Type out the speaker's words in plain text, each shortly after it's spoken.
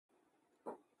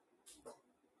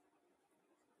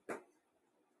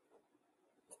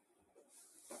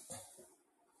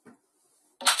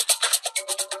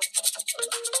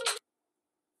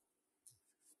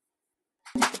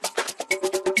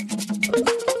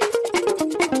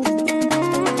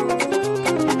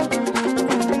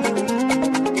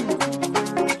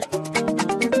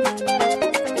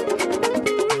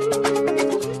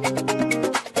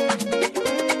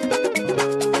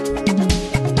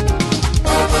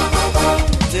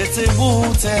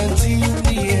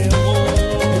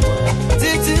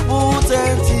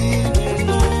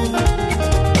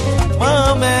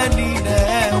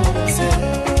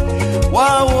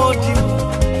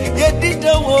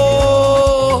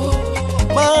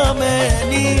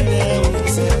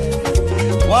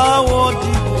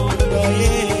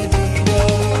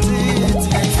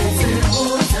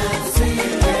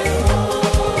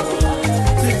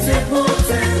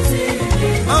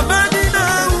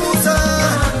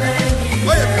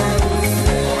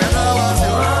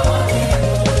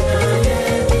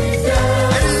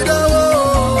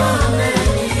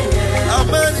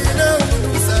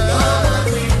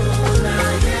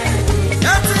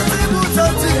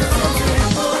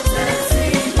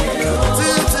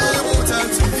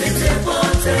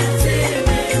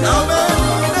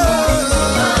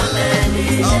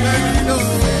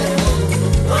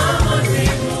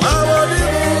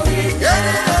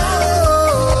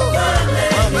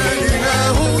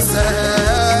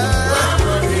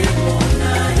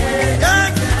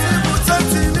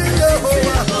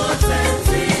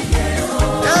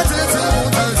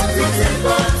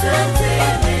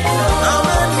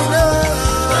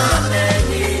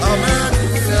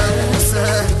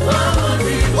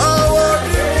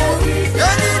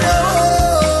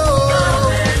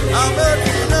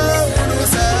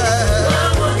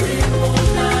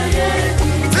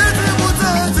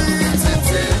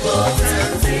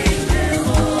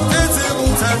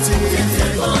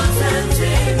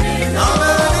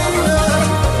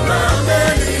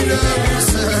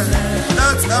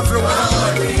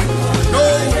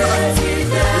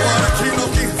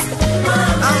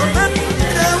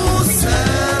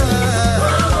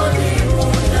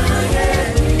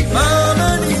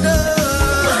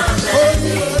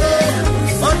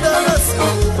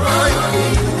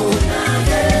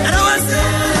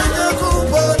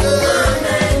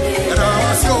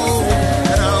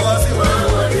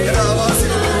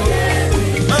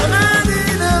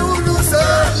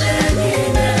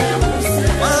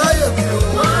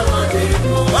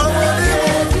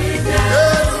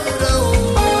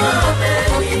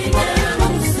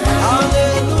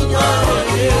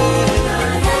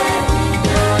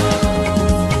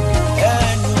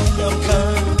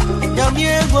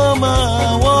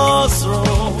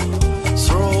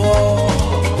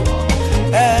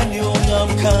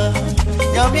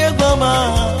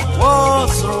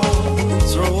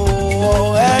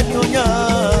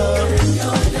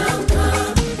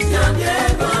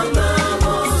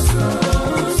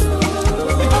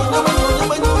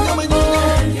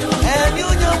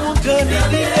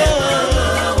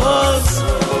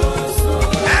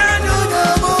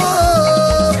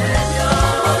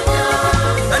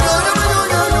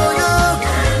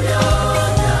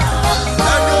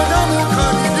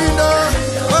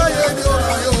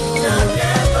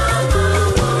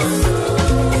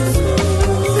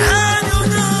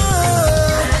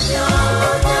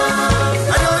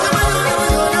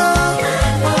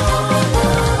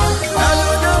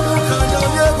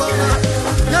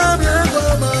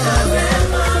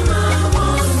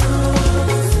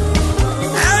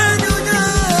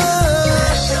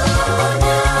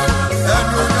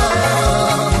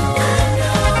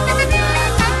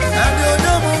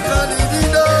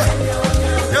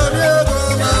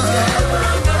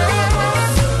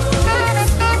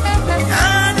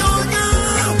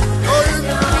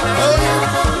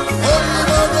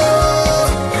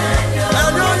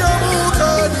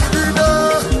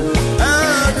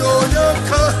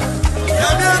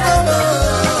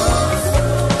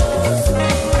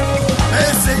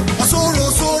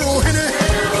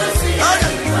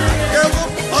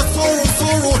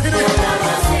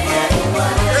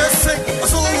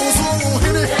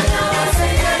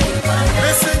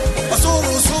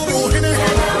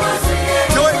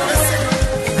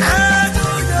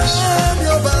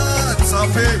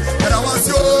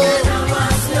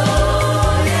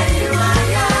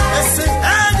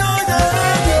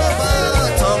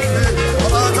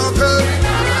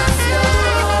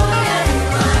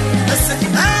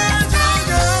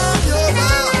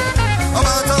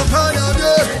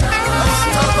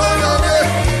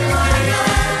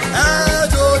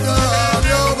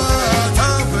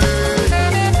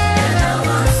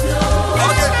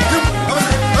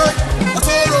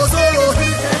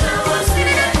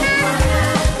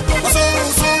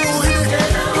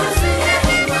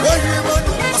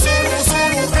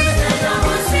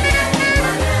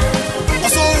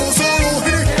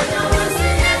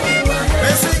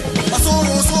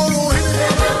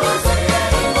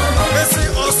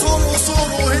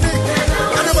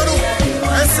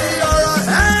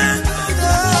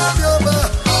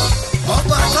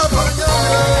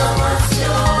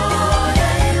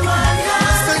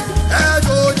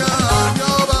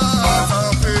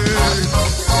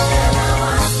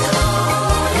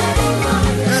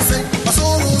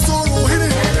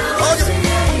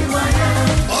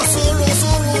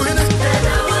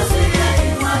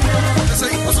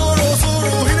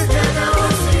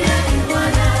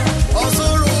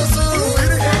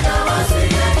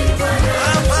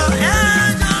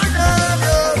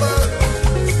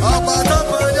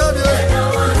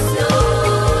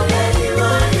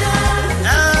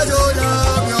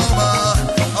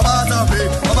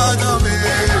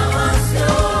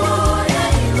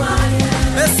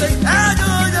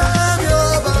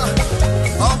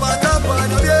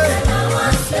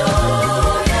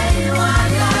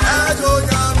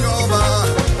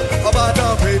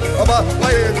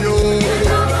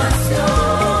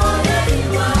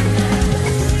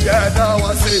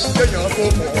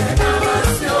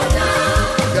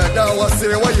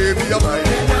say why you be a man.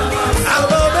 I'm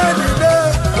a man in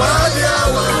there. Why you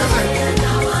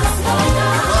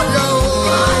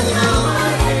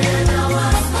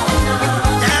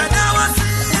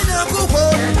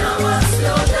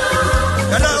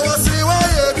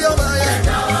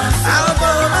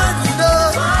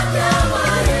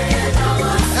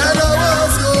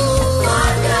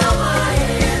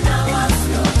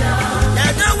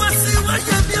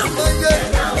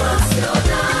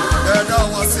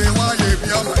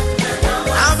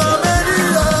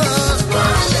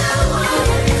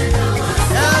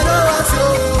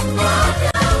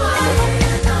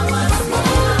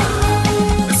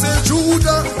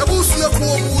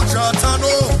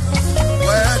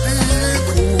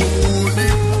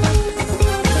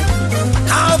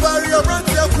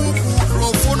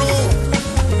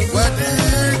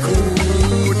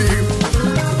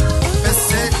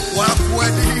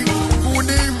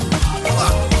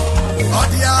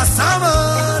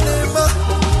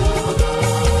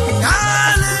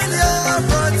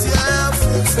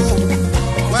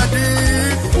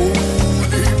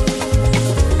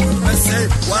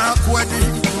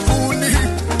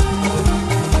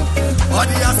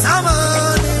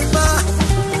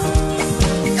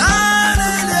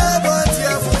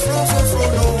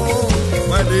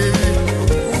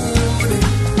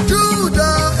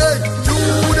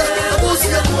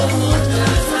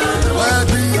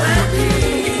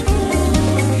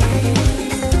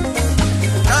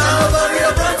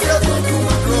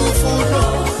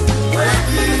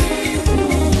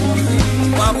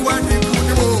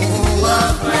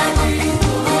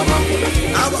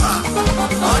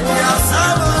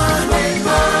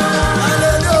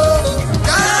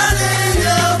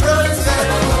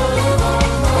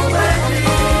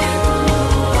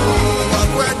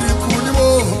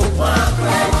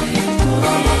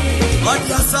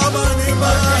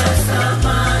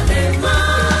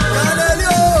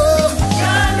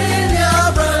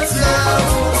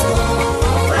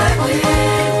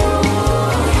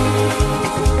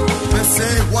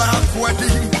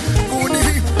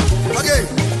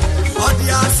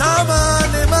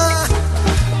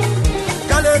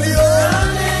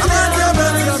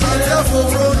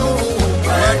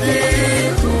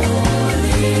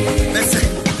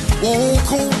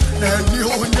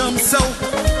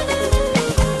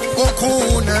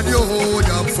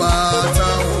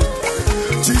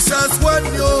Jesus, when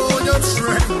you're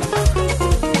strength,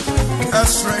 a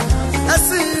strength, I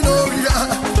see no yeah.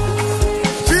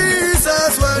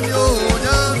 Jesus, when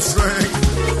you're strength,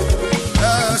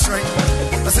 a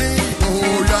strength, I see no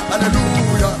yeah.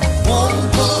 Hallelujah. One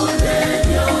good and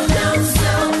you're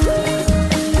self.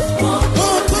 One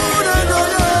good and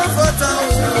you're fatal.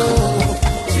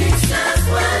 Jesus,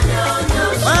 when you're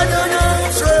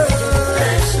strength,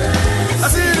 I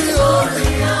see the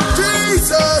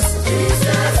Jesus.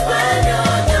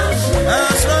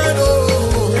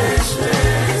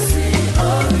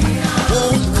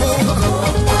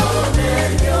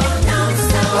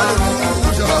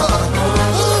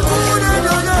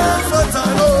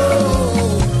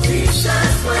 Jesus.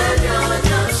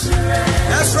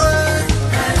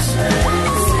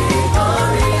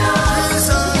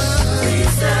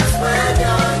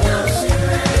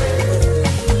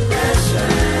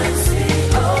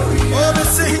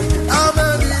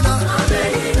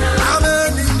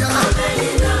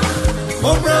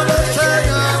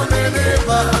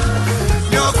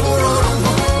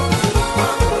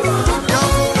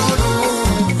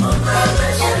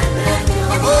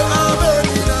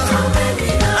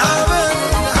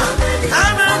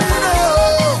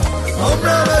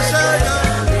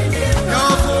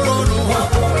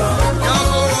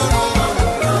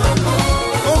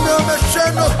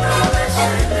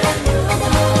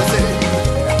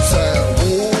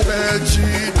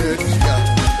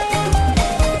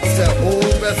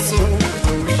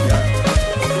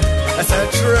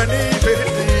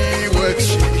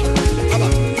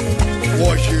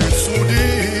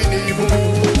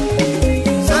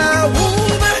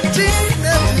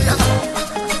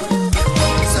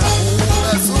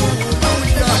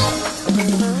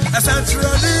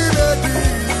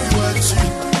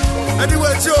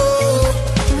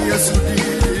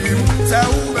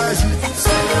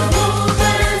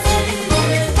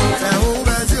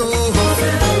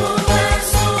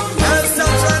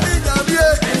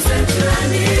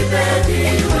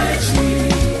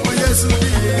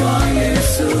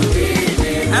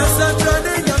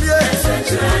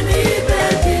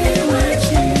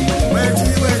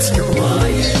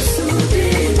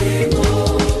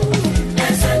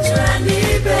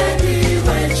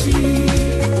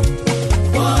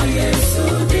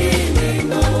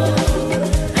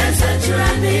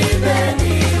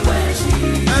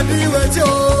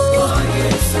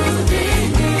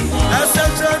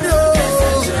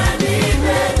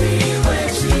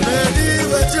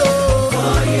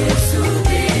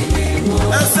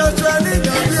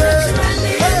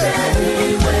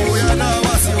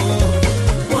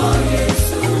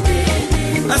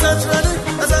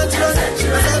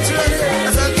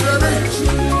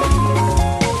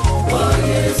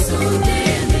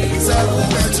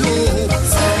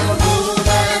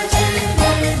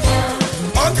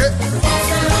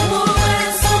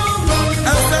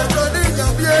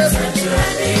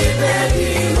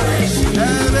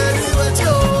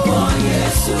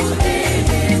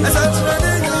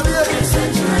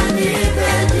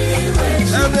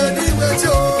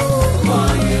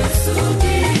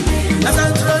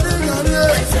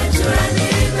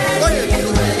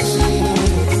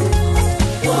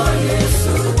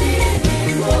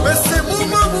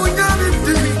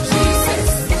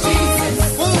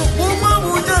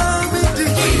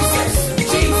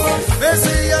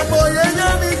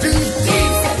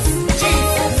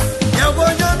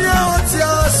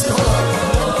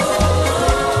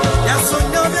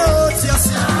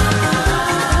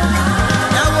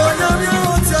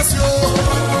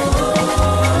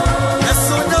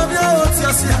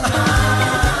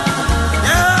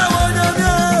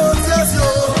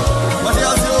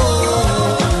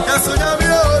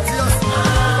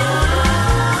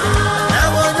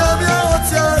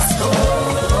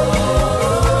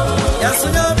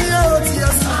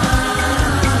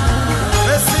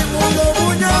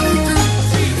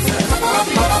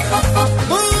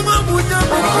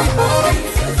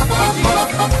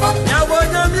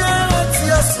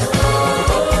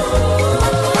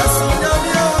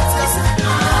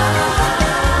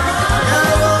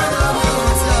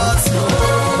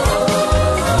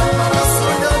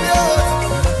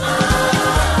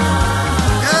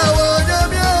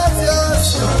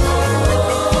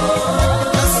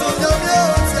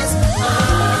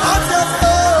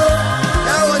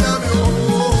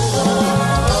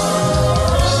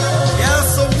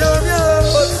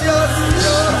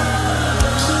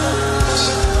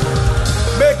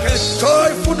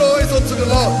 joyful noise unto the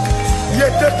Lord.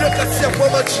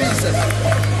 Jesus.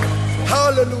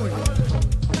 Hallelujah.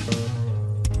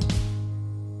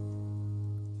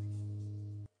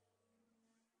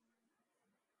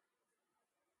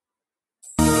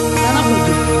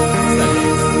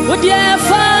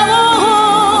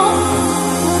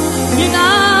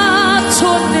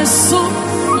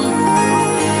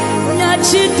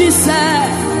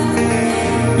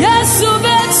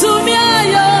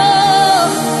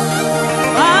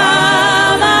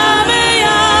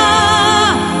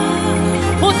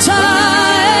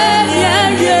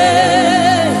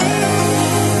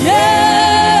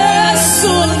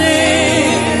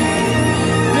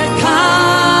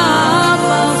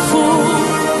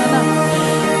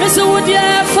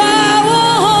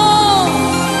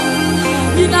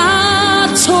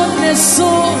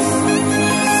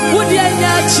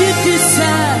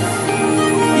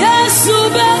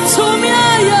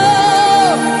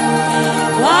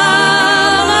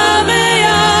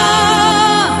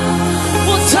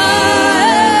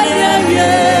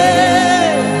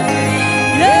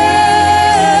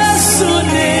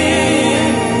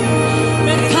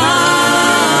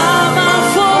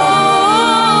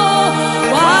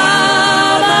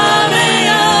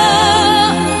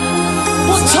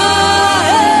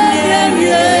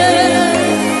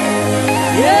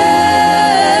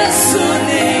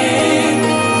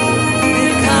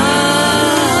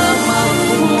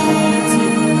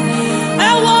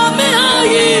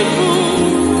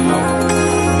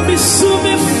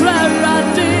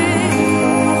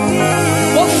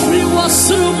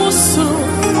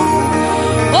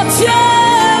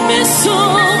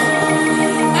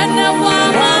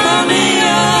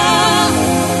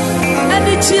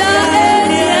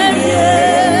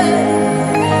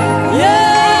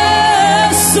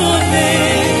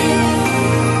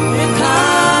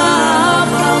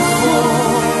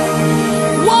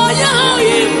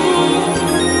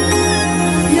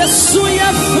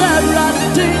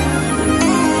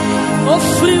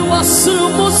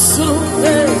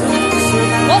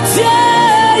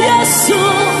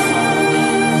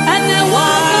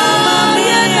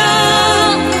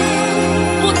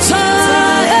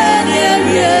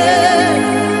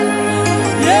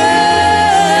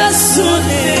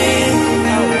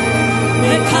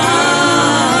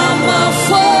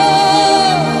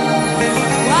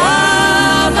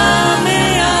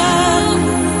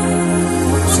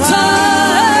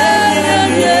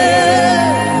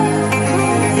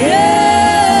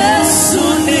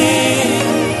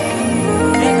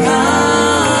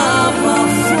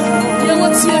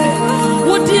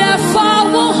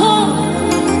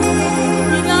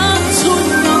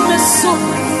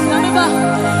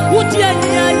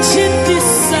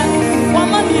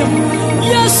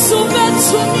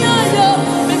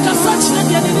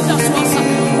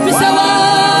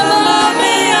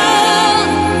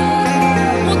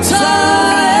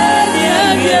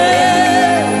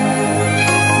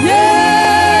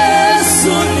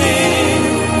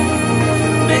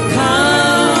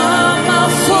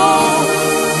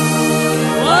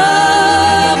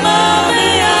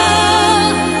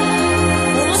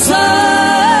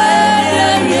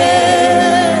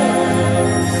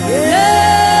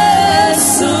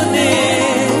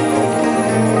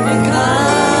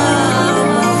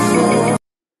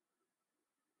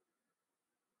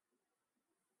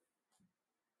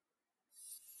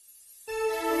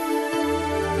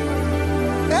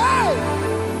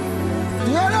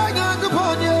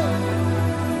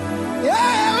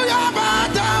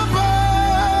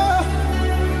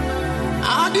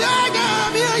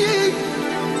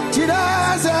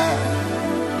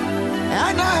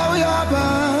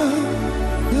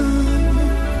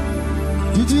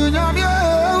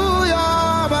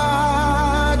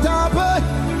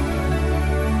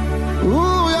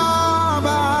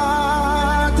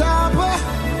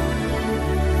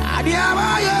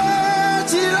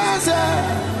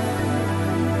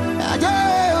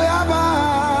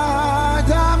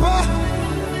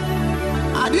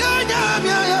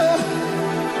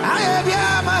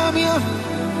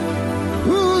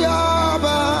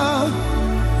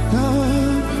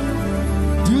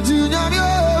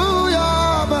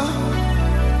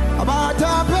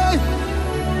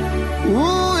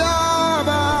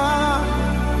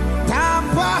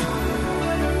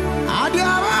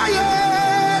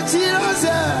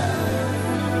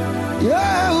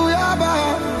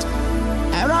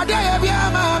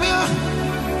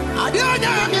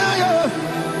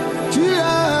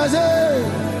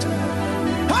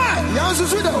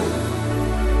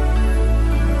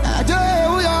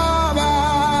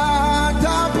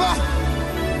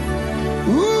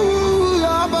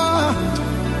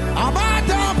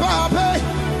 Abata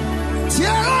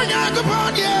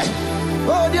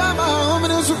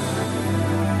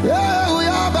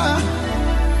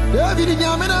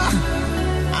nyamina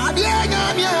adie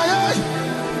nyamia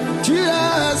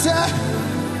cheers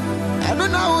eno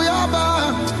na uyaba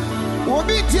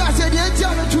obi ti ase die ti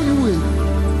anu tunuwe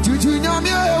juju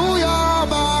nyamia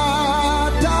uyaba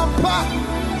tampa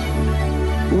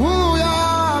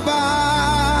uyaba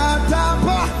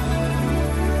tampa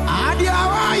adie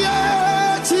awaye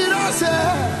cheers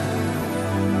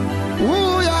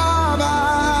uyaba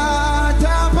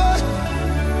tampa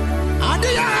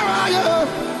adie awaye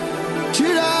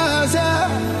cheers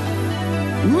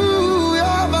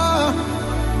uyaba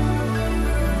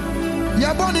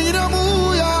ya boni na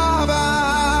uyaba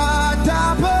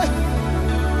tampa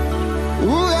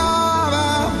uyaba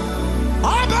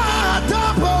aba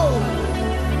tampo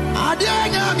adie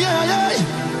nyamia ye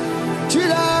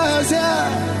cheers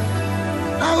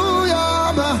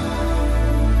uyaba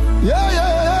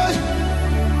yeah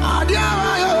adie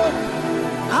awaye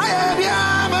aye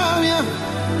biama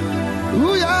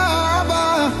uyaba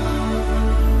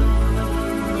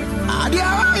adie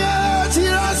awaye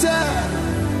cheers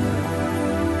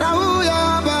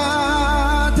uyaba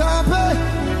tampe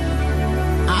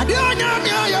adie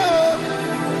nyamia ye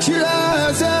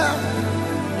cheers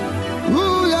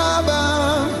uyaba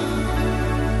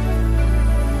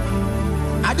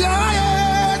adie awaye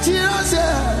cheers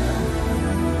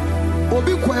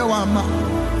obi kwe wa ma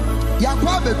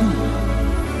yakwa bedu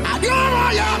adie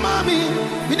awaye mami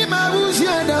mini ma buzi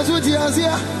enda so ti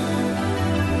asia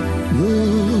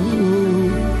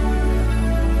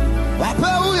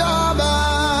papa uyaba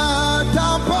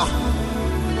tampa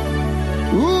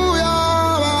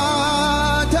uyaba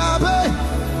tampe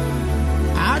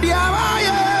adie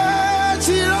awaye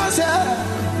cheers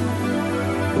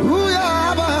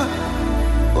uyaba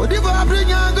odibo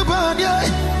abrinyang banye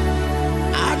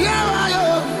adie awaye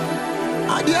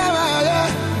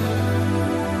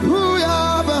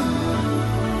uyaba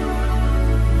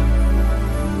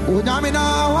unyamina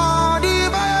wadi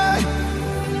bae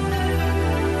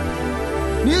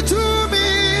ni to me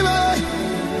bae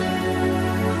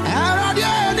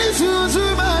aradie ni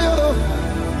suzumayo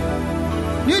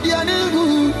ni dia ningu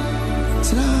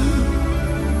tra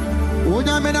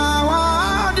unyamina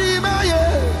wadi bae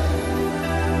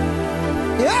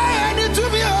ni to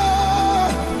me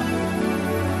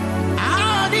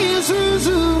ani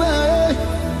suzumayo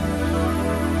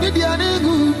ni dia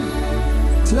ningu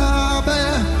tra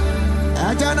bae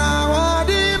ajana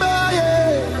wadi bae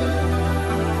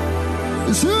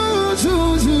su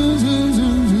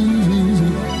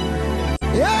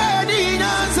yeah ni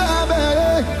nasabe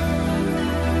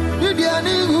ni dia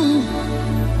ningu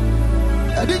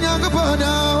adinyanga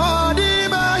pana wadi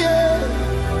bae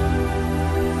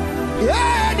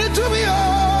yeah ni tumio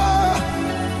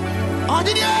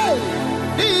adinya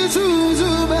ni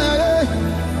suzume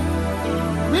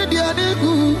ni dia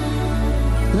ningu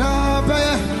rabe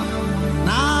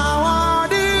na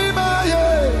wadi bae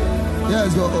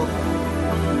let's go.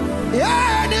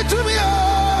 Yeah, ni tumio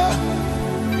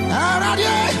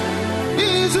aradie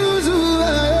izuzu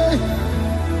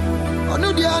onu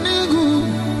dia ningu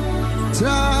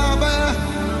trabe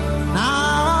na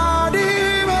di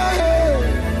bae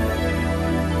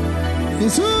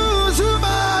izuzu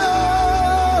ma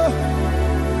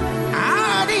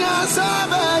adi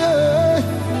asabe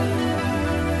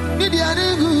ni dia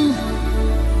ningu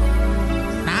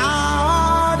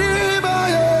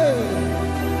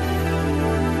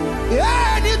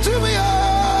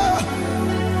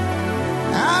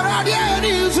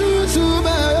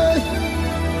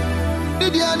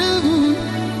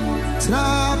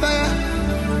Trabe,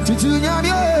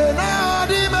 tutunyamye na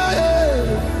di bae.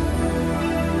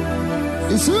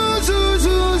 Su.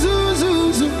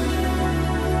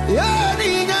 Ya ni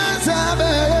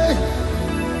nyansabe.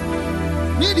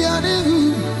 Ni dia ningu.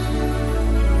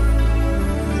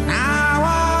 Na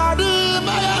wa di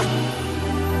bae.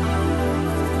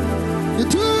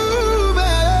 Tu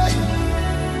bae.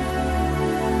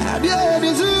 Adie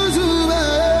ni su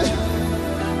bae.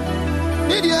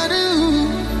 Ni dia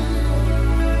ningu.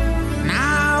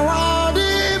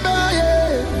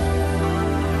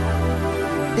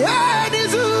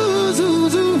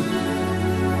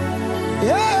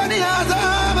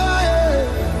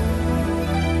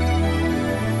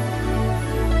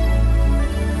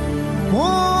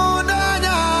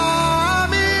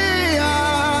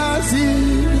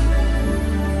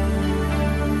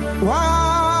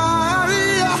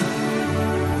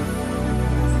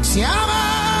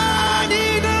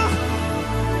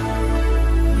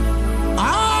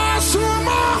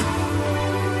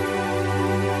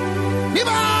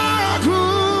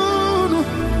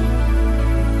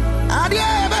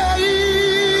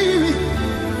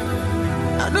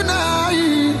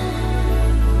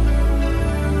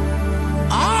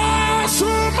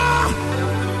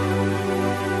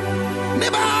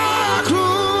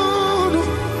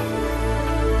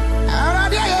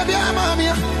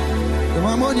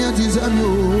 Bonia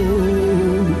Tizamio.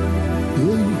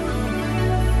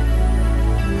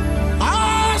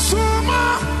 Asuma.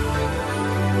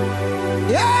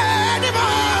 Yeah, the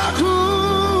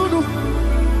Makunu.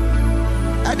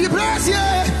 And the press,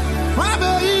 yeah, my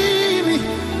baby.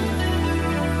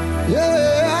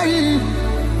 Yeah,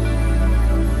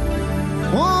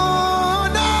 oh,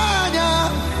 Nanya,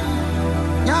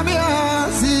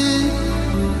 Yamiasi.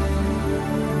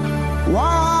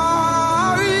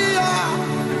 Warrior,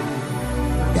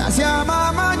 Yasiama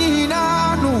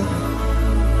Maninanu.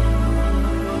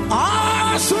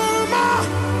 Asuma.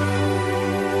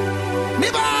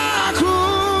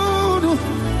 Nibakunu.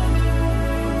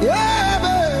 Yeah,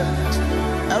 babe.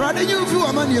 I rather you feel a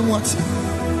man you want.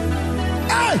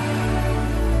 Hey!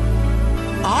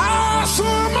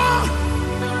 Asuma.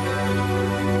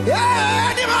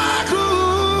 Yeah,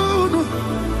 Nibakunu.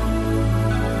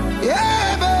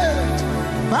 Yeah, babe.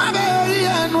 My baby,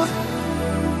 and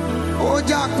oh,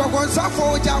 Jack, what's up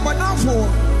for Jack, but not for.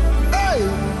 Hey!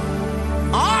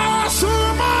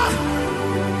 Asuma.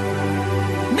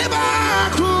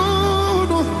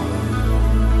 Nibakunu.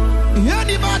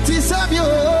 Yanimati Sabio.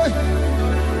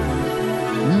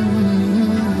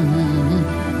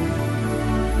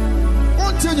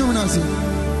 Continue, Nasi.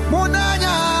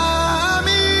 Monanya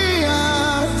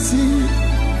Miasi.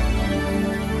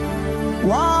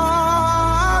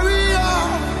 Warrior.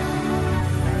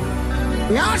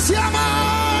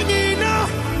 Yasiamanina.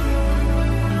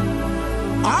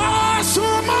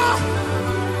 Asuma.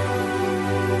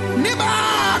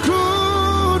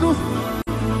 Nibakunu.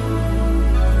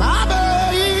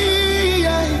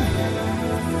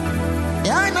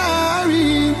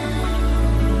 Yanari.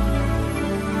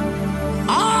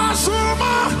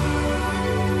 Asuma.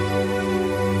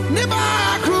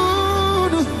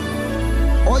 Nibakunu.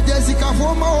 O Jessica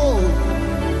Fomo.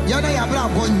 Yana Yabra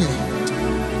Bonye.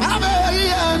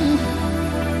 Amen.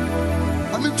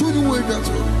 I'm in tune with that.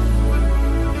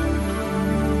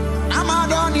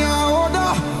 Amadonia Oda.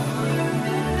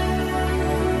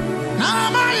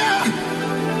 Namaya.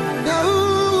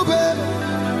 Yaube.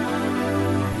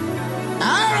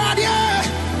 Aradia.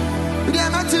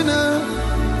 Bidiamatina.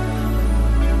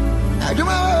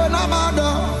 Aduma Namado.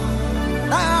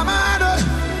 Namado.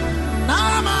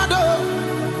 Namado.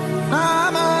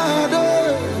 Namado.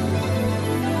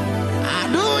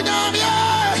 Adunyamia.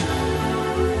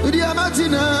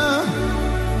 Bidiamatina.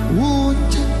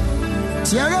 Wood.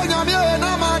 Sierra Namia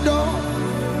Namado.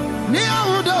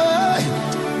 Niaudo.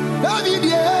 David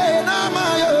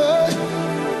Namayo.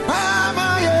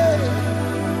 Namaye.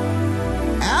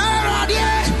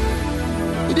 Aradia.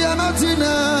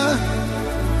 Bidiamatina.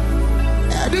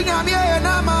 Adinyamia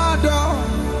Namado.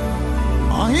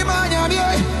 Ohimanyamia.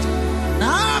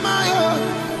 Namayo.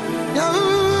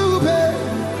 Yaube.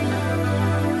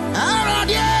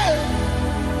 Aradia.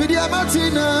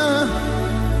 Bidiamatina.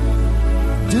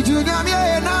 Jujunyamia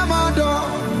Namado.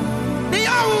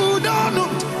 Niaudo.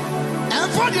 And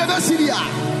for the other city,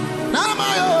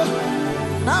 Namayo.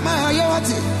 Namayo.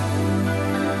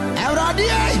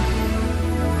 Aradia.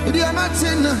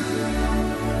 Bidiamatina.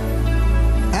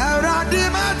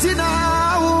 Martina,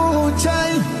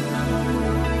 Chai,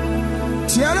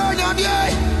 Sierra Yamie,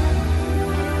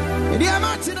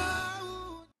 Martina.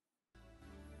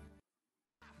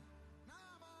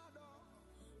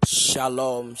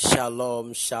 Shalom,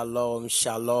 shalom, shalom,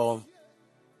 shalom.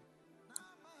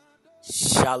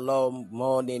 Shalom,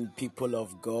 morning, people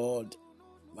of God.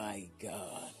 My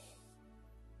God.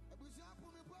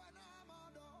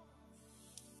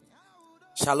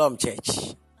 Shalom,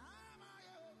 church.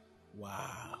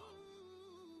 Wow.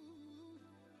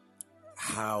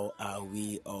 How are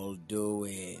we all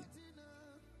doing?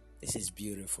 This is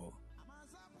beautiful.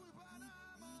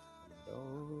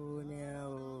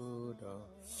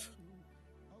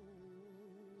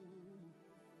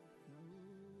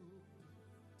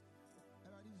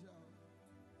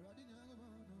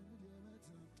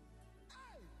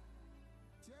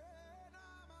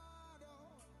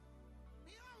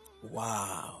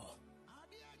 Wow.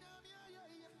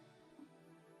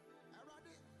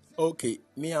 Okay,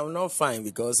 me, I'm not fine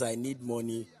because I need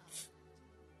money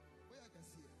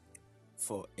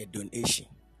for a donation.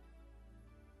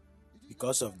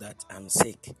 Because of that, I'm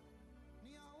sick.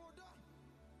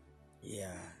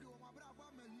 Yeah.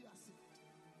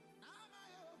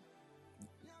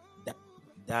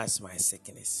 That's my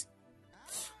sickness.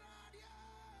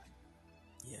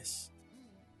 Yes.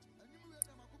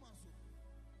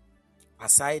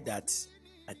 Aside that,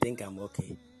 I think I'm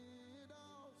okay.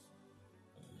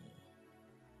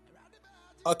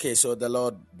 Okay, so the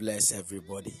Lord bless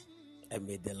everybody. and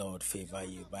may the Lord favor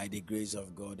you. By the grace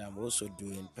of God, I'm also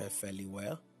doing perfectly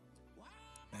well.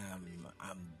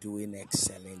 I'm doing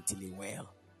excellently well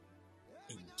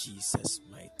in Jesus'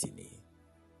 mighty name.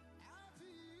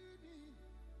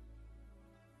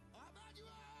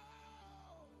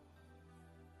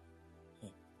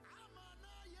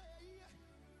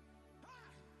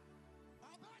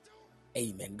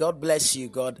 Amen. God bless you.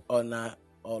 God honor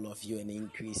all of you and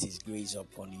increase His grace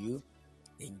upon you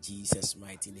in Jesus'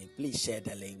 mighty name. Please share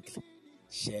the link.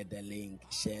 Share the link.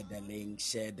 Share the link.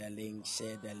 Share the link.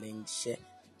 Share the link. Share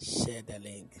the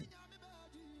link.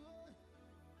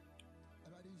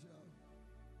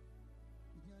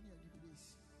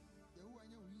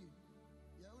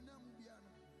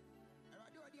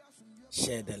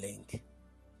 Share the link.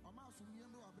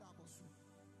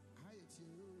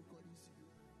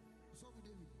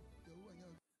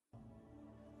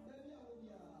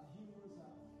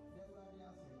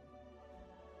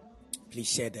 Please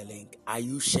share the link. Are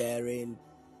you sharing?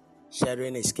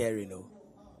 Sharing is caring, no?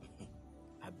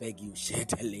 I beg you, share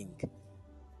the link.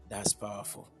 That's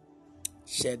powerful.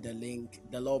 Share the link.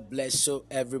 The Lord bless you,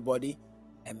 everybody,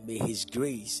 and may His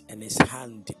grace and His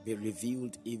hand be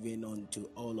revealed even unto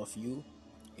all of you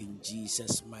in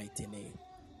Jesus' mighty name.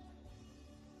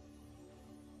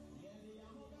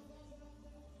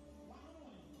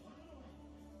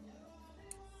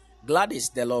 Gladys,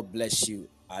 the Lord bless you.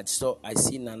 I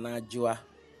see Nana Joa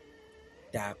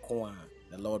Dakwa.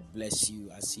 The Lord bless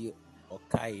you. I see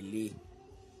Okaile.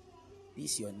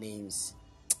 These are your names.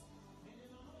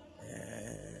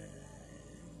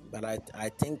 But I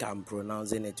think I'm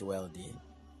pronouncing it well, dear.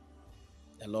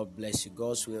 The Lord bless you.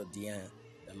 God's will, dear.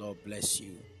 The Lord bless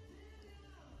you.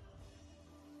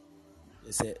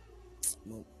 They said,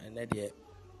 and that dear,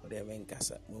 whatever in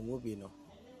Casa, Mumubi no.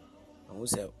 I will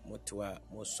say, Motua,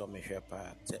 most me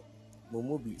shepa.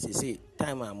 Mumubi, they say,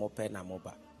 time I'm open, I'm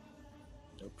over.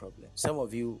 No problem. Some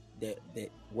of you,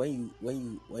 when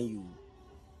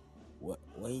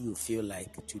you feel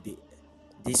like today,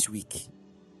 this week,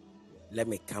 let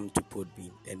me come to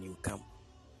Podbean, then you come.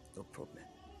 No problem.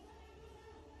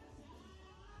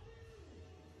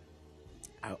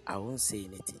 I won't say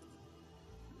anything.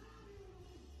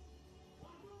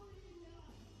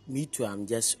 Me too, I'm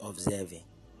just observing.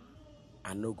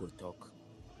 I no go talk.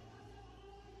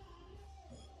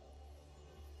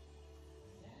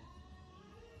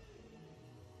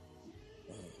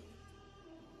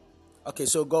 Okay,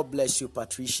 so God bless you,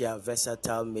 Patricia,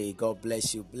 versatile May. God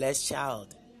bless you. Blessed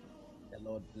child. The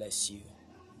Lord bless you.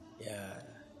 Yeah.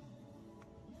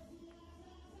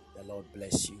 The Lord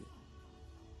bless you.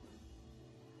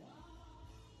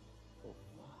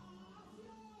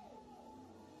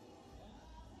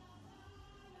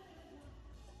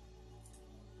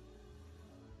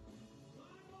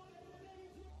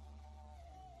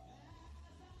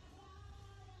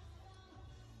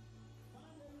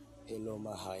 Hello,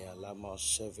 Mahaya. Lama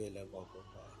Shevele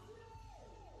Bogoba.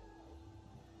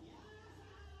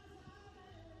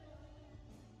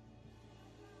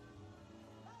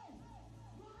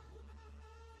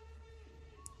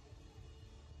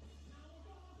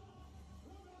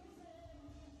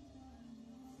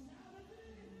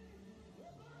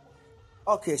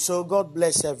 Okay, so God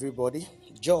bless everybody.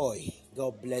 Joy,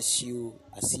 God bless you.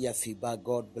 I see a feedback.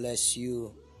 God bless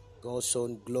you. God's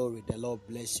own glory. The Lord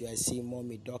bless you. I see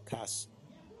Mommy Dorcas.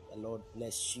 The Lord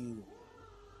bless you.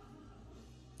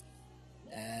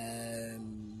 I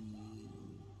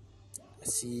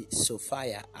see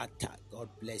Sophia Atta. God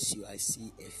bless you. I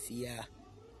see Ephia.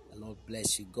 The Lord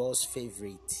bless you. God's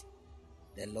favorite.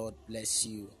 The Lord bless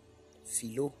you.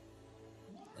 Philo.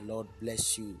 The Lord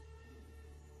bless you.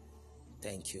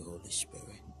 Thank you, Holy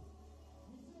Spirit.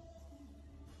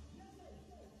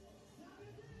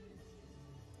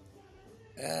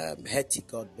 Hetty,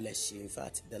 God bless you. In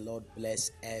fact, the Lord bless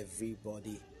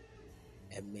everybody,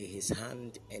 and may His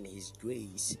hand and His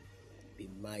grace be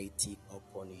mighty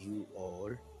upon you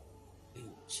all in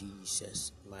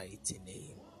Jesus' mighty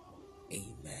name.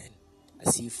 Amen. I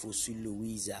see Fosu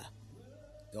Louisa.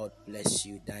 God bless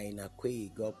you. Diana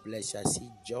Quay, God bless you. I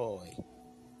see Joy.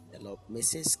 The Lord,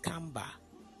 Mrs. Kamba,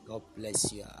 God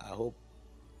bless you. I hope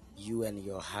you and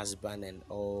your husband and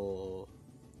all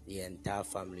the entire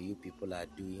family, you people are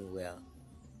doing well.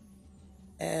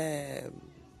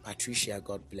 Patricia,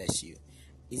 God bless you.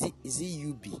 Is it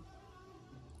UB?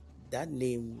 That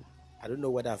name, I don't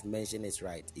know whether I've mentioned it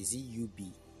right. Is it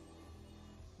UB?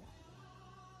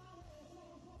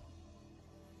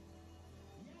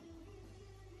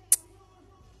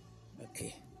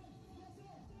 Okay.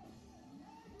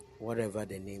 Whatever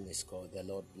the name is called, the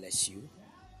Lord bless you.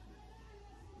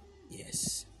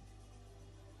 Yes.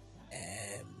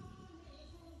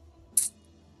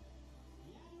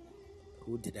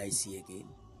 Who did I see again?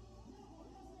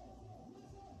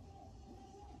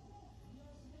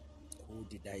 Who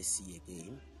did I see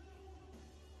again?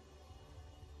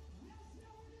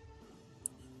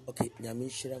 Okay,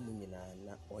 Nyamishira Munina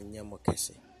na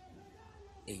Onyamokese.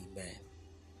 Amen.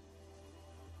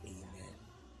 Amen.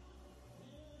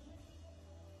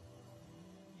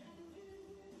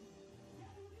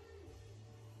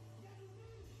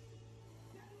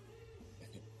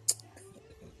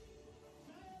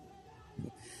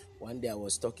 One day I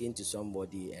was talking to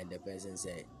somebody and the person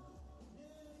said,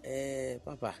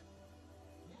 Papa,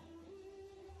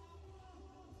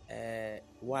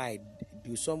 why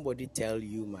do somebody tell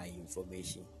you my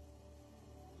information?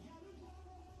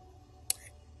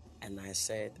 And I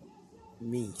said,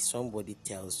 me, somebody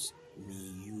tells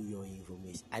me your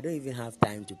information. I don't even have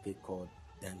time to pick call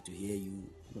than to hear you.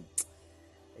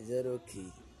 Is that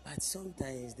okay? But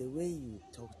sometimes the way you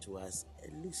talk to us,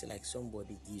 it looks like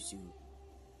somebody gives you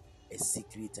a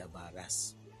secret about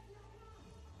us.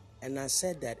 And I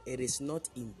said that it is not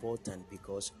important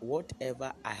because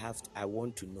whatever I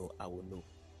want to know, I will know.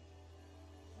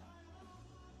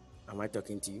 Am I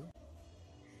talking to you?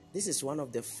 This is one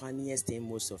of the funniest things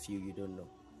most of you don't know.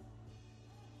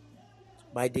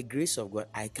 By the grace of God,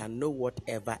 I can know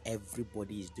whatever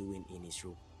everybody is doing in his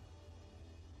room.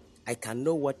 I can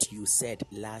know what you said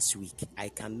last week. I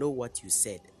can know what you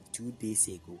said 2 days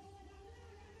ago.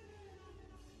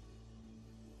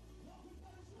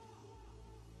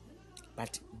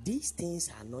 But these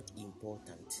things are not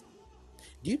important.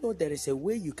 Do you know there is a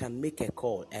way you can make a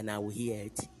call and I will hear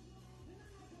it?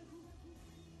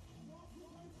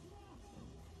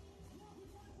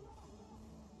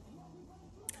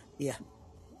 Yeah.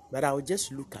 But I will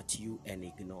just look at you and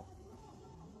ignore.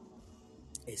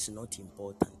 It's not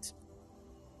important.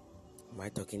 Am I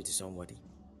talking to somebody?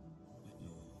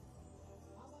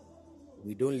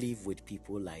 We don't live with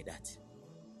people like that.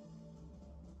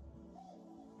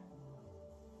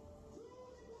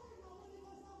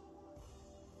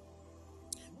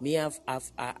 Me,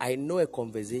 I know a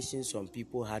conversation some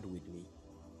people had with me.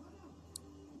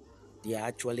 They are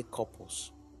actually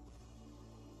couples.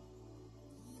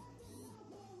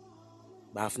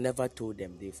 But I've never told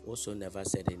them. They've also never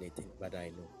said anything, but I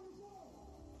know.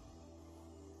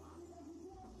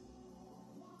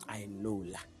 I know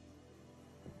lah.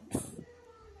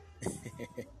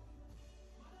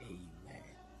 Amen.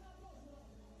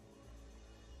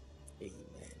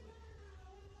 Amen.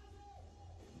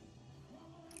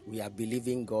 We are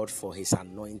believing God for his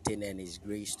anointing and his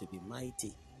grace to be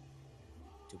mighty.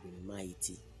 To be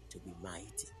mighty. To be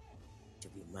mighty. To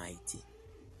be mighty.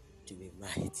 To be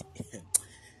mighty.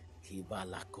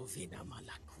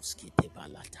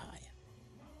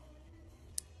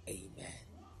 Amen.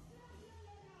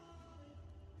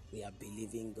 We are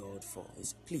believing God for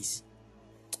his. Please.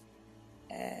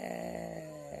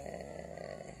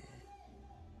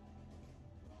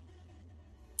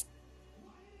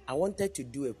 I wanted to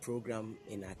do a program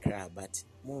in Accra, but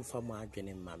more for my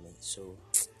mommy. So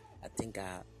I think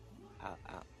I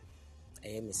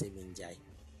am a saving jai.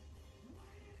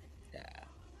 Yeah.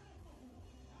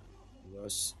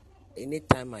 Because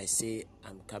anytime I say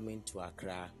I'm coming to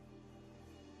Accra,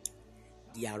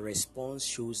 their response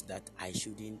shows that I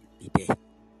shouldn't be there.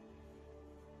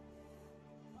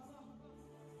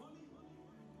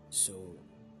 So,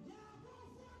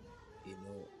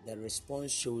 the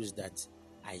response shows that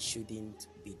I shouldn't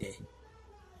be there.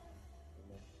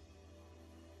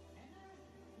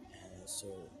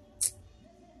 So,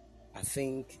 I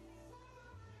think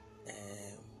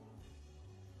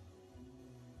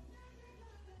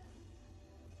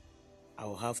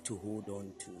I'll have to hold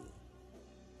on to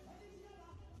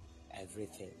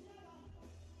everything.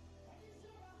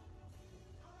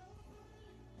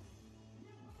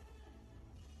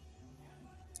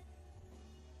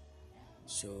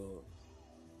 So,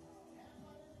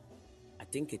 I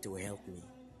think it will help me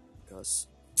because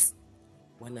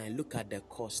when I look at the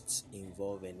costs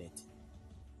involved in it,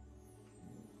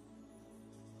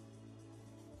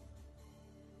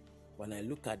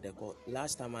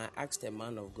 last time I asked a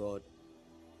man of God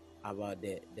about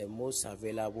the most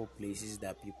available places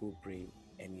that people pray,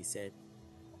 and he said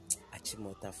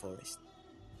Achimota Forest.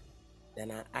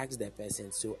 Then I asked the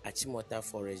person, so Achimota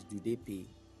Forest, do they pay?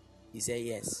 He said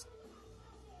yes.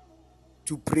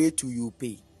 To pray to you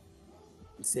pay?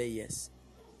 He said yes.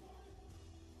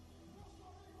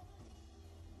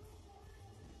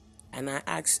 And I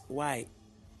asked why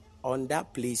on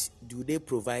that place do they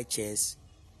provide chairs?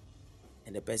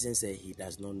 And the person said he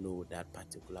does not know that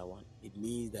particular one. It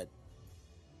means that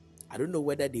I don't know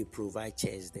whether they provide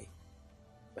chairs there,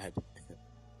 but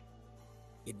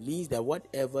It means that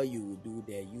whatever you do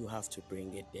there, you have to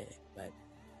bring it there. But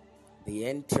the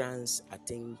entrance, I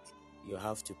think you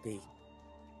have to pay,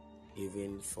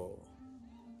 even for.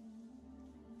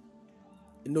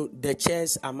 The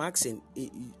chairs, I'm asking,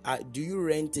 do you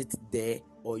rent it there,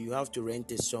 or you have to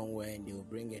rent it somewhere and they will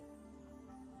bring it?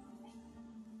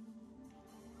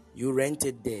 You rent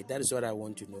it there. That is what I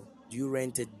want to know. Do you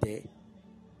rent it there?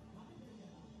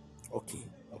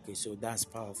 Okay, so that's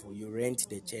powerful. You rent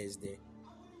the chairs there.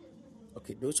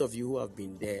 Okay, those of you who have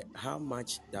been there, how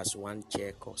much does one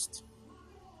chair cost?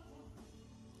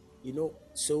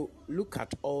 So look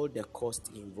at all the cost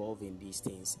involved in these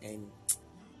things, and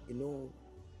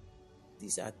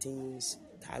these are things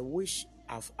I wish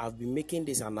I've been making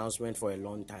this announcement for a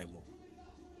long time.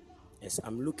 Yes,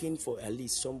 I'm looking for at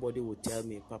least somebody will tell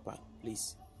me, Papa,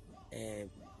 please,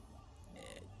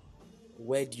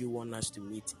 where do you want us to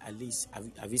meet? At least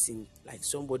have you seen, like,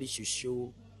 somebody should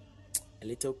show a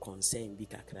little concern. Be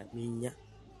kakra minya.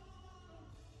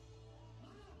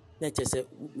 Na chese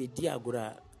me di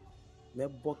agora me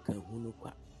boka hunu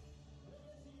kwa.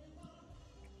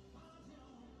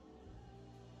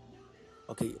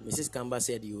 Okay, Mrs. Kamba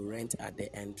said you rent at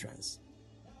the entrance.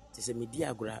 She said, "Me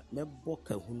dia gra me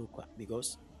boka hunu kwa,"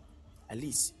 because at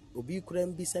least obi kura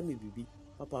mbisa me bibi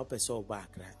papa opese oba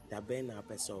akra da ben na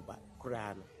opese oba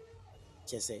kura no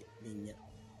chese minya.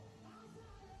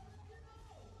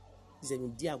 She said, "Me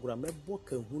dia gra me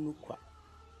boka hunu kwa."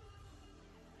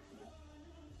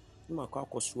 No makwa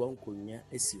koso nkonya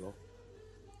esi ho.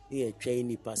 E twa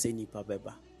nipa se nipa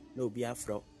beba. No obi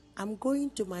afro. I'm going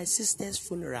to my sister's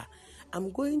funeral. I'm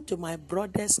going to my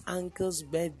brother's uncle's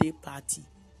birthday party.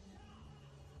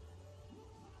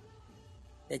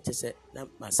 It just said, "Na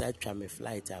masa twa me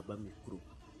flight aba me kru."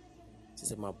 She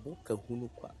said, "Ma boka hunu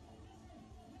kwa."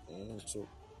 So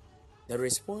the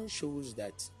response shows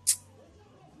that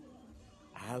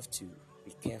I have to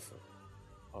be careful,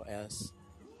 or else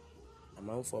I'm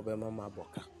on for mama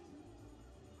boka.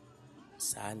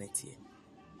 Sanity.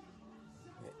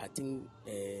 I think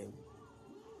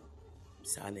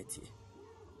sanity.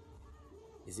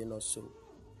 Is it not so?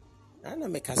 Ana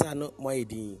me kasa no mo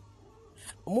edin.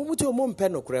 Omomuti omompe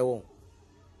no kure.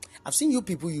 I've seen you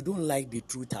people, you don't like the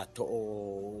truth at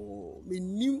all. Me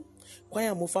new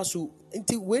kwaya mo fa so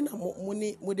nti when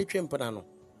money mo de twempana no.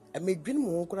 E me dwene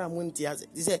mo kura mo nti ase.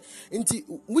 Say nti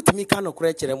mutimi ka no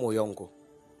kura kire mo yonko.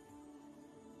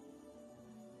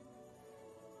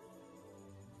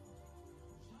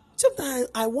 Sometimes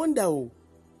I wonder,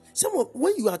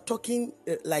 when you are talking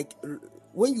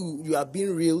when you are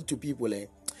being real to people,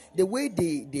 the way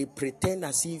they pretend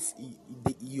as if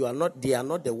they are not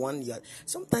the one you are.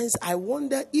 Sometimes I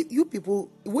wonder if you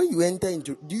people, when you enter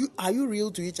into, are you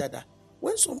real to each other?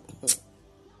 When some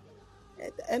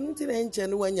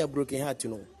anything when you're broken heart,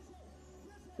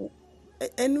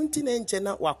 anything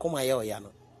na wakoma ya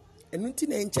no, anything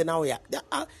na ya.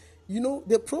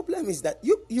 The problem is that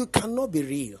you cannot be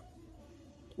real.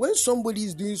 When somebody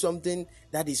is doing something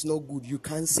that is not good, you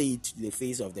can't say it to the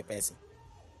face of the person.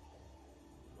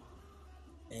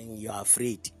 And you are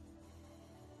afraid.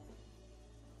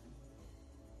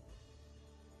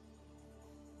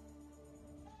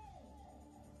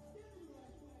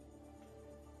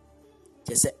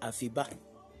 Just say afiba.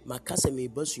 Makasa me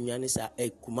boss unyane sa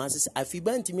kumasi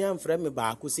afiba ntimi amfra me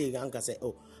ba ko say ganka say,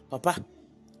 "Oh, papa,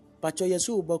 pacho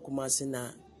yesu uba kumasi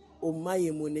na o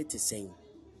maye mu ne te sen."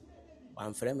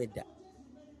 Amfra me da.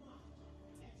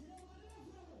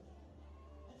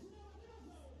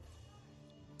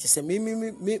 Just me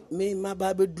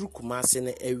maba be dru kumasi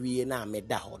na ewie na me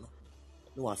da ho no.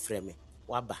 No afra me.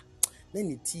 Waba. Na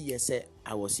ni ti say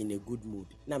I was in a good mood.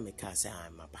 Na me ka say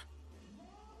I'm maba.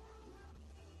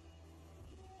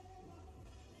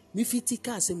 Mi fiti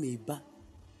ka se me ba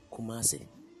kumase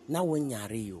na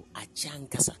wonyare yo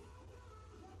achankasa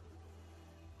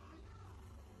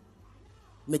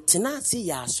me tena se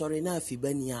ya asore na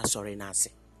afibani ya asore na ase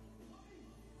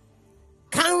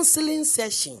counseling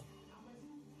session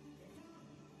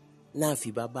na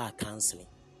afiba ba counseling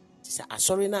se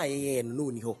asore na ayeye no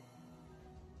oni ho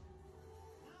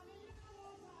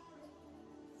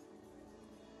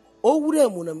owura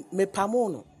mu no me pamo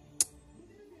no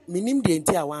minim de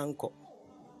nti a wanko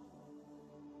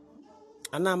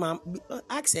anama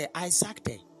axe I sacked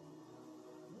her.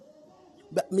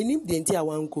 But minim de nti a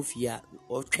wanko fia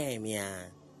o twen me a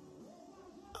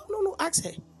no ask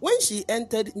her. When she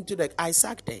entered into the I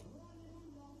sacked her.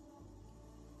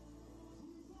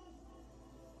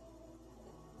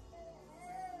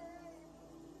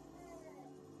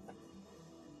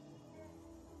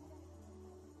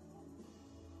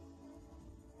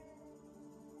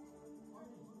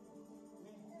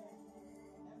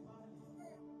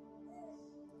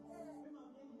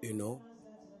 You know,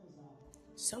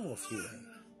 some of you,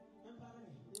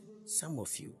 some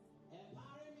of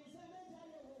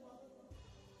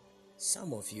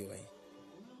you,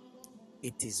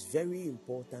 it is very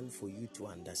important for you to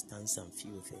understand some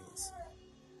few things.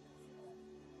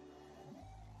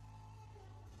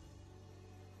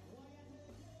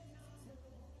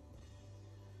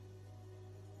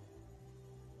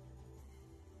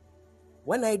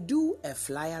 When I do a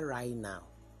flyer right now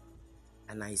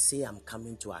and I say I'm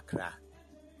coming to Accra,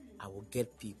 I will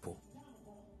get people.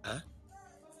 I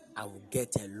will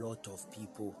get a lot of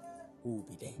people who will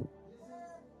be there.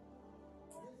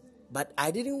 But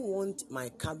I didn't want my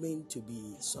coming to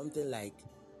be something like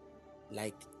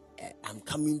I'm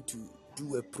coming to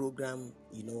do a program.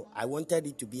 I wanted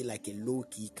it to be like a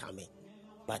low-key coming,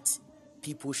 but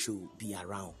people should be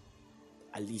around.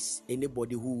 At least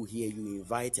anybody who hear you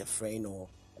invite a friend or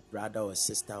a brother or a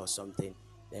sister or something,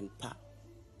 then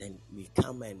we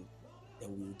come and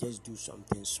then we'll just do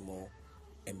something small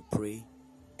and pray,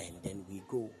 and then we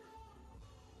go.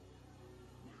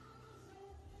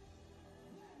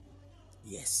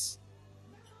 Yes.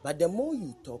 But the more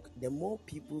you talk, the more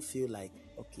people feel like,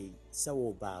 okay, so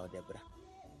about the bra.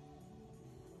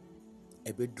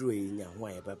 Ebedro enya ho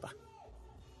ebeba.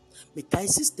 Me kai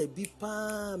sister bi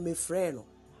pa me friend no.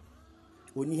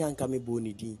 Oni hanka me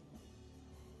boni din.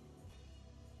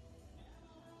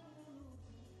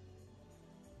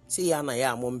 Say ya na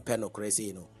ya mo mpe no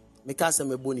krese no. Me ka se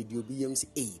me boni di obi yem say,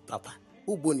 "Hey papa,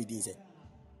 who boni din say?"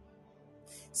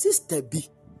 Sister bi.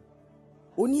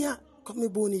 Oni ha come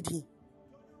boni din.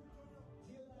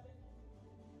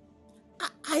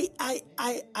 I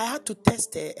had to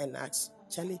test her and ask,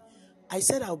 Charlie, I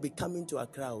said I'll be coming to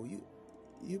Accra.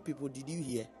 You people, did you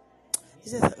hear? He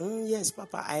said, yes,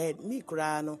 Papa, I heard. Me,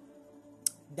 Kurano,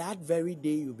 that very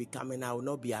day you'll be coming, I will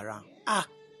not be around.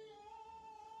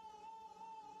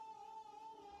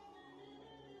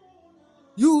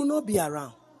 You will not be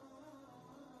around.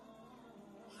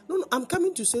 No, I'm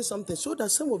coming to say something so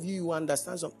that some of you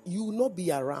understand something. You will not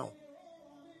be around.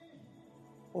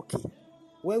 Okay,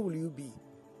 where will you be?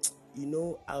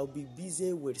 I'll be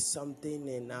busy with something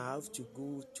and I have to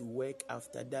go to work.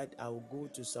 After that, I'll go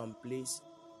to some place.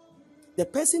 The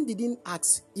person didn't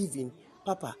ask even,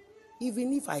 Papa,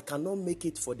 even if I cannot make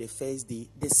it for the first day,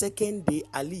 the second day,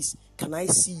 at least, can I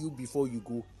see you before you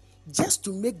go? Just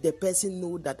to make the person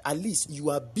know that at least you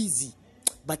are busy,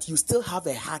 but you still have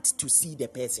a heart to see the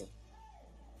person.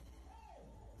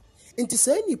 Into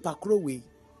saying way,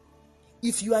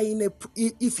 if you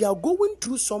are going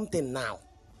through something now,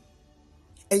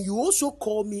 and you also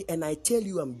call me and I tell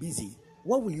you I'm busy,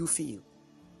 what will you feel?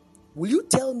 Will you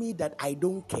tell me that I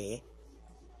don't care?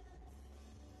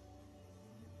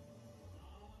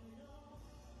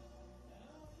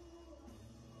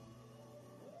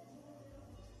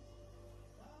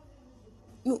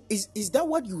 No, is that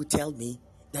what you tell me?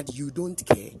 That you don't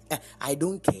care? I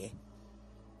don't care.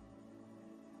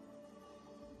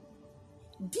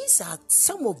 These are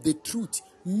some of the truth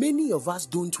many of us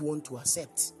don't want to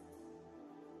accept.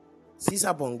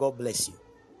 Caesar Bon, God bless you.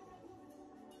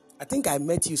 I think I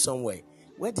met you somewhere.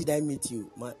 Where did I meet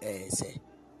you? Say?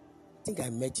 I think I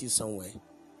met you somewhere.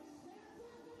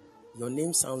 Your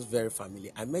name sounds very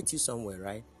familiar. I met you somewhere,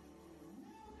 right?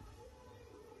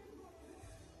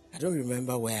 I don't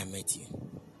remember where I met you.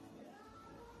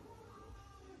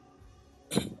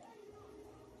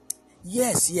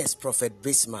 Yes, Prophet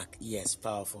Bismarck. Yes,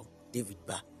 powerful. David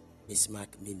Ba,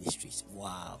 Bismarck Ministries.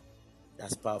 Wow,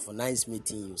 that's powerful. Nice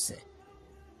meeting you, sir.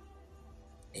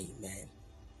 Amen.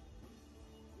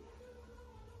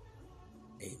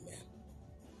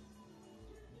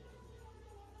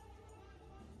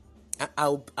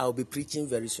 I'll be preaching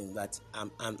very soon, but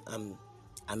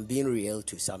I'm being real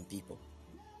to some people.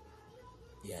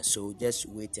 Yeah, so just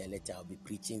wait a little. I'll be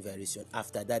preaching very soon.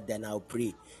 After that, then I'll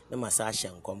pray. No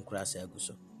masasha and come cross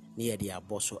eguso. Near the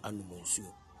aboso anumunsu.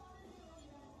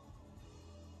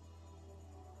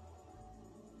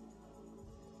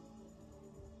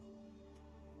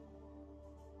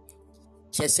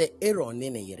 Chese ero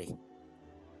nene yere.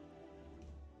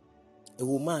 A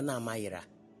woman na mayra.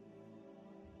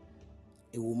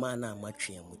 A woman na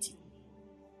matria muti.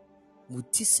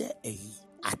 Muti se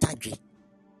atadwe.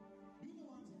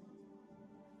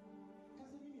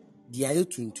 Di ayo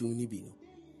tuntum ni bi no.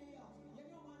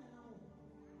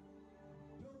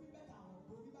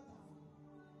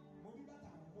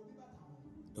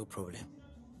 No problem.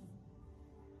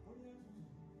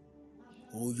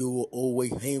 Oh, you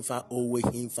always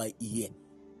himfa here.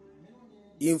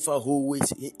 Infa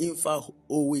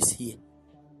always here.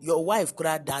 Your wife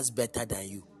does better than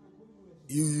you.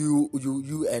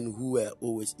 You and who are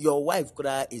always your wife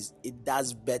it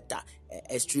does better,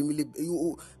 extremely.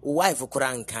 You wife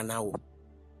nkana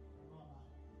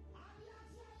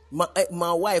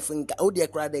my wife nka o de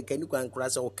kura de kani kwan kura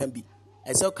so can be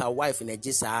ese ka wife na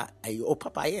gisa ayo oh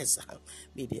papa yes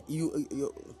me de you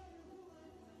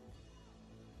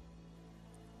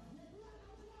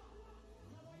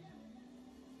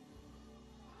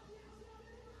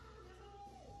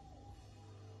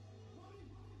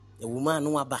a woman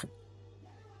no aba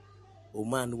o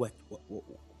man what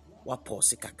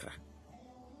pause kakra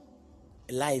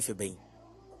life ben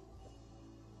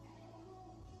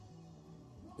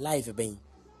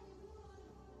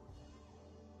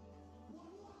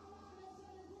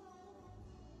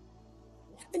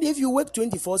and if you work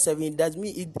 24/7 that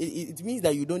mean it means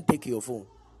that you don't take your phone.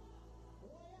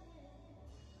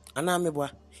 Anamebwa,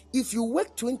 if you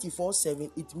work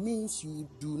 24/7 it means you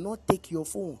do not take your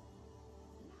phone.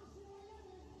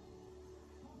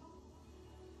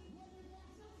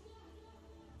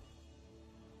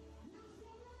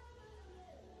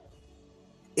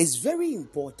 It's very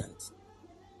important.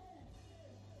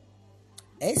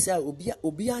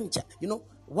 You know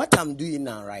what I'm doing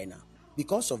now right now?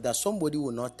 Because of that, somebody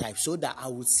will not type so that I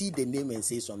will see the name and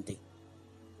say something.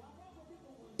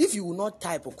 If you will not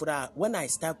type, when I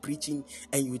start preaching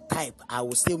and you type, I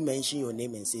will still mention your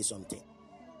name and say something.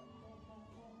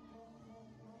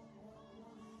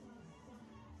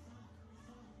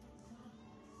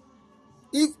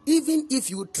 Even if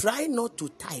you try not to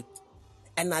type,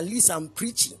 and at least I'm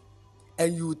preaching,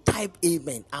 and you type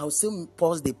amen, I'll still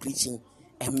pause the preaching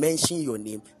and mention your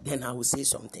name, then I will say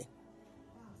something.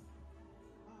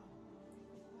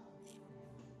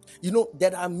 You know,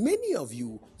 there are many of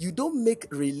you don't make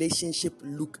relationship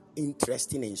look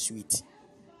interesting and sweet.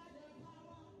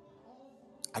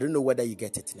 I don't know whether you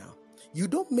get it now. You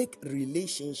don't make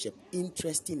relationship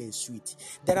interesting and sweet.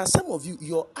 There are some of you,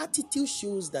 your attitude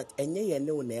shows that I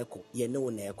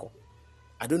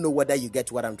don't know whether you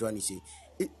get what I'm trying to say.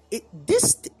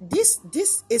 This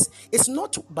is it's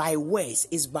not by words,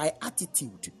 it's by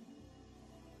attitude.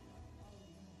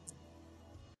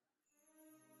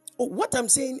 Oh, what I'm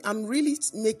saying, I'm really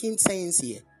making sense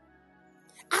here.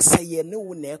 I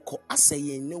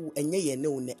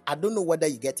don't know whether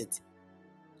you get it.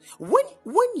 When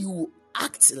you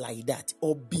act like that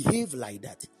or behave like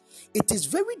that, it is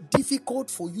very difficult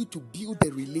for you to build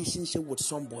a relationship with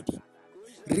somebody.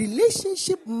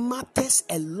 Relationship matters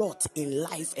a lot in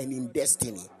life and in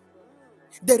destiny.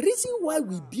 The reason why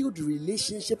we build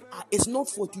relationship is not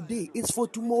for today, it's for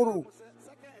tomorrow.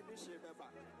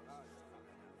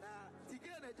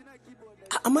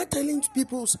 Am I telling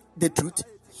people the truth?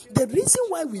 The reason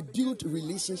why we build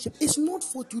relationship is not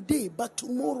for today, but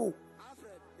tomorrow.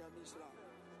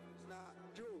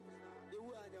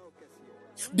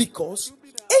 Because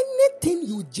anything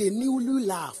you genuinely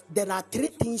love, there are 3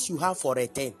 things you have for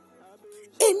return.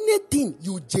 Anything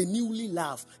you genuinely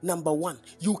love, number 1,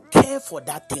 you care for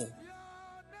that thing.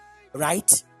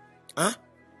 Right?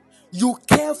 You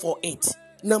care for it.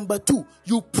 Number 2,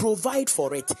 you provide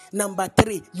for it. Number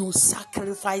 3, you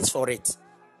sacrifice for it.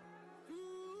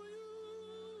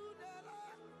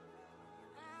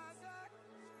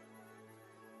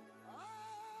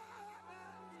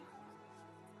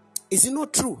 Is it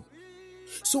not true?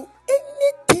 So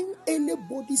anything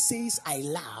anybody says I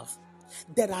love,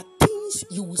 there are things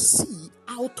you will see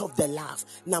out of the love.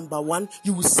 Number 1,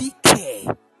 you will see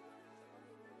care.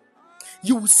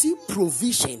 You will see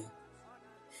provision.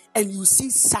 And you see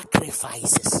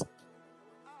sacrifices.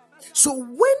 So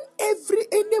when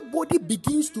anybody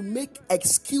begins to make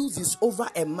excuses over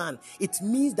a man, it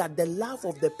means that the love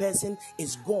of the person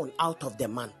is gone out of the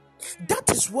man. That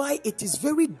is why it is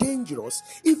very dangerous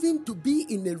even to be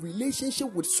in a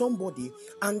relationship with somebody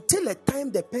until a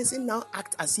time the person now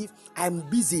acts as if I'm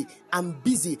busy.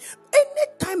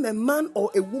 Anytime a man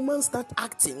or a woman start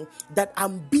acting that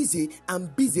I'm busy,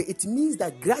 it means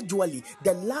that gradually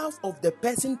the love of the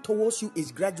person towards you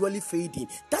is gradually fading.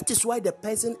 That is why the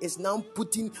person is now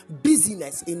putting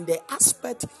busyness in the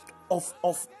aspect of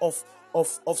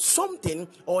something,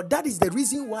 or that is the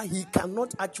reason why he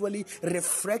cannot actually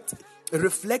reflect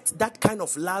that kind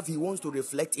of love he wants to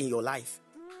reflect in your life.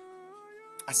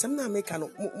 I don't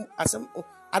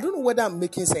know whether I'm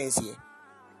making sense here.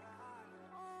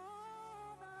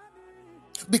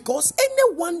 Because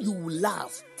anyone you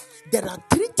love, there are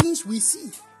 3 things we see.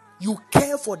 You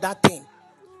care for that thing,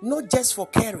 not just for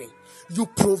caring. You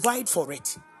provide for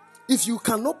it. If you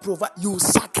cannot provide, you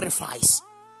sacrifice.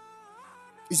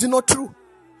 Is it not true?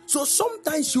 So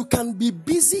sometimes you can be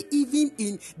busy even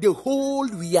in the whole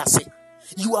Wiyase.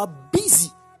 You are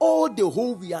busy all the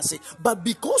whole we are saying. But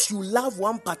because you love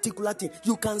one particular thing,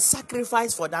 you can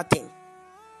sacrifice for that thing.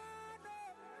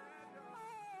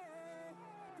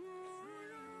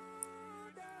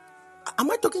 Am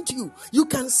I talking to you? You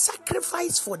can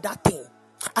sacrifice for that thing.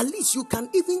 At least you can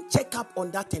even check up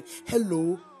on that thing.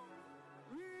 Hello,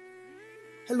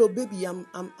 baby.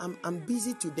 I'm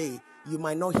busy today. You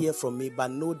might not hear from me, but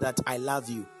know that I love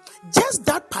you. Just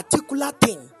that particular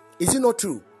thing. Is it not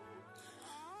true?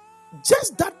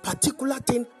 Just that particular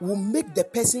thing will make the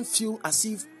person feel as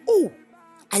if, oh,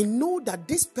 I know that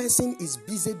this person is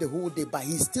busy the whole day, but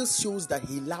he still shows that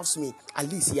he loves me. At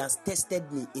least he has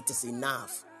tested me. It is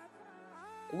enough.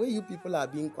 The way you people are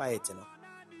being quiet,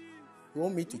 you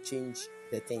want me to change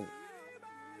the thing.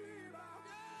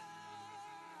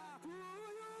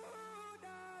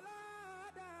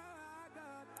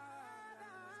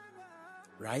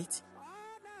 Right?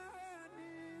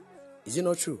 Is it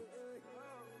not true?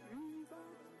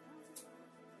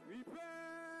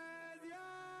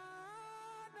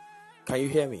 Can you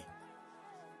hear me?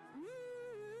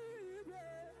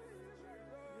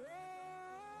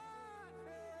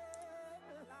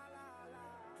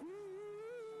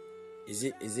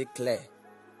 Is it clear?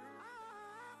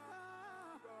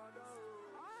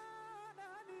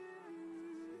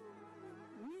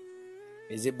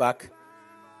 Is it back?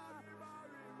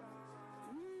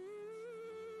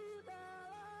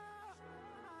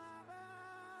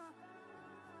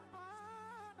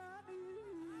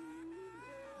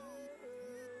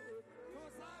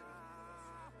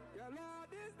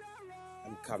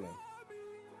 I'm coming.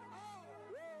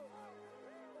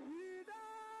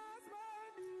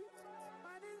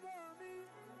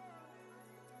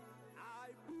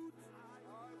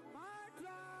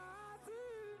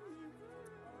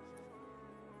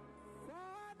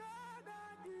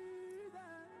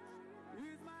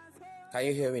 Can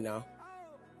you hear me now?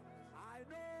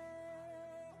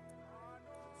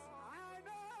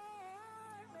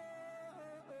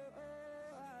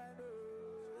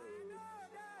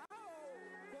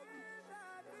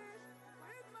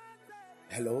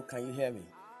 Hello, can you hear me?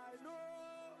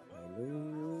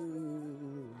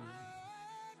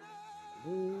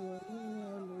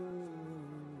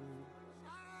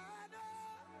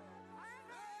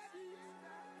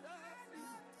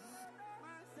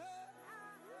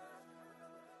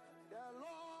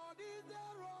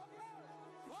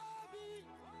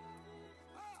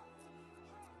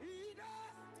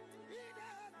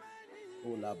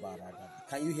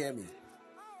 Can you hear me?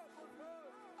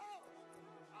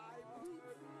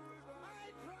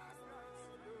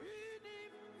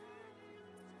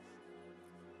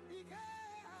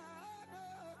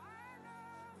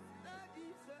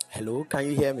 Hello, can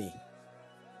you hear me?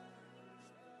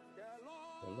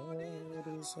 The Lord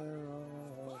is a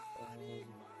rock.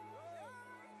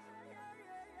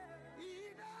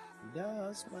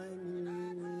 That's my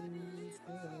news.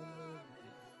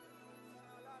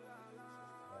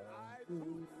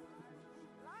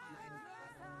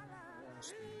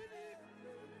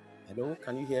 Hello,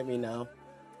 can you hear me now?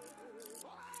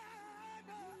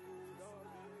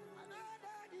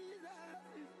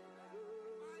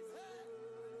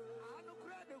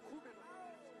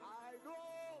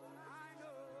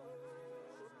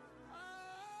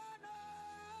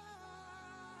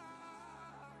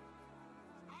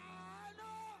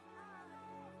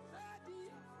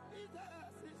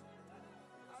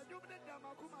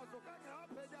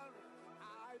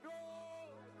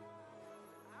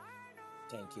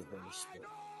 Thank you, Holy Spirit.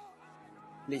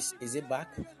 Please, is it back?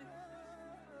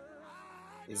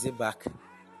 Is it back?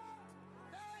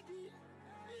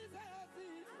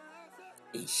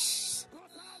 Ish.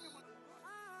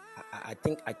 I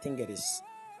think it is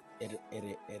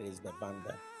the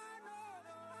bundle.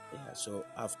 Yeah, so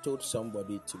I've told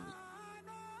somebody to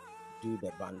do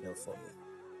the bundle for me.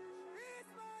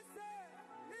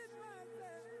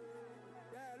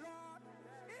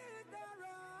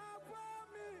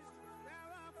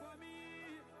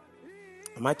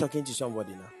 Am I talking to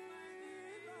somebody now?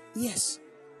 Yes.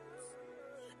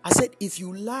 I said, if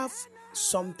you love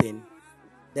something,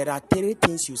 there are 3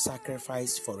 things you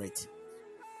sacrifice for it.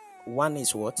 One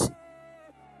is what?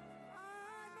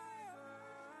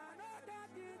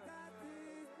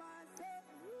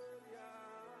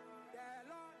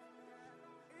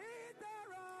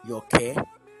 Your care.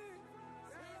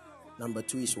 Number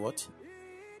 2 is what?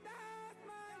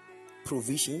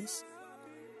 Provisions.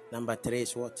 Number 3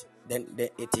 is what? Then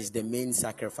it is the main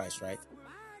sacrifice, right?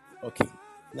 Okay.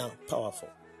 Now, powerful.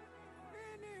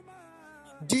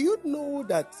 Do you know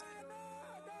that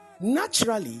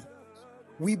naturally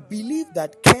we believe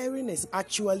that caring is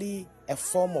actually a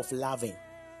form of loving?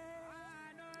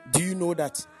 Do you know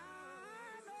that?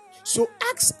 So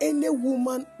ask any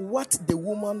woman what the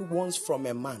woman wants from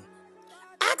a man.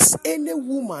 Ask any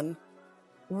woman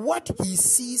what he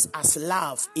sees as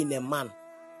love in a man.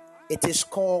 It is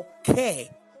called care,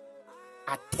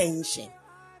 attention.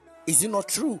 Is it not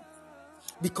true?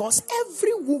 Because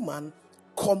every woman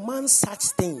commands such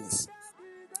things.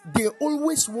 They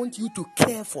always want you to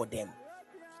care for them.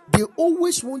 They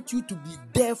always want you to be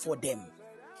there for them.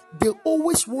 They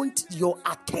always want your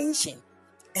attention.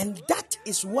 And that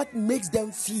is what makes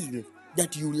them feel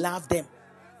that you love them.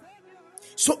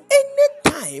 So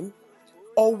anytime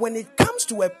or when it comes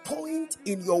to a point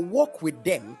in your walk with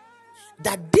them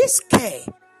that this care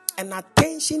and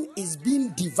attention is being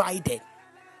divided,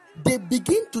 they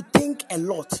begin to think a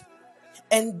lot.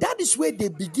 And that is where they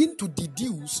begin to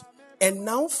deduce and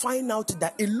now find out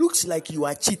that it looks like you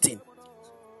are cheating.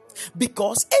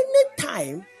 Because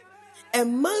anytime a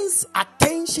man's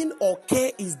attention or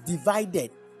care is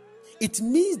divided, it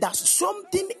means that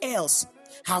something else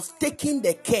have taken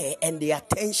the care and the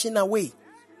attention away.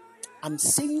 I'm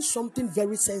saying something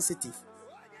very sensitive.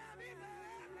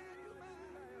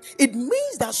 It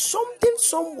means that something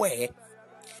somewhere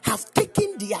have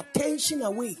taken the attention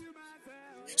away.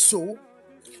 So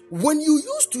when you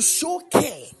used to show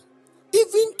care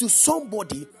even to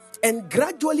somebody and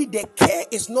gradually the care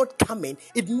is not coming,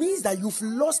 it means that you've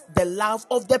lost the love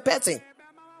of the person.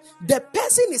 The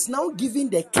person is now giving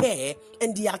the care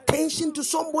and the attention to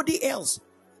somebody else.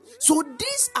 So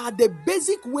these are the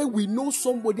basic way we know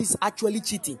somebody is actually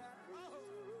cheating.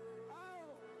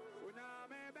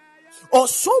 Or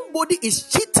somebody is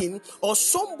cheating, or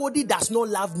somebody does not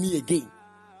love me again.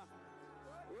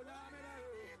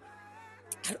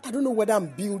 I don't know whether I'm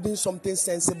building something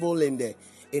sensible in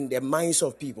the minds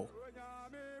of people.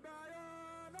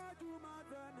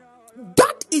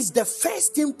 That is the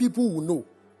first thing people will know.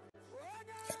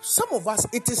 Some of us,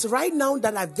 it is right now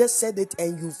that I've just said it,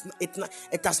 and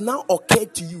it has now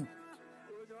occurred to you.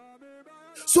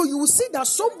 So you will see that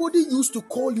somebody used to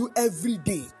call you every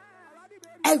day,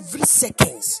 every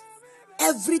seconds.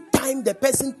 Every time the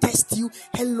person texts you,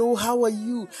 hello, how are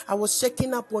you? I was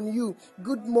checking up on you.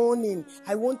 Good morning.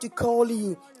 I want to call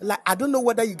you. Like, I don't know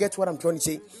whether you get what I'm trying to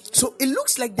say. So it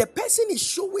looks like the person is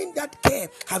showing that care.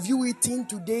 Have you eaten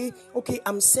today? Okay,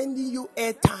 I'm sending you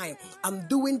airtime. I'm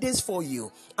doing this for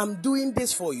you. I'm doing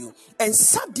this for you. And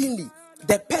suddenly,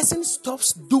 the person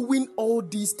stops doing all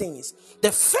these things.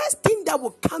 The first thing that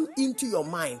will come into your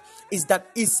mind is that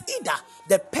it's either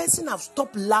the person have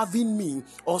stopped loving me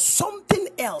or something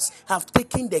else have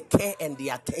taken the care and the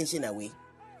attention away.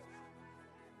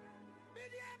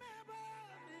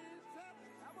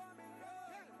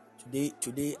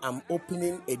 Today I'm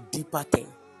opening a deeper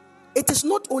thing. It is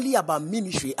not only about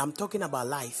ministry, I'm talking about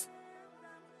life.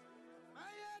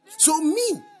 So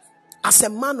me, as a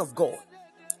man of God,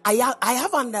 I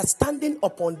have understanding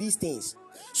upon these things.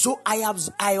 So I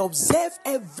observe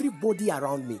everybody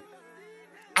around me.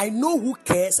 I know who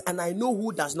cares and I know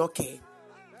who does not care.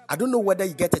 I don't know whether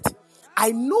you get it.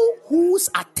 I know whose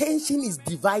attention is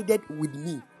divided with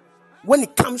me when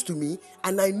it comes to me,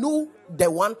 and I know the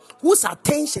one whose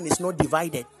attention is not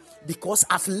divided, because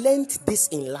I've learned this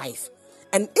in life.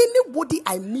 And anybody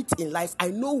I meet in life, I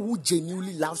know who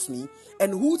genuinely loves me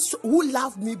and who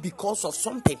loved me because of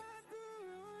something.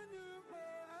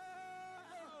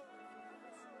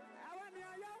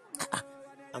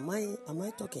 Am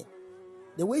I talking?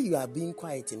 The way you are being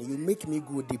quiet and you make me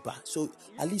go deeper. So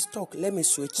at least talk. Let me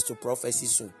switch to prophecy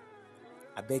soon.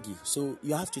 I beg you. So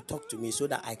you have to talk to me so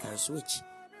that I can switch.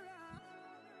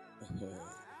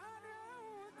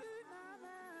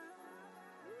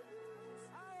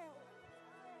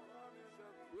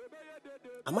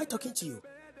 Am I talking to you?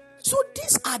 So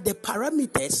these are the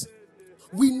parameters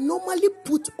we normally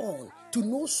put on to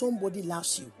know somebody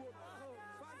loves you.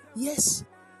 Yes.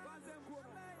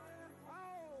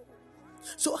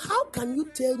 So how can you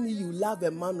tell me you love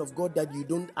a man of God that you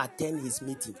don't attend his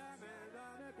meeting?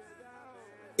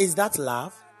 Is that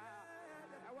love?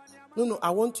 No,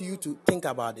 I want you to think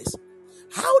about this.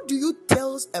 How do you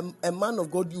tell a man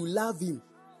of God you love him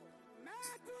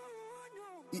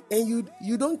and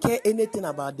you don't care anything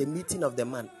about the meeting of the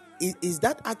man? Is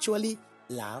that actually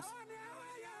love?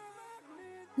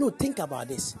 No, think about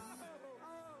this.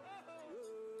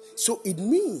 So it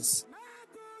means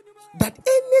that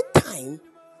anytime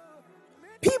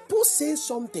people say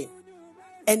something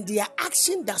and their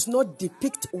action does not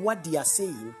depict what they are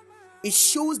saying, it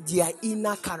shows their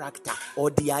inner character or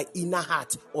their inner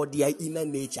heart or their inner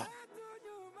nature.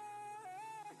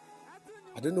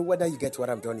 I don't know whether you get what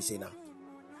I'm trying to say now.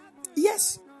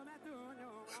 Yes.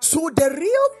 So the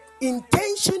real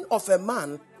intention of a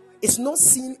man is not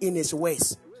seen in his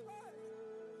ways.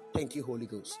 Thank you, Holy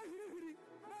Ghost.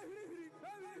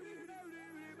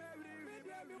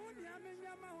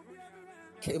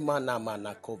 Kemana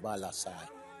mana kobala sai.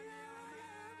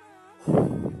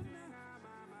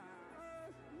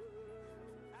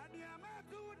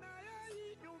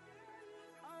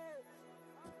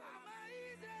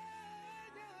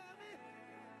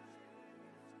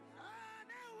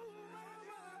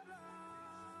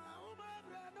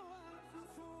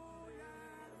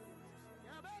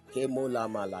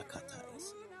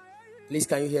 Please,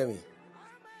 can you hear me?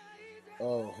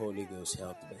 Oh, Holy Ghost,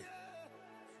 help me.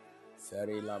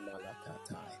 Very la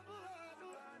malakatai.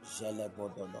 Jele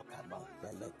bodolo kama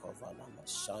dele kovana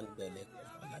masandele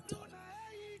kovanatai.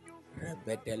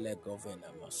 Rebedele govena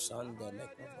masandele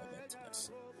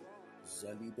kovanatas.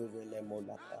 Zalido vele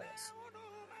molakayas.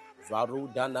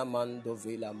 Varudana mando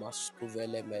vila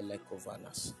maskuvele mele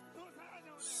kovanas.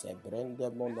 Sebrende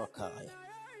monokai.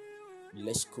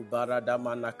 Leskubara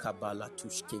damana kabala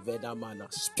tushkiveda mana.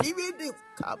 Spirit of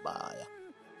kabaya.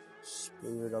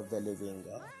 Spirit of the living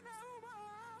God.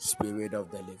 Spirit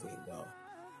of the living God.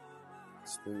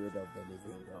 Spirit of the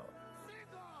living God.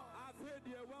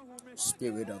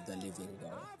 Spirit of the living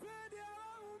God.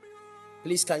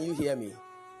 Please, can you hear me?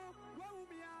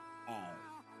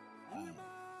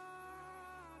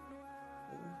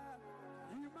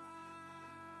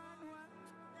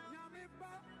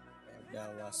 That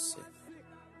was it.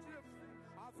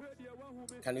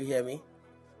 Can you hear me?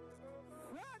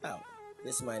 Oh,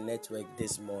 this is my network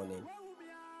this morning.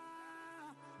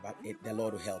 But the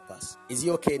Lord will help us. Is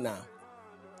he okay now?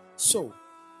 So,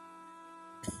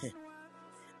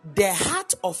 the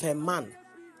heart of a man.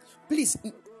 Please,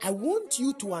 I want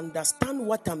you to understand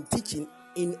what I'm teaching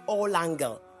in all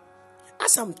angles.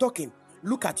 As I'm talking,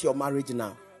 look at your marriage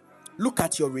now. Look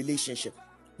at your relationship.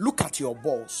 Look at your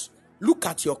boss. Look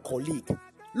at your colleague.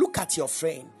 Look at your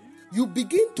friend. You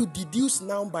begin to deduce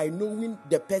now by knowing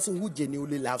the person who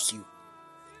genuinely loves you.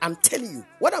 I'm telling you,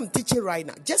 what I'm teaching right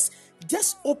now, just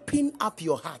open up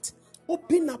your heart,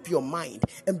 open up your mind,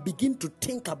 and begin to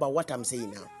think about what I'm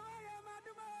saying now.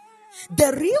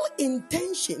 The real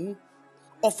intention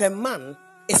of a man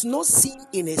is not seen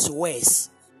in his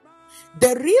words.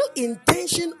 The real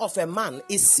intention of a man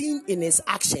is seen in his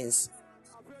actions.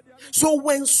 So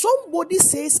when somebody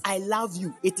says, I love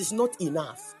you, it is not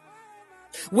enough.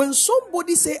 When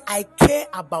somebody says, I care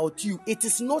about you, it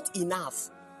is not enough.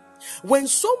 When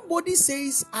somebody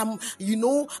says, I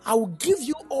will give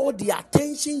you all the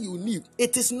attention you need,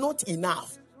 it is not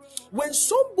enough. When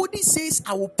somebody says,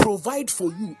 I will provide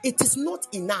for you, it is not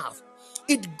enough.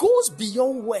 It goes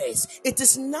beyond words. It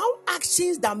is now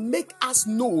actions that make us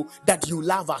know that you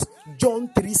love us. John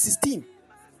 3:16.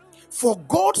 For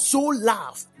God so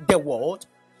loved the world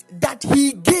that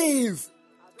he gave.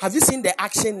 Have you seen the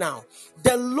action now?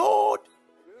 The Lord.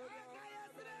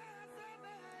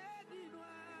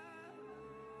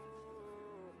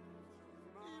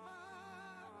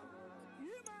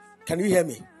 Can you hear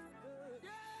me?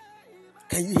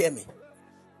 Can you hear me?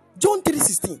 John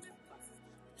 3:16.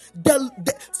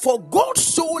 For God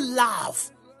so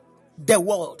loved the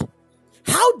world.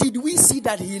 How did we see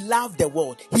that he loved the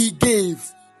world? He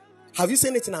gave. Have you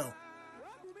seen it now?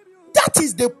 That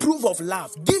is the proof of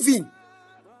love. Giving.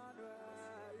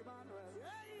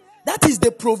 That is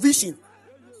the provision.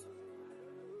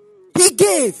 He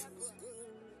gave.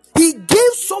 He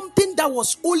gave something that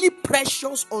was only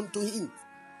precious unto him.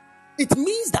 It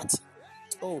means that.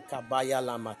 Oh, Kabaya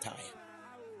Lamatai.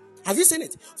 Have you seen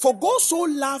it? For God so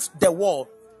loved the world.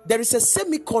 There is a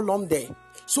semicolon there.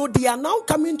 So they are now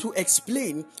coming to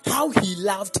explain how he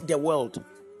loved the world.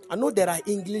 I know there are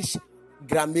English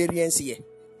grammarians here.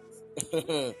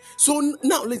 So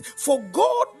now,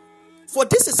 for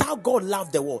this is how God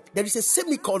loved the world. There is a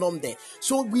semicolon there.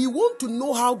 So we want to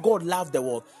know how God loved the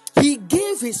world. He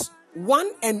gave his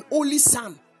one and only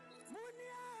son.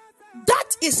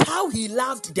 That is how he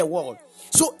loved the world.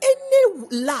 So any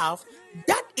love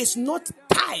that is not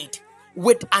tied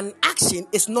with an action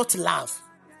is not love.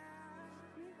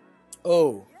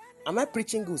 Oh, am I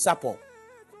preaching good, Sapo?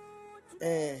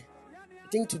 I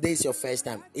think today is your first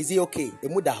time. Is it okay?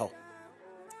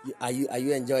 Are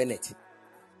you enjoying it?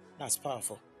 That's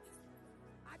powerful.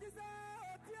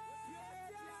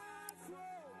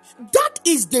 That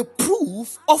is the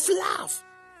proof of love.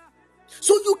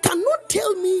 So you cannot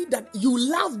tell me that you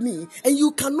love me and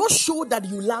you cannot show that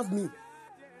you love me.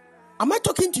 Am I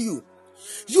talking to you?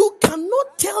 You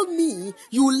cannot tell me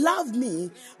you love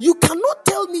me. You cannot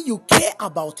tell me you care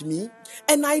about me.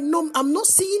 And I know I'm not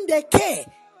seeing their care.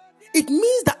 It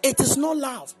means that it is not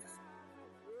love.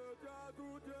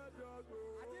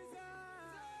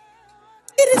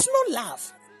 There is no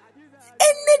love.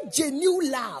 Any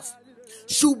genuine love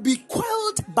should be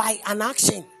quelled by an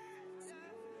action.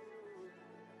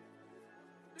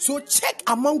 So check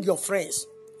among your friends,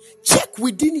 check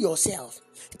within yourself,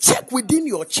 check within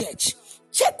your church,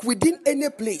 check within any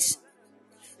place.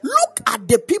 Look at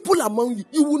the people among you.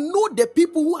 You will know the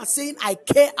people who are saying, I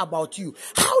care about you.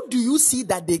 How do you see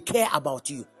that they care about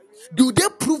you? Do they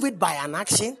prove it by an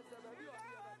action?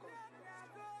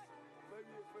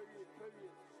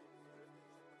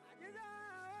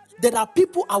 There are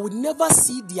people I would never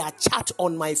see their chat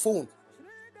on my phone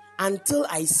until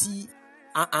I see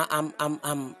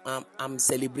I'm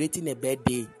celebrating a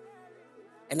birthday,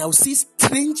 and I'll see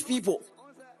strange people.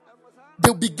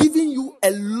 They'll be giving you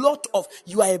a lot of,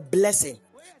 you are a blessing.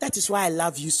 That is why I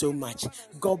love you so much.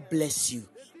 God bless you.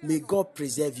 May God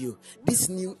preserve you. This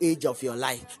new age of your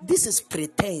life. This is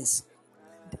pretense.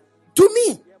 To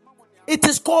me, it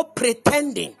is called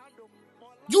pretending.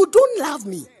 You don't love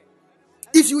me.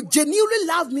 If you genuinely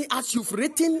love me as you've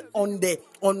written on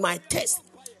my test,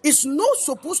 it's not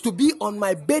supposed to be on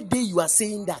my birthday you are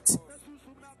saying that.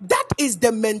 That is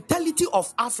the mentality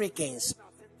of Africans.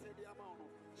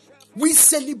 We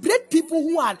celebrate people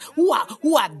who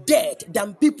are dead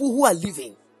than people who are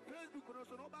living.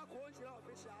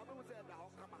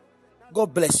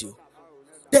 God bless you.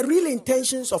 The real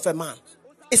intentions of a man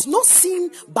is not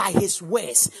seen by his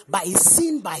words, but is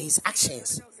seen by his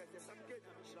actions.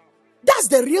 That's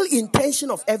the real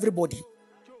intention of everybody.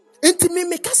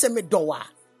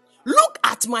 Look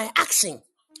at my action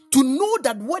to know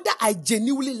that whether I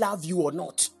genuinely love you or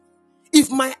not.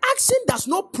 If my action does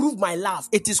not prove my love,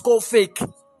 it is called fake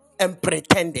and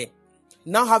pretending.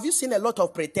 Now, have you seen a lot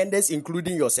of pretenders,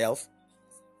 including yourself?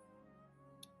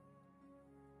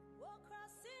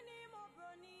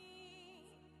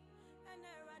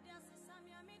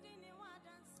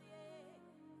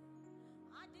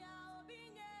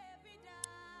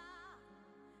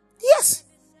 Yes.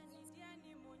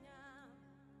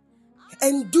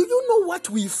 And do you know what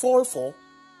we fall for?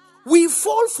 We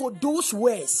fall for those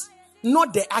words,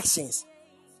 not the actions.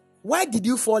 Why did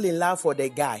you fall in love for the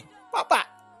guy? Papa,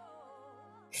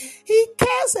 he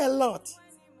cares a lot.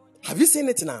 Have you seen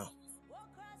it now?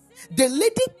 The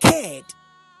lady cared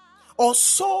or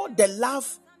saw the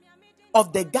love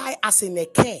of the guy as in a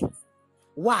care.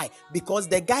 Why? Because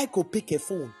the guy could pick a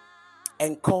phone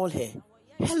and call her.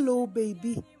 Hello,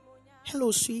 baby.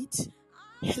 Hello, sweet.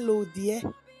 Hello, dear.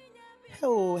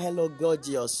 Hello,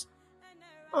 gorgeous.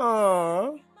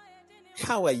 Aww.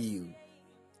 How are you?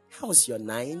 How's your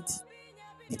night?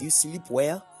 Did you sleep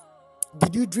well?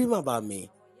 Did you dream about me?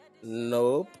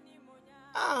 Nope.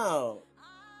 Oh,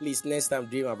 please next time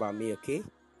dream about me, okay?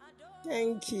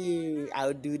 Thank you.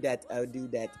 I'll do that.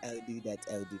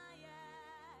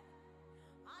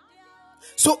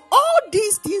 So all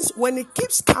these things, when it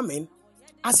keeps coming,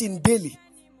 as in daily,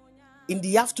 in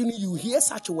the afternoon you hear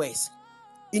such words,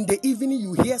 in the evening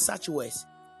you hear such words,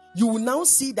 you will now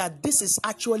see that this is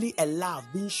actually a love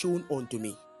being shown unto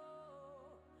me.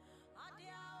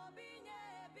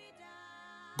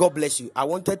 God bless you. I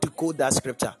wanted to quote that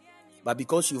scripture, but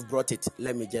because you've brought it,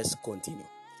 let me just continue.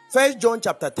 1 John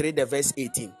chapter 3, the verse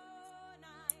 18.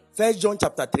 1 John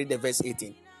chapter 3, the verse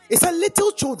 18. It says,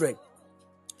 little children,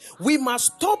 we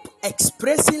must stop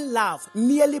expressing love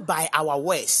merely by our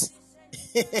words.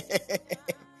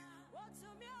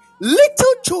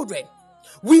 Little children,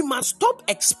 we must stop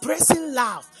expressing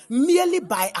love merely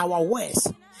by our words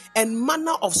and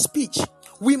manner of speech.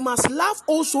 We must love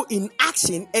also in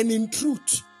action and in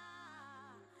truth.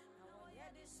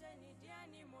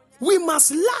 We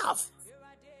must love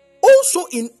also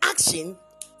in action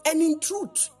and in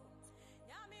truth.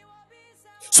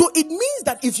 So it means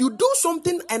that if you do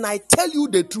something and I tell you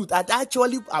the truth, I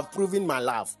actually have proven my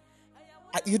love.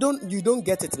 You don't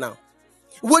get it now.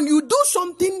 When you do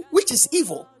something which is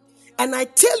evil and I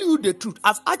tell you the truth,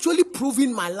 I've actually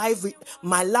proven my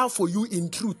love for you in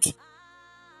truth.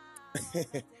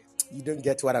 You don't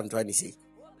get what I'm trying to say.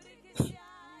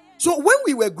 So when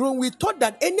we were growing, we thought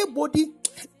that anybody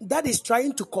that is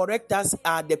trying to correct us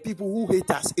are the people who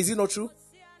hate us. Is it not true?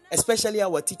 Especially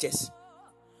our teachers.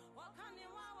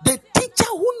 The teacher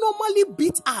who normally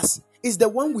beats us is the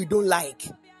one we don't like,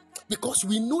 because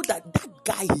we know that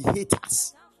guy, he hates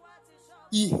us.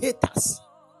 He hates us.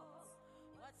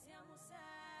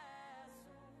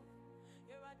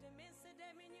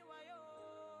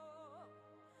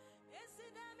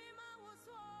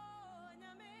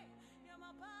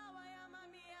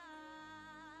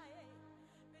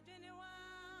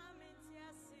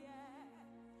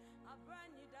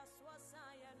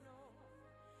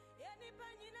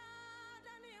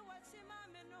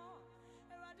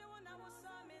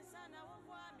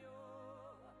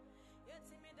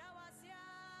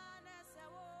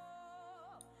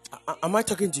 Am I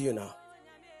talking to you now?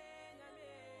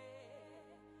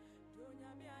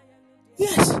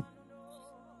 Yes.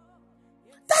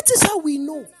 That is how we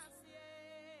know.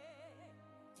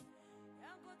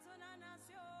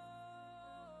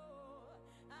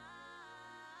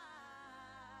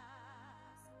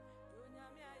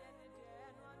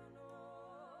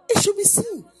 It should be seen.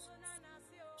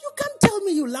 You can't tell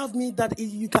me you love me that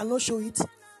you cannot show it.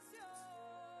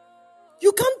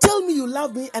 You can't tell me you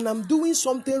love me and I'm doing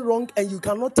something wrong and you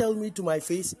cannot tell me to my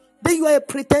face. Then you are a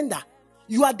pretender.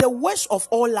 You are the worst of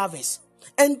all lovers.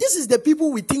 And this is the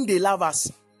people we think they love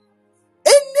us.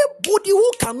 Anybody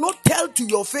who cannot tell to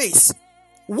your face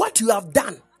what you have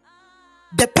done,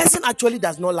 the person actually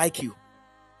does not like you.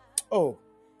 Oh.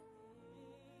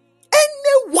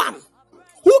 Anyone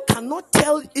who cannot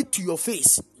tell it to your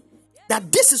face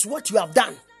that this is what you have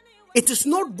done, it is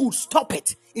not good, stop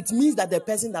it. It means that the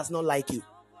person does not like you.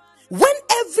 When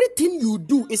everything you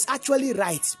do is actually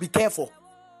right, be careful.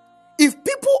 If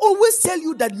people always tell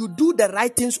you that you do the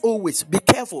right things always, be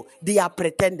careful. They are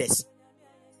pretenders.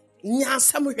 They are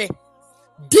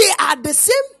the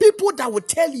same people that will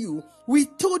tell you, we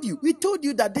told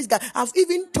you that this guy, I've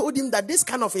even told him that this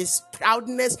kind of his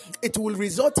proudness, it will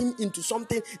result him into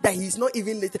something that he's not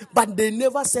even listening. But they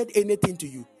never said anything to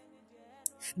you.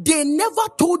 They never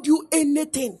told you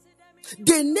anything.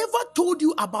 They never told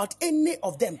you about any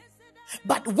of them.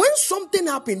 But when something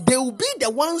happened, they will be the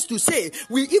ones to say,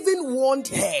 we even warned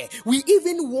her, we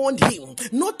even warned him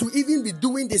not to even be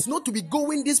doing this, not to be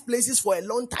going these places for a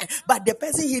long time. But the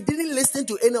person, he didn't listen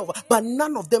to any of them. But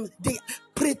none of them, they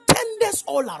pretenders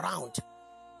all around.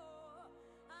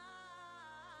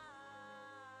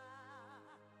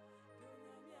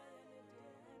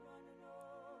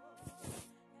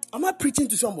 Am I preaching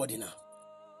to somebody now?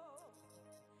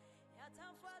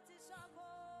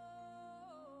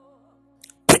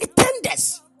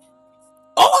 Pretenders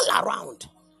all around.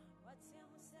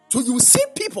 So you see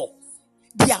people,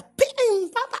 they are paying,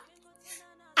 Papa,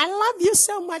 I love you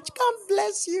so much, God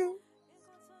bless you.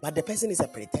 But the person is a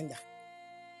pretender.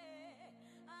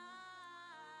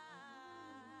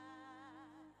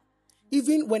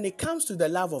 Even when it comes to the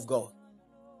love of God,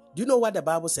 do you know what the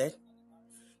Bible said?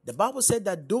 The Bible said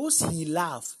that those he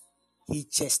loves, he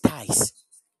chastises.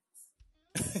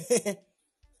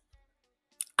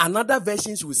 Another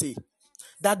versions will say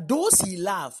that those he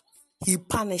loves, he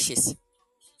punishes.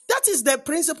 That is the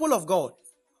principle of God.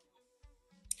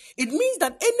 It means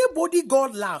that anybody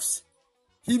God loves,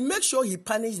 he makes sure he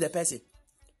punishes the person.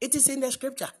 It is in the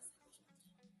scripture.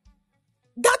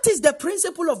 That is the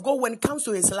principle of God when it comes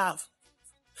to his love.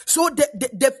 So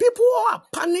the people who are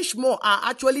punished more are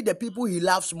actually the people he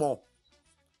loves more.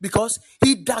 Because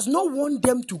he does not want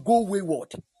them to go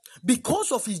wayward.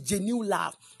 Because of his genuine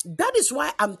love. That is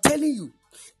why I'm telling you,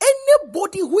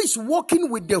 anybody who is walking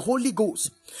with the Holy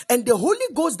Ghost, and the Holy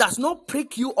Ghost does not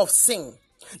prick you of sin,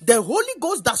 the Holy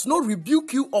Ghost does not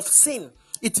rebuke you of sin,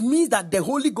 it means that the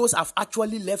Holy Ghost have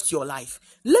actually left your life.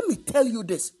 Let me tell you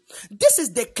this. This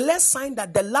is the clear sign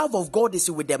that the love of God is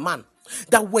with the man.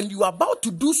 That when you are about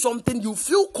to do something, you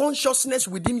feel consciousness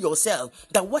within yourself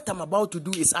that what I'm about to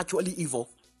do is actually evil.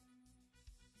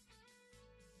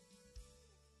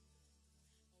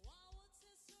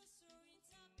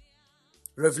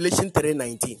 Revelation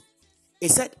 3:19.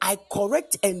 It said, I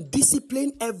correct and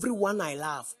discipline everyone I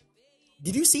love.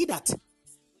 Did you see that?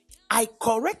 I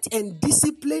correct and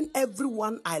discipline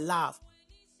everyone I love.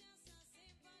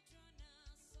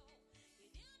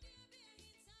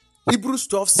 Hebrews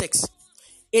 12:6.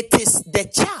 It is the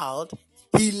child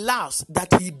he loves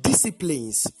that he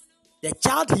disciplines. The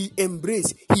child he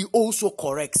embraces, he also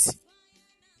corrects.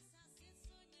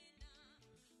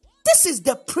 This is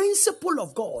the principle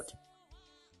of God.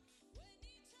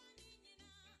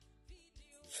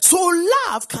 So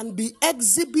love can be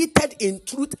exhibited in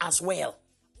truth as well,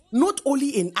 not only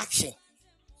in action.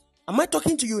 Am I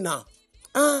talking to you now?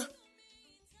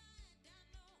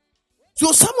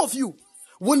 So some of you,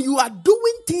 when you are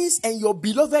doing things and your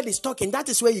beloved is talking, that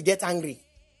is where you get angry.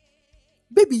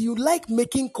 Baby, you like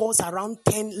making calls around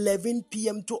 10, 11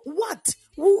 p.m. to what?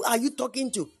 Who are you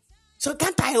talking to? So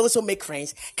can't I also make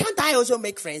friends? Can't I also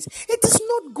make friends? It is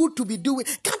not good to be doing.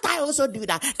 Can't I also do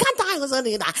that? Can't I also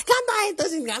do that? Can't I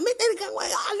also do that?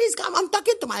 At least come. I'm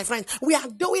talking to my friends. We are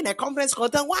doing a conference call.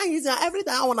 Then why is that every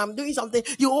time when I'm doing something,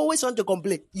 you always want to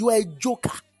complain? You are a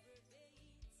joker.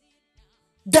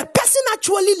 The person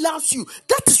actually loves you.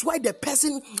 That is why the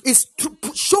person is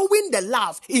showing the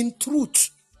love in truth.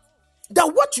 That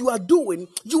what you are doing,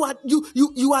 you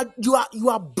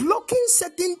are blocking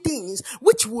certain things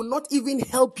which will not even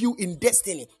help you in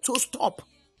destiny. So stop.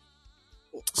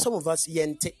 Some of us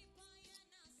yente.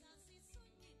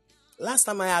 Last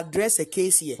time I addressed a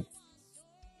case here.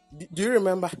 Do you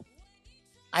remember?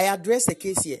 I addressed a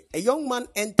case here. A young man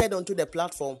entered onto the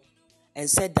platform and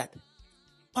said that,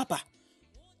 Papa,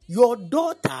 your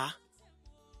daughter,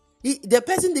 the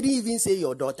person didn't even say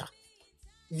your daughter,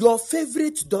 your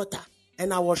favorite daughter.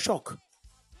 And I was shocked.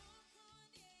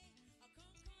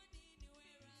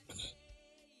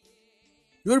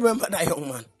 You remember that young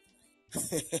man?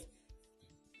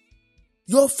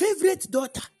 Your favorite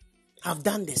daughter have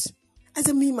done this. I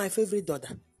said, me, my favorite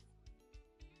daughter.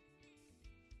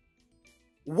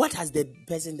 What has the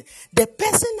person done? The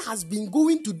person has been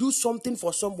going to do something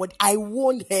for somebody. I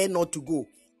warned her not to go.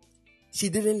 She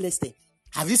didn't listen.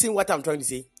 Have you seen what I'm trying to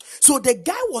say? So the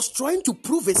guy was trying to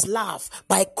prove his love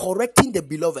by correcting the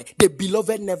beloved. The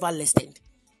beloved never listened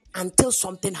until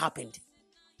something happened.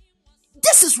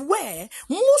 This is where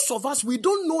most of us, we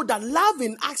don't know that love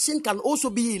in action can also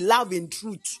be love in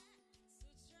truth.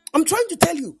 I'm trying to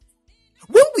tell you,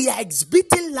 when we are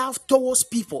exhibiting love towards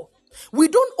people, we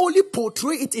don't only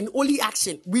portray it in only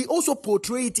action, we also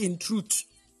portray it in truth.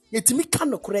 It's me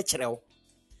kind of correct. So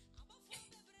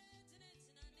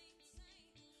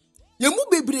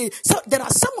there are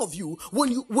some of you,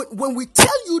 when we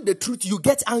tell you the truth, you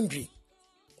get angry.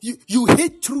 You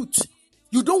hate truth.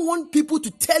 You don't want people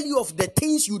to tell you of the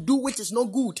things you do which is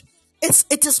not good.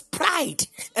 It is pride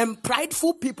and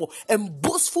prideful people and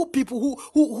boastful people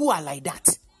who are like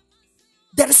that.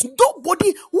 There is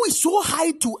nobody who is so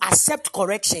high to accept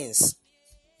corrections.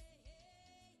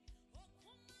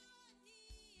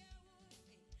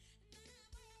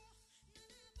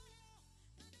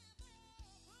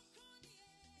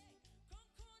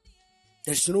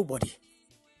 There's nobody.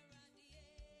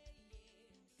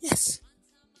 Yes.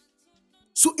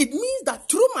 So it means that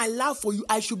through my love for you,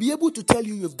 I should be able to tell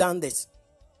you you've done this.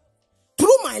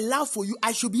 Through my love for you,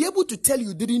 I should be able to tell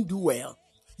you didn't do well.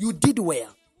 You did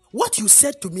well. What you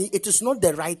said to me, it is not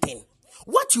the right thing.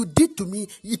 What you did to me,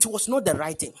 it was not the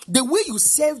right thing. The way you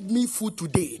served me food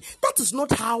today, that is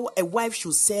not how a wife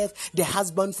should serve the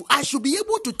husband food. I should be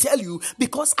able to tell you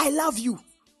because I love you.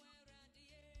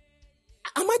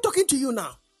 Am I talking to you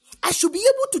now? I should be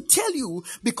able to tell you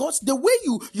because the way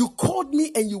you called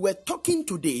me and you were talking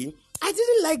today, I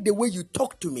didn't like the way you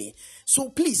talked to me. So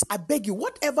please, I beg you,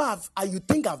 whatever you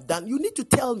think I've done, you need to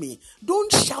tell me.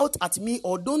 Don't shout at me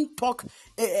or don't talk,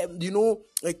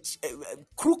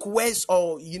 crook words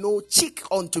or, cheek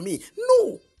onto me.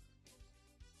 No.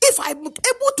 If I'm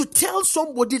able to tell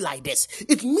somebody like this,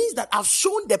 it means that I've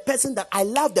shown the person that I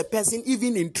love the person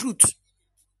even in truth.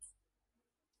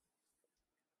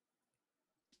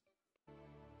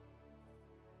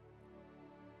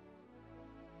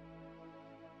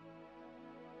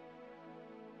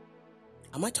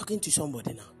 Am I talking to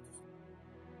somebody now?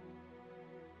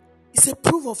 It's a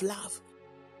proof of love.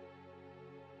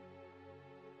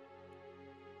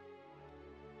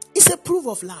 It's a proof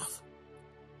of love.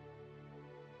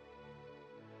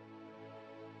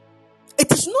 It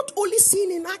is not only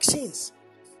seen in actions,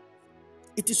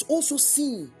 it is also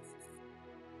seen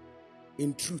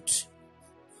in truth.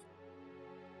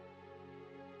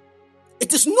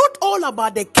 It is not all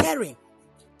about the caring.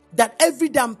 That every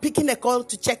day I'm picking a call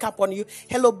to check up on you.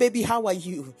 Hello, baby, how are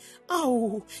you?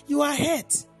 Oh, you are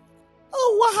hurt.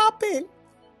 Oh, what happened?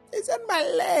 It's on my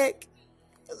leg.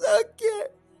 It's okay.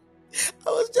 I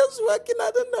was just working.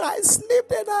 I don't know. I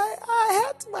slipped and I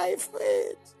hurt my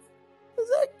feet.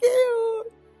 It's okay.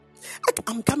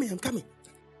 I'm coming.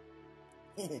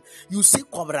 You see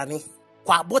Kwabrani.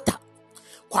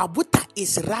 Kwabuta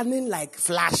is running like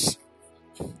flash.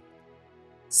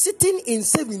 Sitting in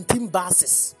 17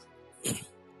 buses.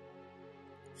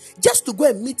 Just to go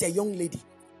and meet a young lady.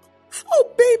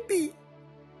 Oh, baby,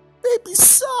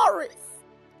 sorry.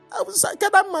 I was like, can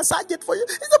I massage it for you?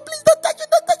 He said, please don't touch it.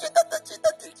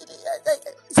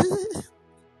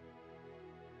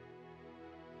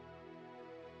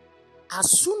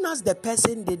 As soon as the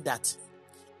person did that,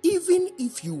 even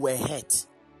if you were hurt,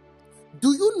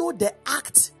 do you know the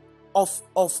act of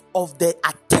the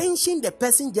attention the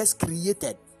person just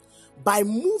created? By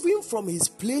moving from his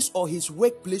place or his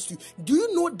workplace to, do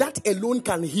you know that alone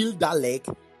can heal that leg?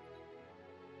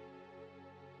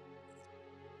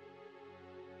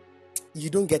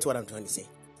 You don't get what I'm trying to say.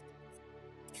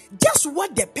 Just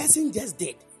what the person just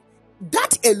did,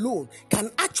 that alone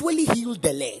can actually heal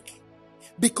the leg.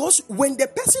 Because when the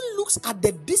person looks at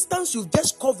the distance you've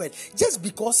just covered, just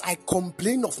because I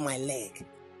complain of my leg,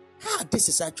 this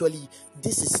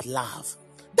is love.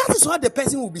 That is what the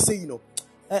person will be saying,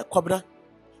 Kobra,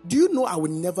 do you know I will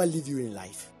never leave you in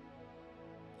life?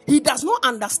 He does not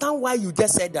understand why you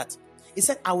just said that. He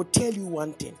said, I will tell you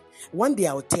one thing. One day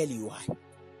I will tell you why.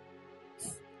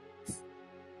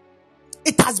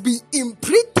 It has been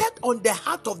imprinted on the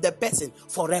heart of the person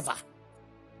forever.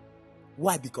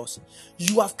 Why? Because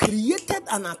you have created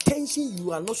an attention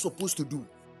you are not supposed to do.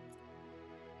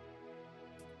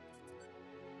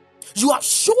 You have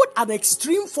showed an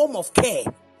extreme form of care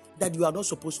that you are not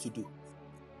supposed to do.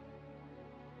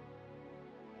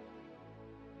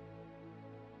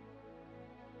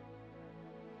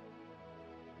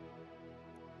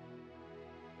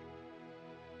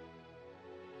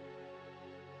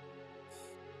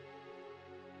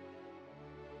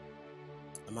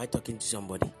 Am I talking to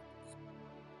somebody?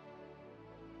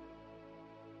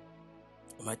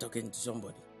 Am I talking to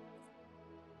somebody?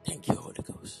 Thank you, Holy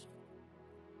Ghost.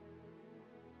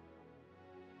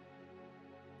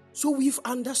 So we've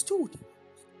understood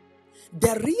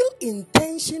the real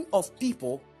intention of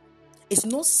people is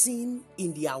not seen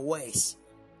in their words,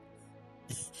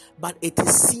 but it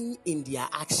is seen in their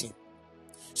action.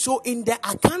 So in the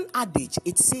Akan adage,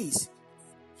 it says,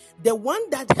 the one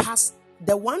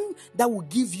that will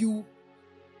give you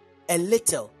a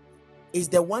little is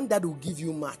the one that will give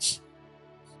you much.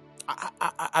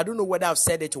 I don't know whether I've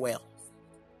said it well.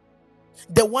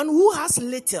 The one who has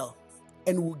little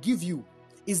and will give you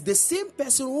is the same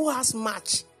person who has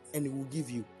much and will give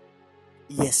you.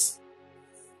 Yes.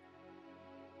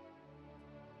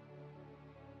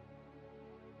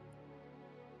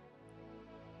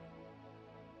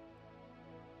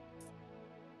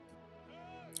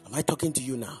 Am I talking to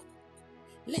you now?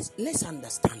 Let's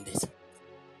understand this.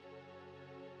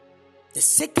 The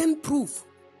second proof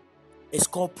is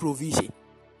called provision.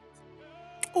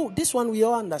 Oh, this one we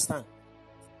all understand.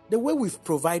 The way we've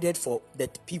provided for the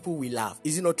people we love.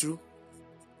 Is it not true?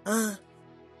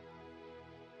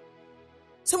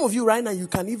 Some of you right now, you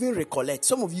can even recollect.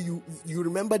 Some of you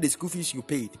remember the school fees you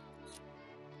paid.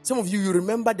 Some of you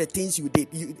remember the things you did.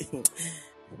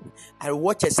 I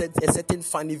watched a certain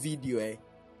funny video,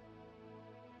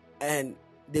 and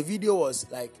the video was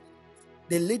like,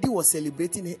 the lady was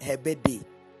celebrating her birthday.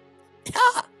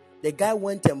 The guy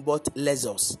went and bought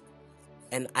Lexus,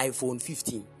 an iPhone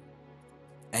 15,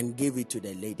 and gave it to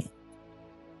the lady.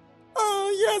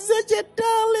 Oh, you're such a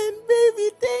darling,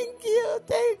 baby. Thank you.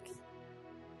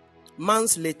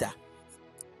 Months later,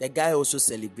 the guy also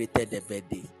celebrated the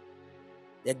birthday.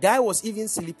 The guy was even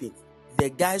sleeping. The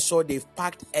guy saw they've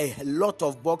packed a lot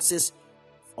of boxes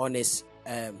on his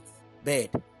bed.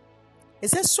 He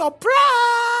said, surprise!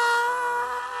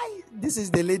 This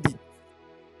is the lady.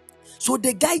 So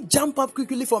the guy jumped up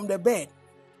quickly from the bed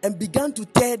and began to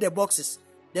tear the boxes.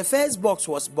 The first box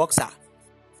was boxer.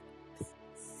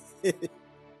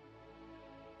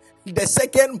 The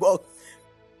second box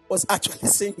was actually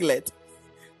singlet.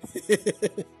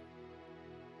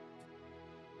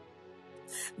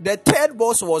 The third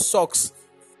box was socks.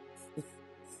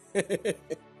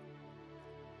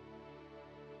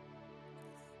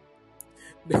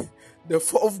 The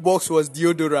fourth box was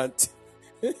deodorant.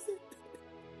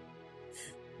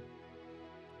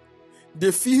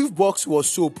 The fifth box was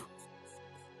soap.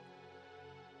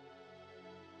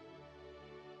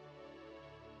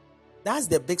 That's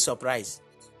the big surprise.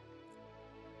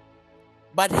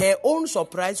 But her own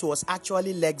surprise was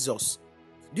actually Lexus.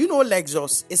 Do you know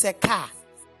Lexus? It's a car.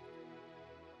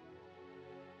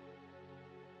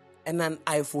 And an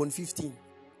iPhone 15.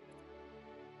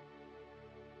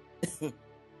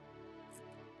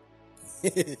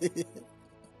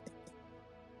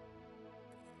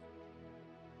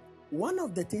 One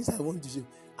of the things I want to show,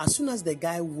 as soon as the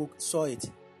guy saw it,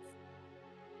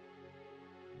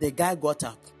 the guy got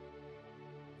up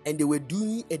and they were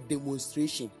doing a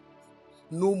demonstration.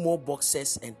 No more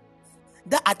boxes. And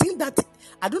that,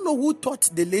 I don't know who taught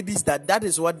the ladies that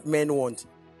is what men want.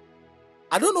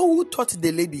 I don't know who taught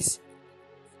the ladies.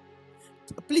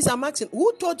 Please, I'm asking,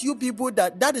 who taught you people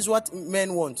that is what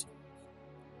men want?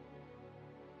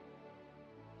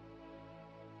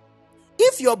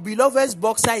 If your beloved's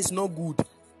boxer is not good,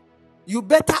 you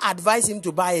better advise him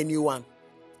to buy a new one.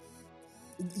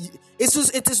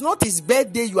 It is not his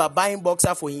birthday you are buying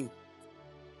boxer for him.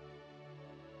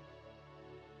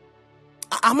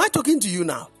 Am I talking to you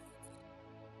now?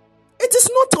 It is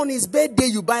not on his birthday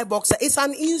you buy boxer. It's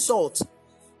an insult.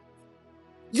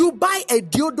 You buy a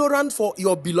deodorant for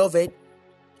your beloved.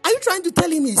 Are you trying to tell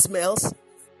him he smells?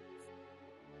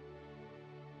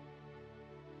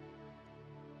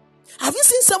 Have you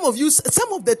seen some of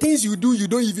the things you do, you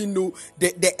don't even know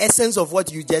the essence of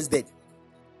what you just did?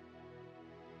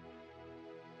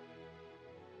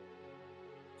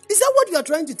 Is that what you are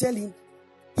trying to tell him?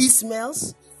 He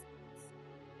smells?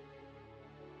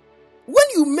 When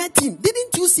you met him,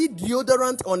 didn't you see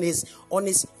deodorant on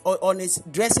his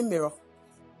dressing mirror?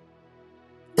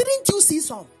 Didn't you see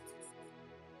some?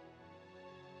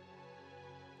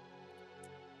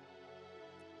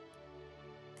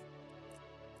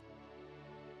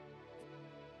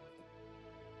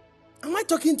 Am I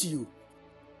talking to you?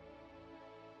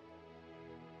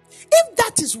 If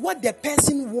that is what the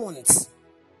person wants,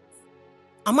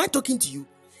 am I talking to you?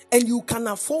 And you can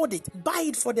afford it, buy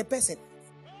it for the person.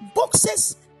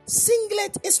 Boxers,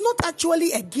 singlet is not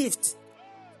actually a gift.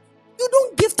 You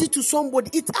don't gift it to somebody.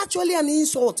 It's actually an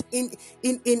insult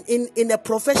in a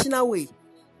professional way.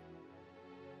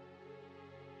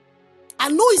 I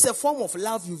know it's a form of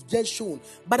love you've just shown,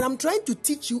 but I'm trying to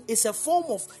teach you it's a form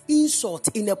of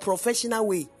insult in a professional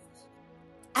way.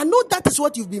 I know that is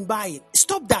what you've been buying.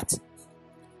 Stop that.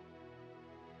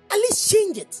 At least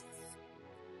change it.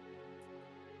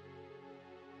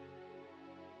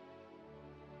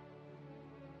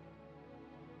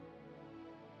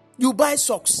 You buy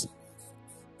socks.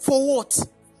 For what?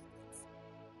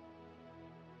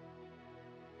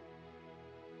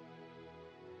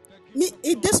 Me,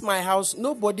 in this my house,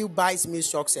 nobody buys me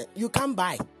socks. You can't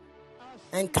buy.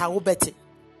 And Kaubeti.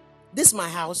 This my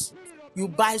house. You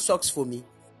buy socks for me.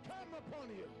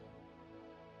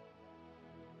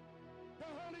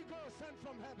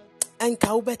 And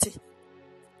Kaubeti.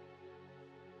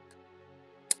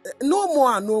 No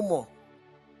more.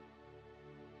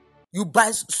 You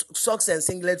buy socks and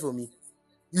singlet for me.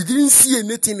 You didn't see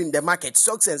anything in the market.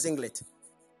 Socks and singlet.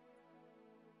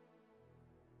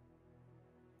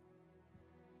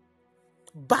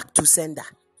 Back to sender.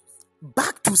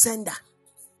 Back to sender.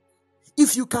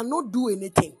 If you cannot do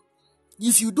anything,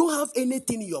 if you don't have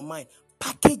anything in your mind,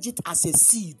 package it as a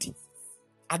seed.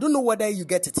 I don't know whether you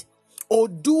get it. Or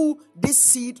do this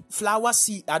seed, flower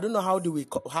seed. I don't know how do we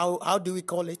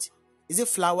call it? Is it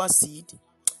flower seed?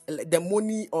 The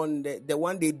money on the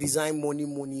one they design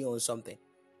money or something.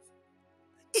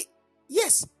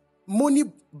 Yes, money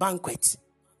banquet.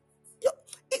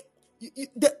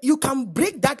 You can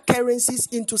break that currencies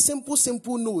into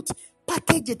simple notes.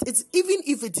 Package it. It's even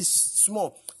if it is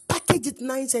small. Package it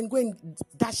nice and go and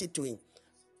dash it to him.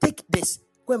 Take this.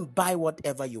 Go and buy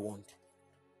whatever you want.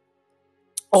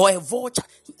 Or a voucher.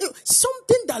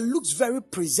 Something that looks very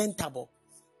presentable.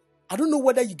 I don't know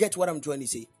whether you get what I'm trying to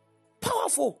say.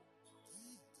 Powerful.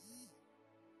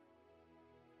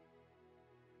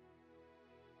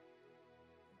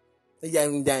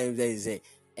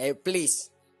 Hey, please.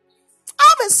 I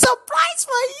have a surprise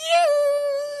for you.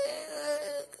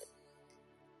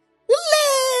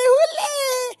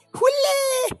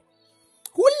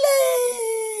 Hule.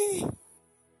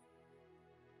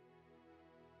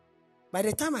 By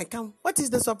the time I come, what is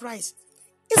the surprise?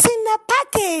 It's in the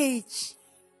package.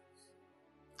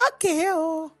 Okay,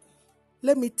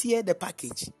 let me tear the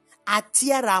package. I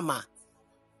tear Rama.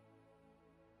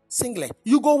 Singlet.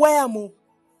 You go wear mo.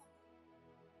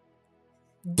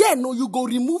 Then you go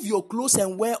remove your clothes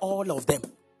and wear all of them.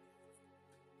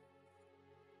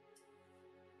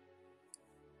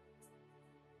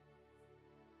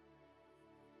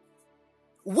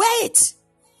 Wait.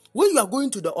 When you are going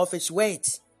to the office,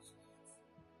 wait.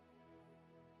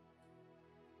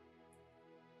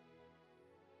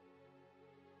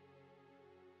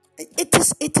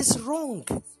 It is wrong.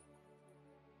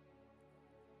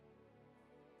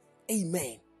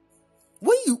 Amen.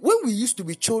 When we used to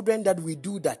be children that we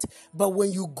do that, but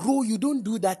when you grow, you don't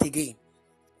do that again.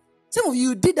 Some of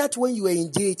you did that when you were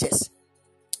in JHS.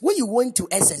 When you went to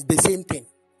SS, the same thing.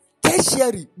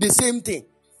 Tertiary, the same thing.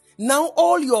 Now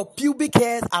all your pubic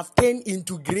hairs have turned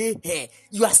into gray hair.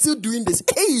 You are still doing this.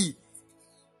 Hey!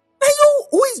 I know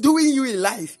who is doing you in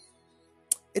life.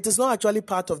 It is not actually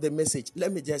part of the message.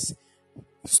 Let me just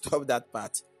stop that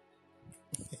part.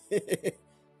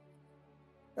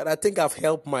 But I think I've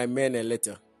helped my men a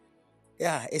little.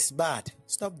 Yeah, it's bad.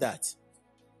 Stop that.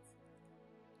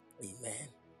 Amen.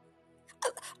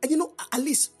 At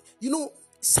least,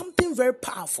 something very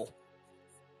powerful.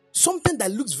 Something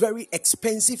that looks very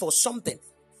expensive or something.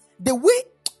 The way,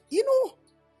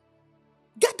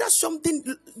 gather something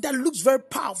that looks very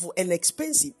powerful and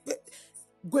expensive.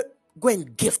 Go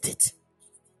and gift it.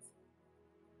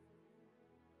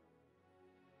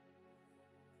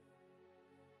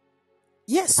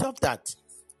 Yes, stop that.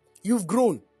 You've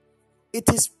grown. It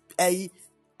is a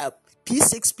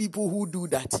P6 people who do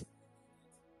that.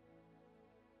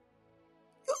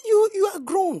 You are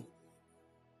grown.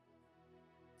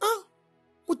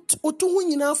 What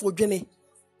for Jenny?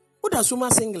 What does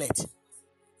Suma singlet?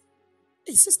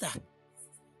 Hey, sister.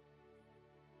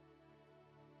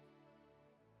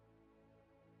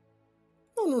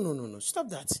 No. Stop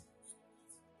that.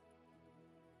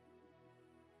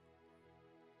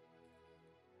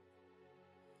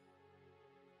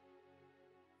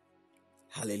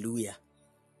 Hallelujah.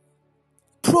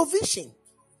 Provision.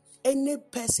 Any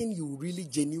person you really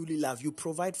genuinely love, you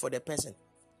provide for the person.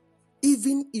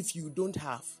 Even if you don't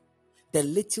have. the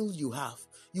little you have,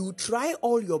 you try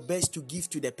all your best to give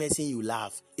to the person you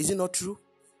love. Is it not true?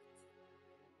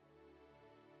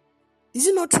 Is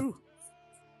it not true?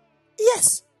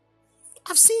 Yes.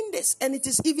 I've seen this, and it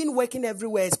is even working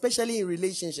everywhere, especially in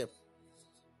relationship.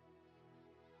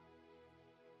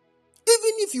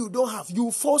 Even if you don't have, you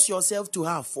force yourself to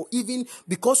have, for even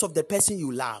because of the person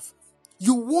you love.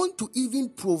 You want to even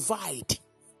provide.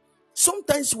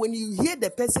 Sometimes when you hear the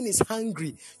person is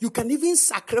hungry, you can even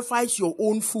sacrifice your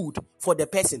own food for the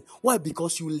person. Why?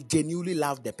 Because you genuinely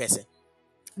love the person.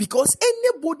 Because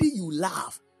anybody you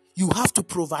love, you have to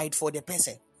provide for the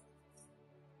person.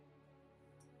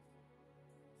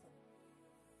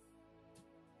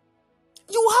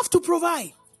 You have to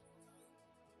provide.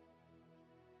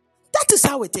 That is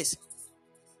how it is.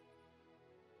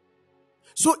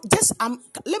 So just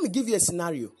let me give you a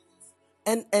scenario.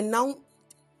 And now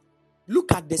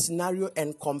look at the scenario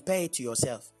and compare it to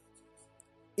yourself.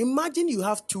 Imagine you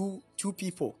have two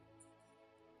people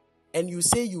and you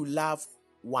say you love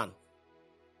one.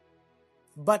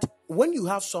 But when you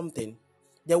have something,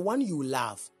 the one you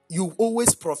love, you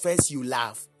always profess you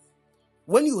love.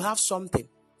 When you have something,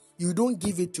 you don't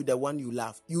give it to the one you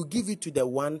love. You give it to the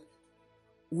one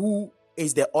who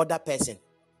is the other person.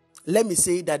 Let me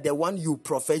say that the one you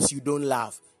profess you don't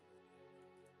love.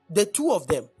 The two of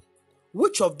them,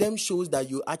 which of them shows that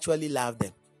you actually love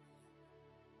them?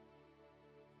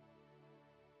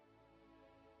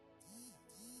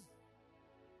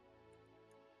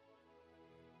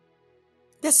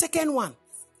 The second one.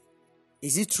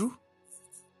 Is it true?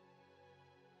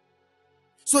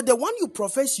 So the one you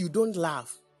profess you don't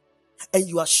love, and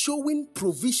you are showing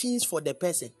provisions for the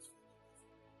person,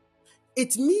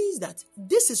 it means that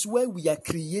this is where we are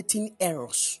creating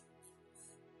errors.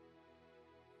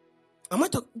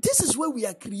 This is where we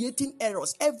are creating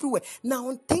errors everywhere.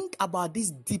 Now think about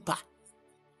this deeper.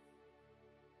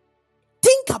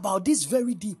 Think about this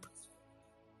very deep.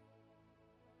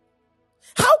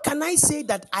 How can I say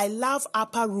that I love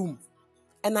upper room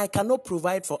and I cannot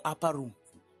provide for upper room?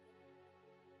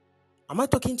 Am I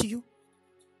talking to you?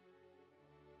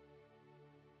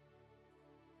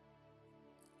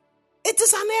 It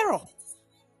is an error.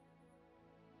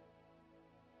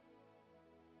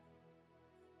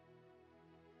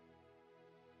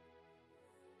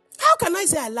 How can I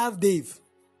say I love Dave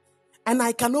and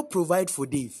I cannot provide for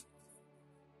Dave?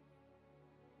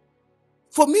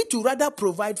 For me to rather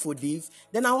provide for Dave,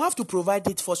 then I'll have to provide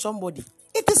it for somebody.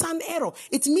 It is an error.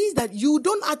 It means that you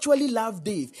don't actually love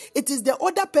Dave. It is the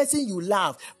other person you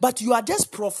love, but you are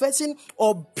just professing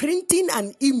or printing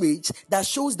an image that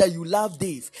shows that you love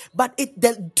Dave. But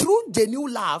the true,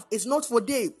 genuine love is not for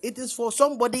Dave. It is for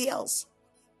somebody else.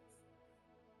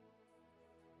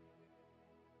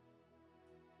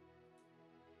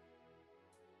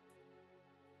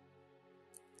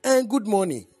 And good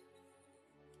morning.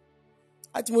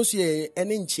 Atmosphere and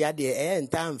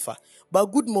but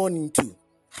good morning too.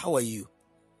 How are you?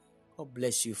 God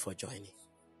bless you for joining.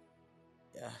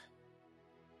 Yeah.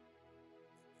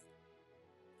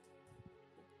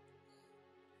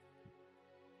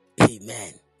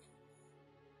 Amen.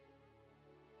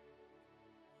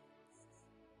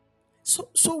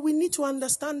 So we need to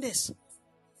understand this.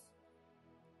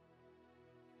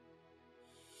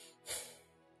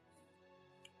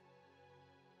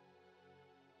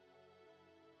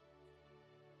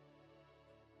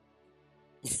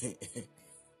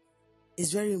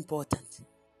 It's very important.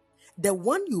 The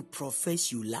one you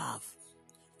profess you love,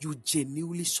 you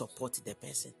genuinely support the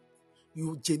person.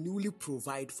 You genuinely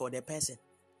provide for the person.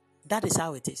 That is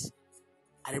how it is.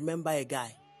 I remember a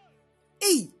guy.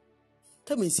 Hey,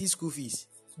 come and see school fees.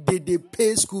 They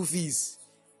pay school fees.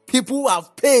 People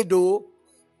have paid though.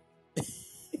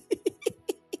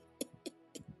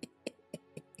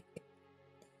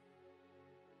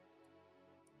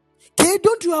 Okay,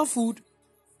 don't you have food?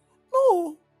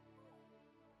 No.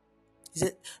 He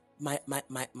said, my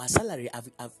salary,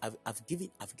 I've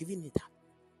given it up.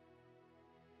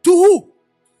 To who?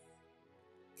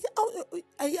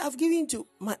 I've given to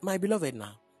my beloved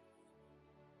now.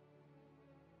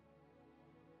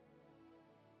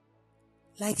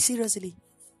 Like seriously.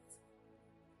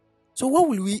 So what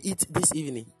will we eat this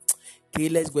evening? Okay,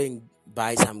 let's go and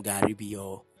buy some garibi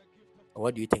or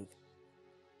what do you think?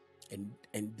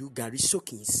 And do gari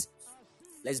soakings.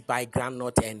 Let's buy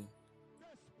groundnut and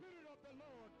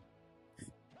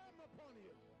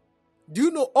do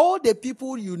you know all the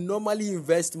people you normally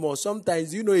invest more?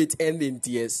 Sometimes you know it ends in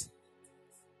tears.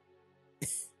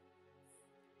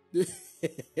 do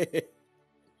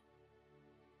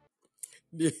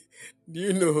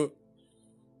you know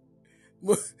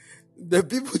the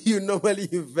people you normally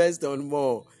invest on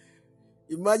more?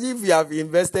 Imagine if you have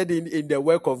invested in the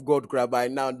work of God by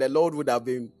now, the Lord would have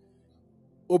been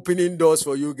opening doors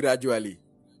for you gradually.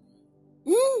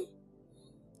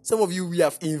 Some of you, we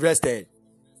have invested.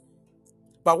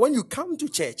 But when you come to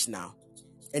church now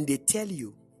and they tell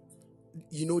you,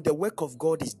 the work of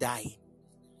God is dying.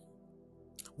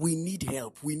 We need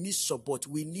help. We need support.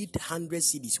 We need 100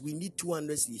 cities. We need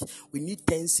 200 cities. We need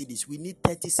 10 cities. We need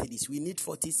 30 cities. We need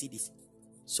 40 cities.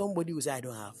 Somebody will say, I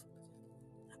don't have.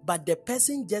 But the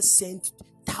person just sent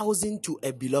 1,000 to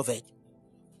a beloved.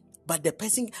 But the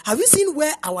person, have you seen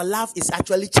where our love is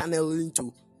actually channeling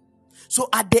to? So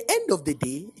at the end of the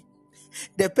day,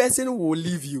 the person will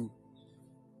leave you.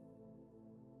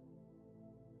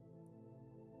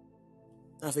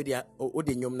 I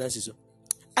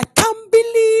can't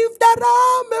believe that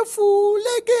I'm a fool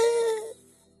again.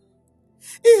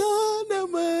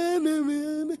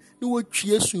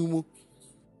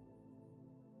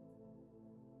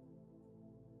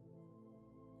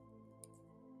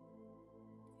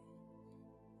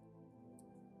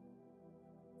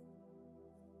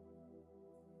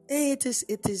 It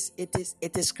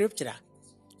is scriptural.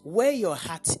 Where your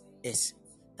heart is,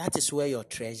 that is where your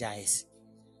treasure is.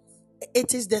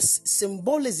 It is the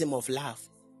symbolism of love.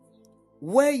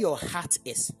 Where your heart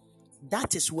is,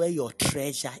 that is where your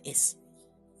treasure is.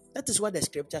 That is what the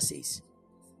scripture says.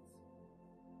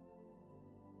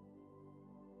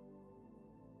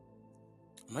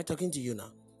 Am I talking to you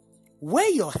now?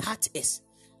 Where your heart is,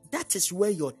 that is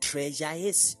where your treasure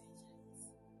is.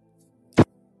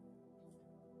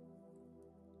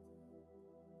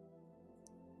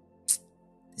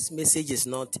 This message is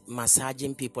not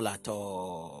massaging people at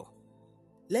all.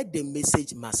 Let the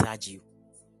message massage you.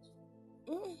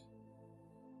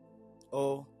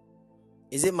 Oh,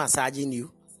 is it massaging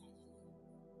you?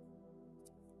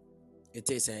 It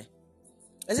is, eh?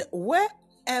 Is it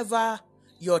wherever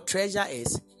your treasure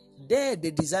is, there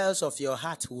the desires of your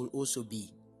heart will also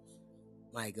be.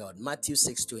 My God, Matthew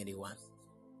 6:21.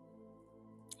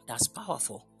 That's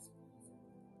powerful.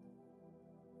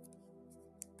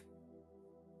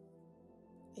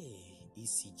 Hey,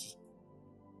 ECG.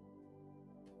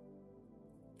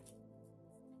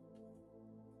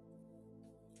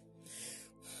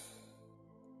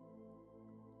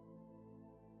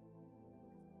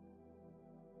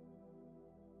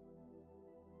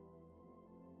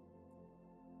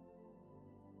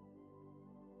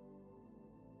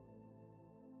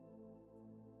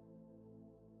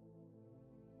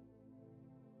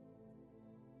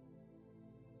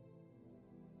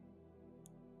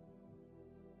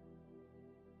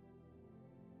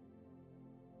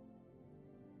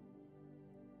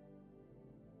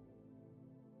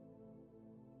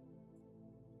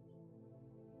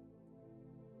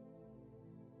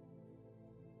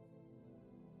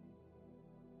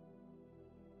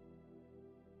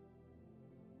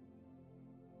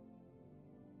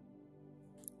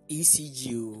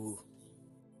 ECG.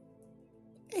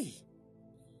 Hey.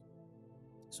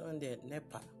 So on the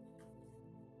NEPA.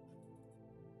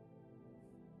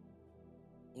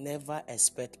 Never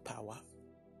expect power.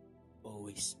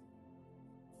 Always.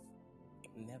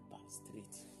 NEPA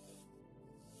straight.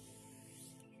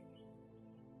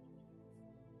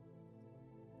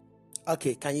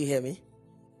 Okay, can you hear me?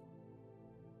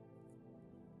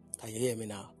 Can you hear me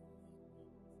now?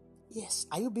 Yes.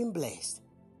 Are you being blessed?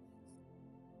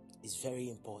 It's very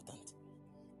important.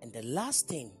 And the last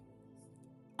thing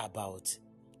about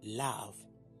love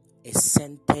is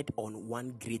centered on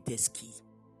one greatest key.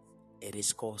 It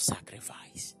is called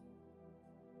sacrifice.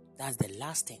 That's the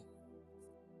last thing.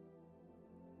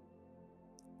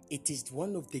 It is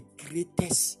one of the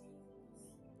greatest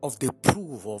of the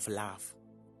proof of love.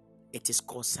 It is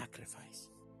called sacrifice.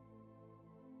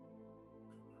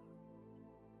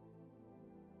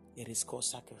 It is called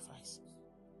sacrifice.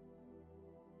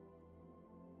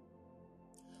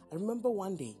 I remember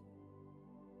one day,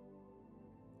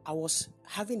 I was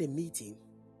having a meeting,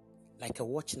 like a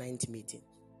watch night meeting.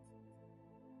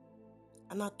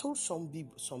 And I told some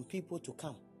people to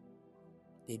come.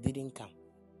 They didn't come.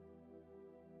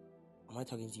 Am I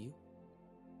talking to you?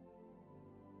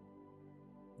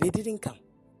 They didn't come.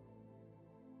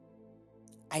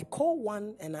 I called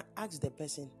one and I asked the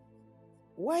person,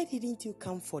 why didn't you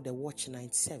come for the watch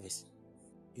night service?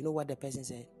 You know what the person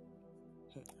said?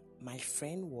 My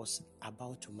friend was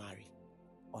about to marry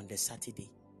on the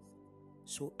Saturday,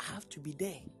 so I have to be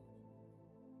there.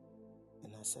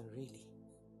 And I said, really?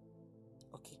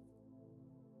 Okay.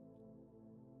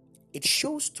 It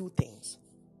shows two things.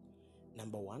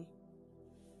 Number one,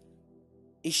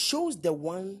 it shows the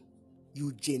one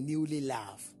you genuinely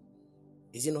love.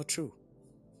 Is it not true?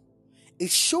 it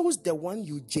shows the one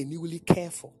you genuinely care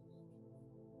for.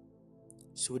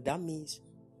 So that means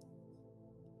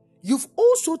you've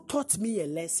also taught me a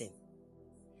lesson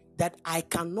that I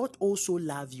cannot also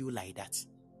love you like that.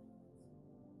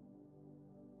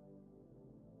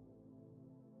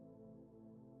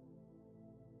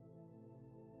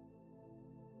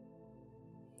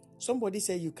 Somebody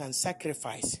said you can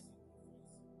sacrifice,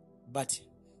 but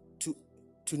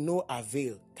to no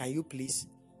avail. Can you please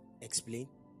explain?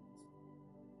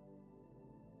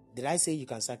 Did I say you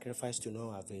can sacrifice to no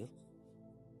avail?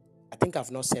 I think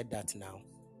I've not said that now.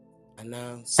 And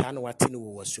now, Sanwatinu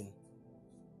will assume.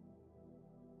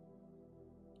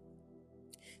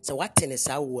 So what thing is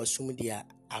I will assume there?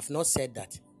 I've not said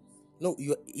that. No,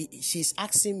 she's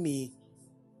asking me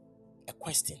a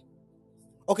question.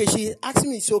 Okay, she's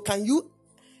asking me, so can you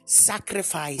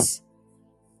sacrifice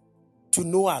to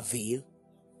no avail?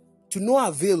 To no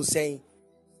avail, saying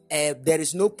there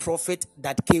is no profit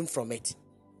that came from it.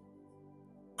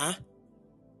 Huh?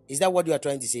 Is that what you are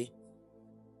trying to say?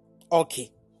 Okay.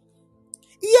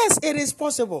 Yes, it is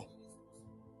possible.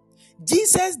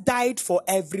 Jesus died for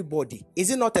everybody. Is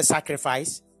it not a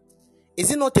sacrifice?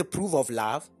 Is it not a proof of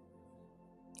love?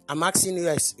 I'm asking you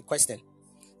a question.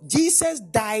 Jesus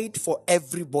died for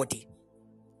everybody.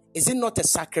 Is it not a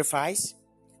sacrifice?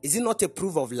 Is it not a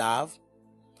proof of love?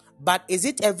 But is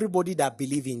it everybody that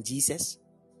believes in Jesus?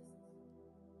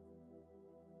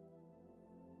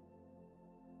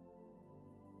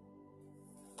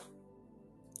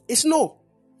 It's no.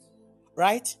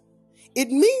 Right? It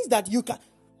means that you can.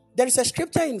 There is a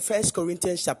scripture in 1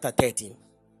 Corinthians chapter 13.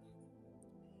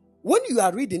 When you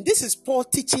are reading, this is Paul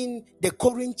teaching the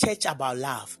Corinth church about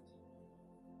love.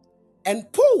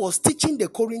 And Paul was teaching the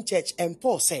Corinth church, and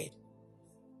Paul said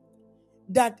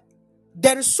that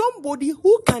there is somebody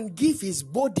who can give his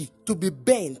body to be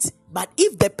burnt, but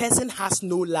if the person has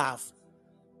no love.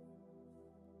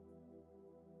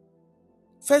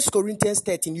 1 Corinthians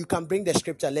 13, you can bring the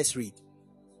scripture, let's read.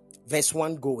 Verse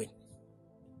 1 going.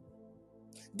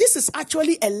 This is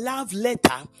actually a love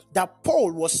letter that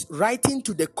Paul was writing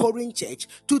to the Corinth church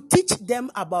to teach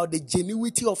them about the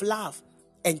genuinity of love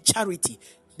and charity.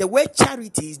 The word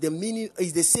charity is the meaning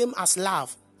is the same as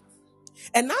love.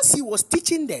 And as he was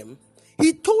teaching them,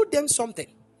 he told them something.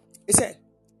 He said,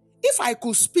 if I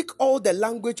could speak all the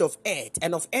language of earth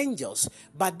and of angels,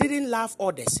 but didn't love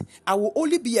others, I will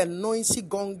only be a noisy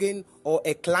gonging or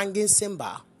a clanging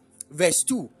cymbal. Verse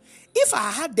 2. If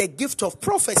I had the gift of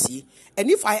prophecy,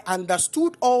 and if I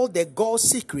understood all the God's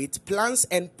secret plans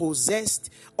and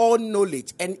possessed all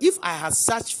knowledge, and if I had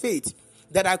such faith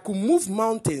that I could move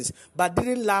mountains but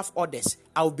didn't love others,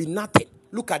 I would be nothing.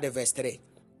 Look at the verse 3.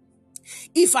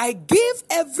 If I gave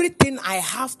everything I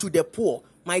have to the poor,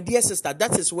 my dear sister,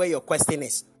 that is where your question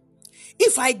is.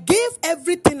 If I gave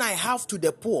everything I have to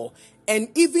the poor and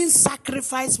even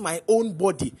sacrifice my own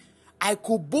body, I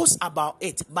could boast about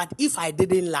it. But if I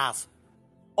didn't love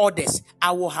others,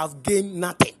 I will have gained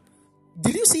nothing.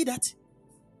 Did you see that?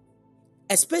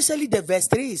 Especially the verse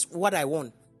 3 is what I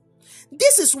want.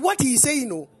 This is what he is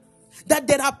saying, that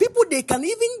there are people, they can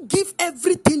even give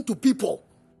everything to people.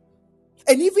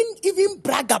 And even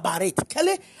brag about it.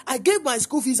 Kelly, I gave my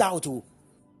school fees out,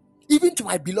 even to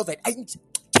my beloved.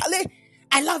 Kelly,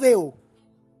 I love you.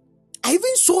 I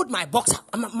even sold my boxer.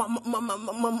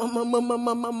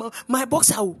 My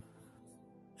boxer.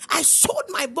 I sold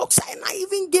my boxer and I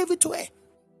even gave it to her.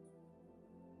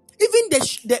 Even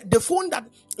the phone that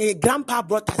grandpa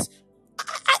brought us,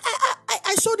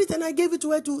 I sold it and I gave it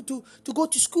to her to go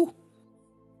to school.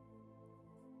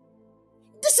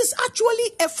 This is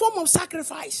actually a form of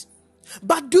sacrifice.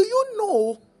 But do you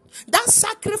know that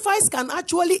sacrifice can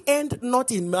actually end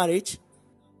not in marriage?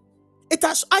 It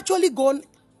has actually gone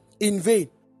in vain.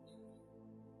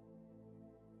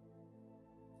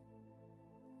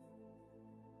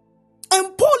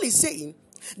 And Paul is saying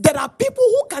there are people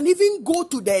who can even go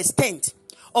to the extent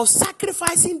of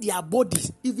sacrificing their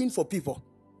bodies even for people.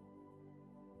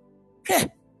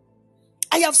 Hey,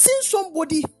 I have seen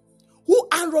somebody who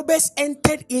armed robbers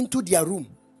entered into their room.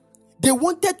 They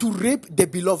wanted to rape the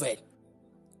beloved.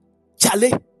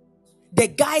 Charlie, the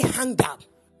guy hung up.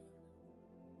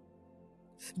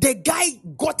 The guy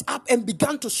got up and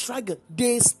began to struggle.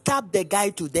 They stabbed the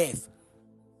guy to death.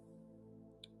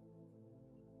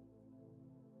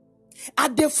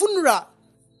 At the funeral,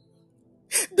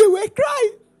 they were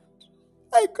crying.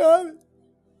 I come.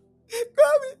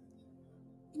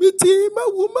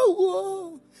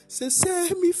 Say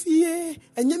me fear,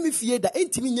 and me fear that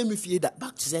ain't me fear that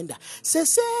back to sender. Say,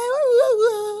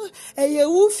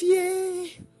 you fear.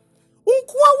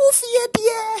 Unkwa fear,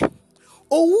 dear.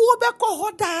 Oh, Beko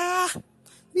Hoda.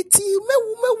 As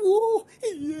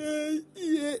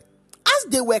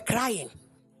they were crying,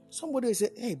 somebody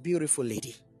said, "Hey, beautiful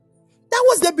lady. That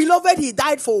was the beloved he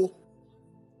died for.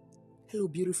 Hello,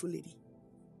 beautiful lady.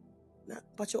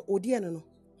 But your Odiana, no.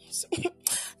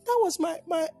 That was my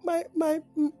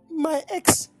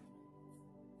ex.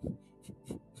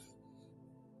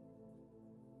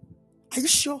 Are you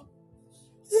sure?"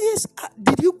 He said, "Yes."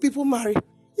 "Did you people marry?"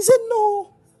 He said,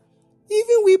 "No.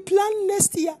 Even we planned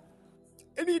next year."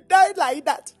 And he died like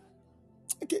that.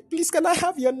 "Okay, please, can I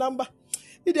have your number?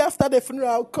 Maybe after the funeral,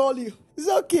 I'll call you." "It's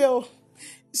okay. Oh.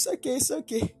 It's okay. It's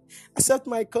okay. Accept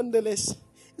my condolence.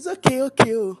 It's okay.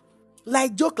 Okay. Oh.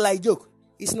 Like joke.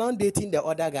 He's now dating the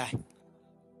other guy.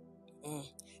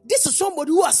 This is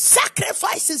somebody who has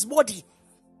sacrificed his body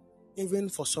even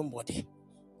for somebody.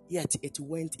 Yet it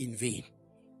went in vain.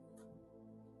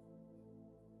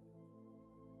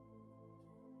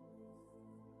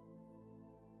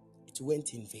 It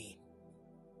went in vain.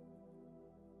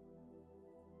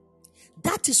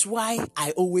 That is why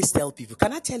I always tell people,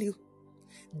 can I tell you,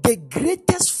 the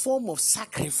greatest form of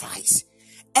sacrifice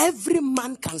every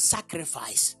man can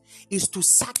sacrifice is to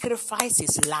sacrifice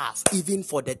his love even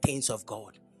for the things of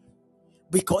God.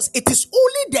 Because it is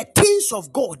only the things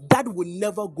of God that will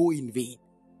never go in vain.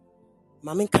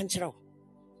 Mamen kanchira.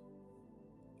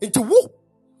 Into wo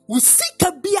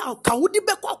sika bia ka wodi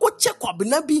bekwa ko che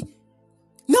kwabena bi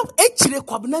na echire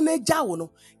kwabena na agya wo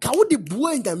no ka wodi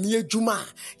bua nyame adwuma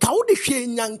ka wodi hwe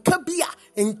nyanka bia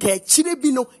nka echire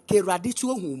bi no ka Awurade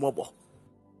to hu mobo.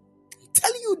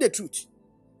 Tell you the truth.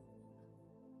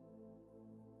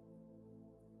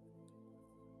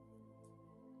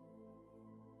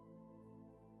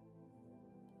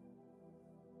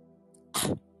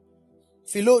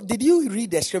 Philo, did you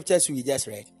read the scriptures we just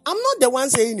read? I'm not the one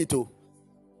saying it. Oh.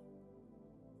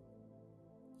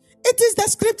 It is the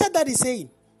scripture that is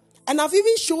saying. And I've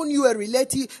even shown you a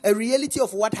reality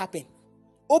of what happened.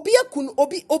 Obi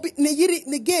ne yiri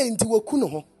ne ge nti wakuno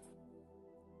ho.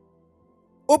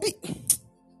 Obi.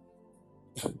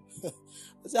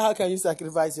 So how can you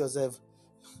sacrifice yourself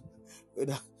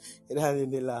without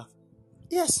any love?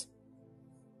 Yes.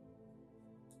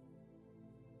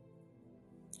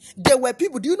 There were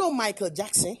people, do you know Michael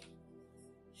Jackson?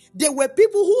 There were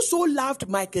people who so loved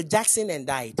Michael Jackson and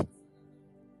died.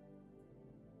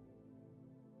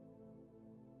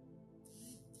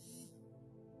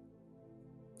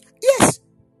 Yes.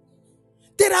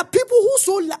 There are people who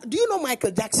so love. Do you know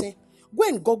Michael Jackson? Go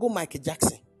and Google Michael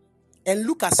Jackson and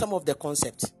look at some of the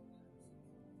concepts.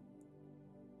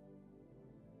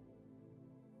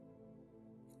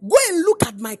 Go and look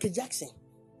at Michael Jackson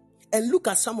and look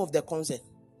at some of the concepts.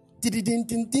 Ow!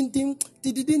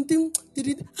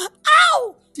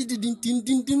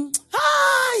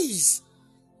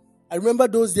 I remember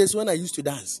those days when I used to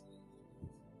dance.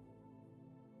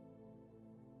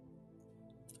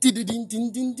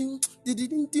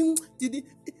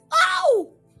 Ow!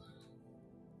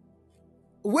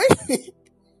 When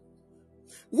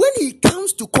he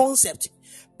comes to concept,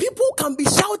 people can be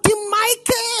shouting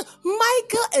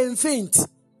Michael and faint.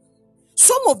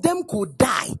 Some of them could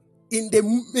die in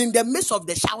the midst of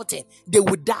the shouting. They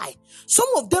would die. Some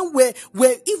of them were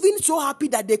even so happy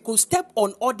that they could step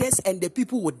on others and the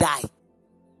people would die.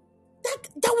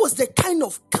 That was the kind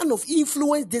of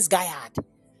influence this guy had.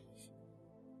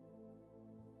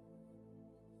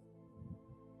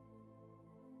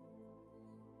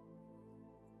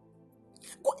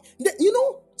 You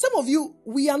know, some of you,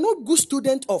 we are not good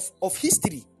students of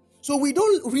history. So we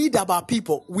don't read about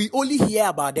people. We only hear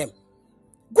about them.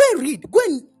 Go and read.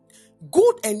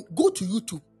 Go to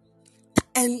YouTube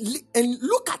and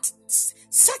look at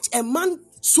such a man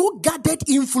so gathered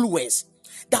influence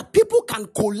that people can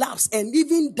collapse and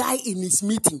even die in his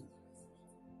meeting.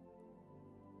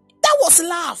 That was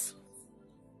love.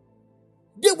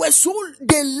 They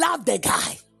loved the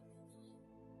guy.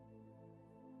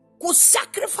 Could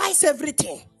sacrifice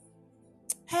everything.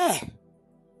 Hey,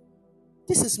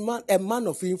 this is a man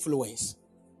of influence.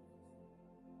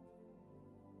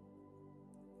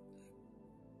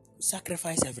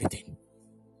 Sacrifice everything.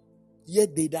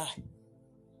 Yet they die.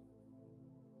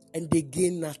 And they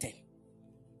gain nothing.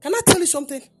 Can I tell you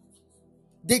something?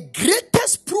 The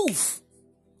greatest proof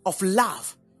of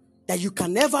love that you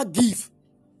can ever give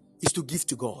is to give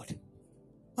to God.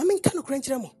 I mean,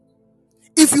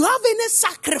 if you have any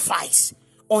sacrifice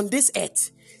on this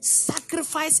earth,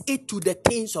 sacrifice it to the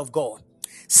things of God.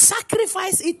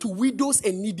 Sacrifice it to widows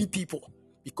and needy people,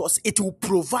 because it will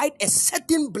provide a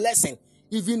certain blessing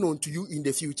even unto you in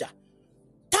the future.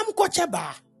 Tam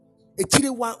kocheba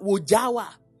echiriwa wojawa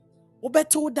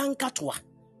obeto dankatwa.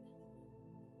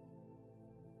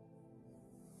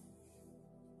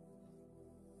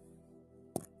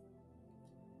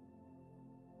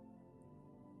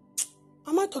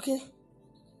 Am I talking?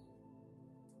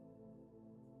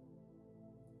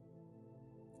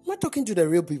 Am I talking to the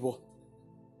real people?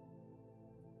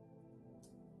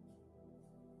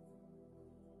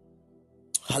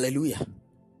 Hallelujah.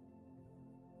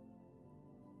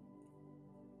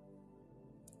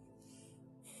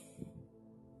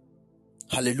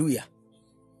 Hallelujah.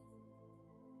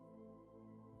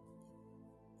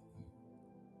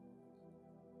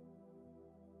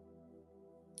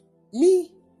 Me,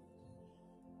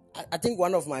 I think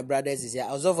one of my brothers is here.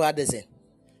 I was over Addison.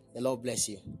 The Lord bless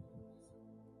you.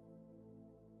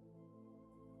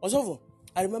 Osovo,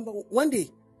 I remember one day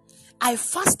I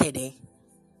fasted. I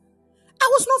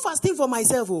was not fasting for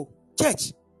myself,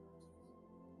 church.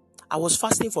 I was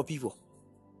fasting for people.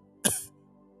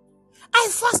 I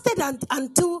fasted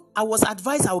until I was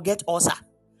advised I would get ulcer.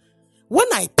 When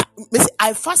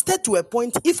I fasted to a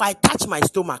point, if I touch my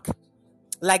stomach,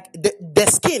 like the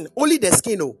skin, only the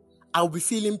skin, I'll be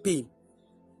feeling pain.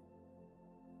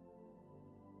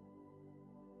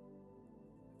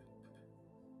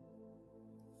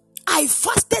 I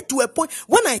fasted to a point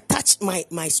when I touch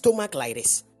my stomach like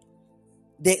this,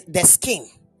 the skin,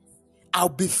 I'll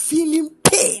be feeling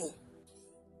pain.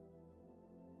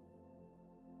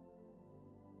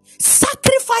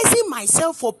 Sacrificing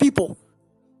myself for people.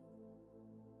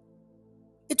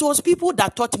 It was people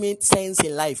that taught me sense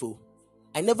in life.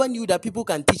 I never knew that people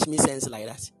can teach me sense like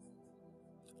that.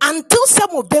 Until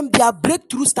some of them, their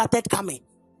breakthrough started coming.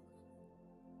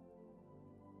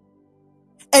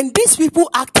 And these people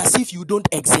act as if you don't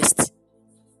exist.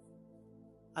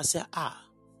 I said,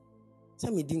 Say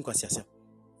me didn't cause yourself.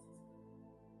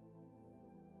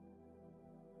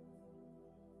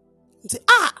 Say,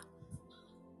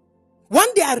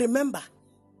 one day I remember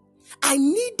I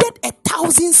needed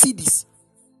 1,000 CDs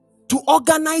to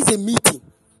organize a meeting.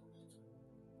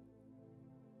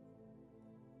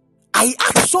 I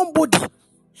asked somebody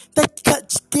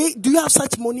that, do you have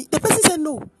such money? The person said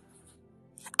no.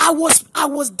 I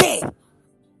was there.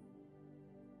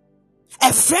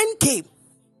 A friend came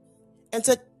and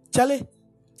said, Charlie,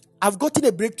 I've gotten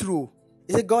a breakthrough.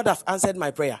 He said, God have answered my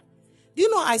prayer. Do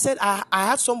you know, I said, I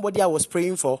have somebody I was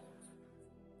praying for.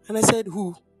 And I said,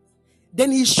 who?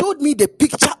 Then he showed me the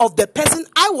picture of the person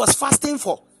I was fasting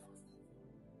for.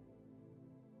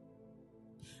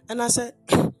 And I said,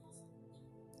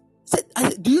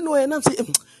 do you know her? And I'm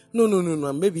saying,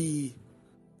 no, maybe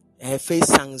her face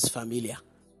sounds familiar.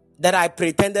 That I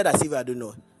pretended as if I don't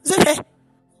know. He said, hey,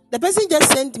 the person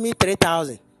just sent me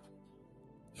 3,000.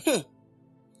 He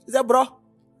said, bro,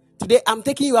 today I'm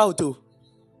taking you out too.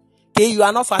 Okay, you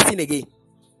are not fasting again.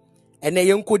 And then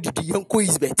Yonko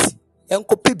is bet.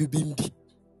 Yonko pay bibindi.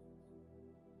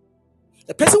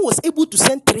 The person was able to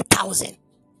send 3,000.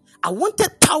 I wanted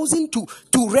 1,000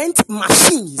 to rent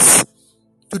machines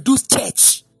to do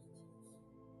church.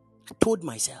 I told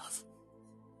myself,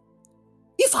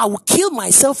 if I will kill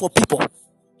myself for people,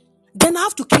 then I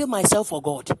have to kill myself for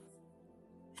God.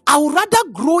 I would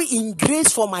rather grow in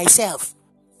grace for myself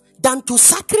than to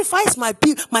sacrifice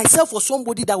myself for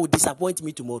somebody that will disappoint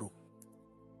me tomorrow.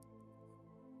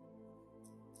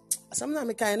 Sometimes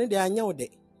I can't do that.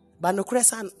 But no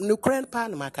credit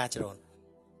pan my catcher on.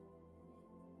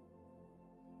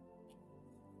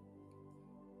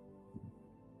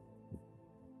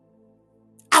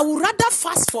 I would rather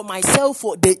fast for myself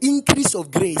for the increase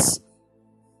of grace.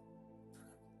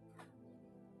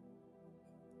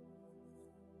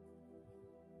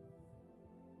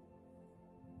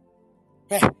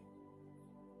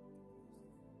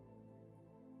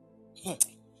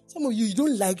 Some of you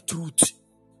don't like truth.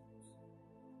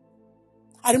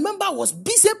 I remember I was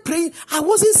busy praying. I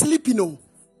wasn't sleeping. No.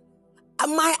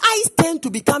 My eyes tend to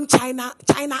become China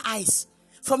eyes.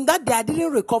 From that day, I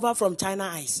didn't recover from China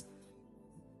eyes.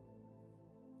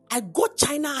 I got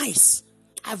China eyes.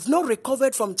 I've not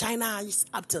recovered from China eyes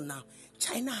up till now.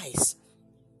 China eyes.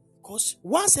 Because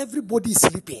once everybody is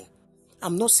sleeping,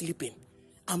 I'm not sleeping.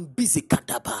 I'm busy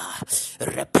kadaba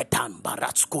repetam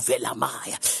baratsko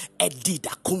velamaya edida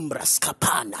kumbras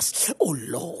kapanas. Oh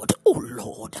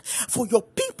Lord, for your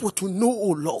people to know,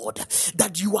 oh Lord,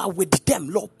 that you are with them.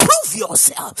 Lord, prove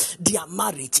yourself, their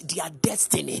marriage, their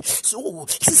destiny. So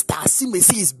Sister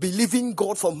Asimesi is believing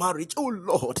God for marriage. Oh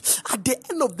Lord, at the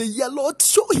end of the year, Lord,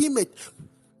 show him it.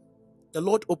 The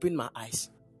Lord opened my eyes.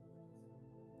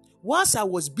 Whilst I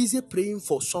was busy praying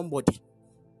for somebody,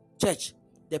 church,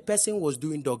 the person was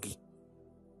doing doggy.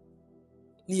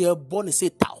 Near born say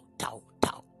tau.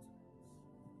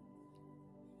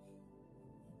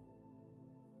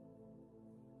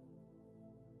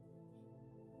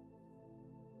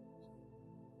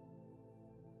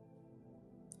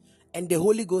 And the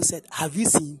Holy Ghost said, have you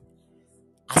seen?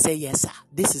 I say, yes, sir.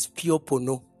 This is pure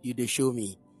pono. You they show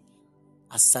me.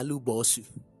 I salute Bosu.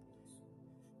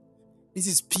 This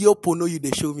is pure pono you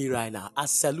they show me right now. I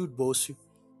salute Bosu.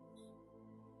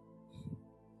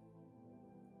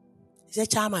 He said,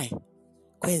 Chamai,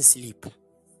 go and sleep.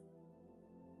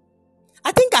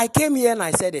 I think I came here and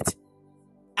I said it.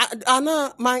 I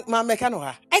know my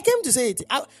mechanic. I came to say it.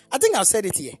 I think I've said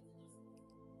it here.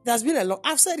 There's been a long.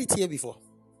 I've said it here before.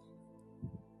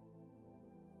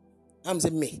 I'm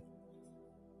saying me.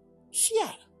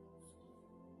 Sure.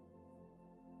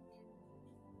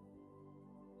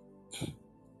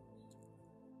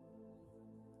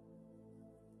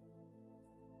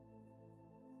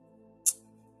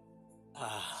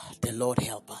 The Lord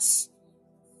help us.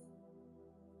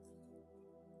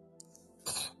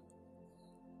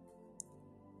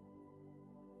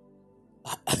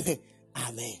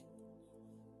 Amen.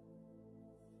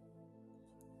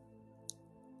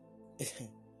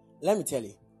 Let me tell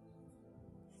you.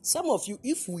 Some of you,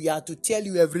 if we are to tell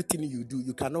you everything you do,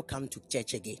 you cannot come to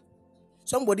church again.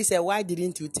 Somebody said, why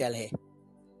didn't you tell her?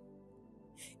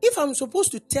 If I'm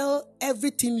supposed to tell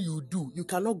everything you do, you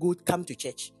cannot come to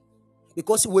church.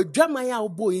 Because we drama ya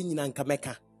boy in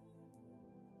Ankameka.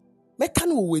 Meka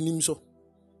no wenim so.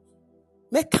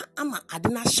 Meka ama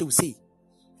adena show say.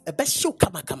 A best show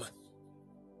kama.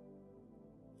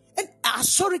 And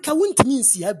sorry ka won't mean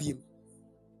see abim.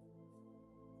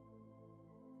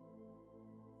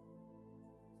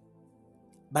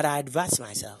 But I advise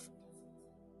myself.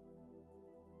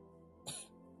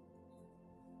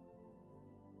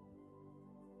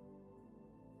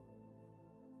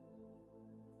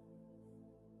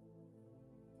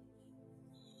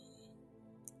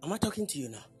 Am I talking to you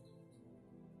now?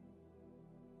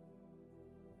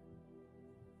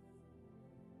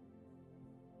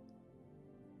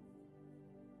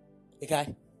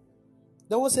 Okay.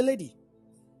 There was a lady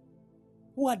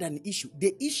who had an issue.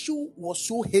 The issue was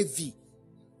so heavy.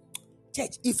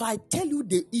 Church, if I tell you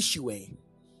the issue,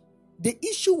 the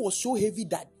issue was so heavy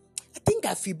that I think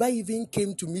Afiba even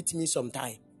came to meet me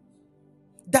sometime.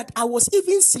 That I was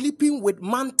even sleeping with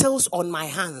mantles on my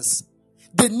hands.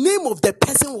 The name of the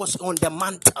person was on the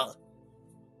mantle.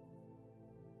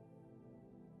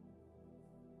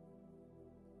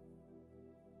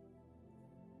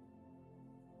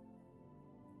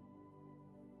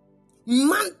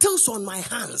 Mantles on my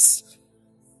hands.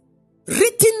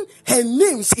 Written her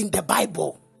names in the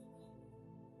Bible.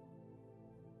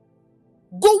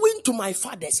 Going to my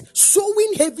fathers,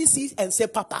 sowing heavy seeds and say,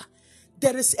 Papa,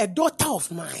 there is a daughter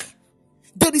of mine.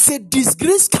 There is a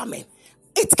disgrace coming.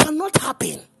 It cannot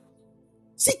happen.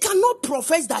 She cannot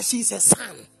profess that she is a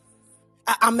son.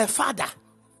 I'm a father.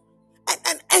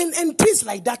 And things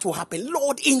like that will happen.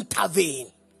 Lord,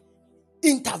 intervene.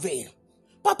 Intervene.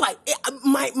 Papa,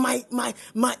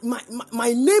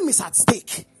 my name is at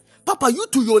stake. Papa, you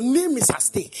too, your name is at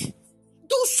stake.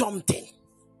 Do something.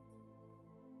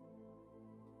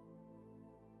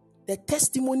 The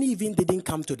testimony even didn't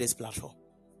come to this platform.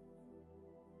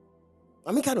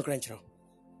 I mean, kind of crunch.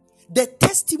 The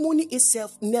testimony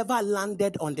itself never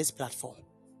landed on this platform.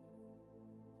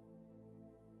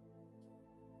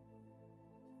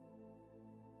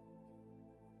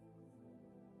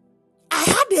 I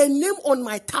had a name on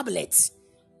my tablet.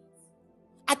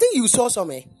 I think you saw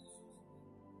some.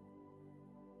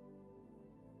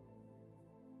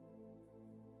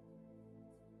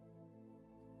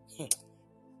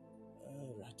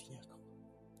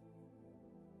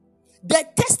 The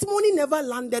testimony never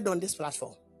landed on this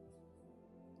platform.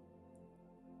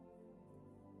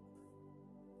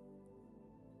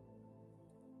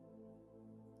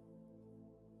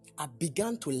 I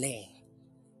began to learn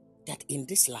that in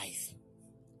this life,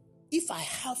 if I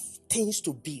have things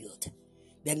to build,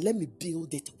 then let me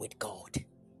build it with God.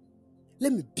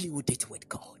 Let me build it with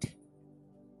God.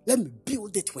 Let me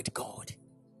build it with God.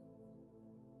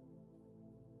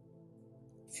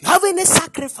 If you have any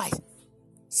sacrifice,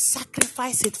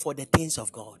 sacrifice it for the things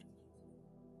of God.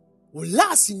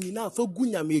 Because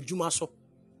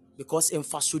in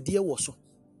Fasudie was so.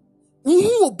 Because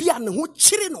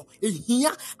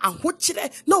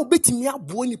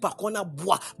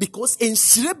in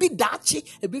Srebi Dachi,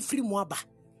 a be free moaba.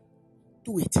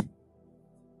 Do it.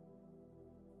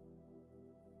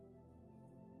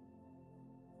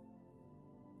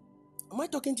 Am I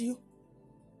talking to you?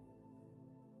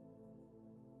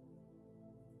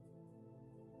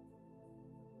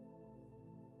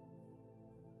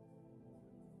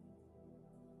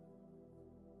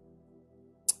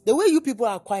 The way you people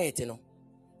are quiet, you know.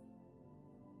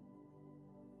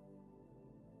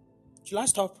 Should I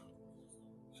stop?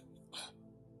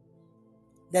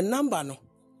 The number, no.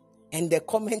 And the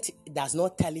comment does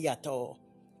not tell you at all.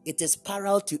 It is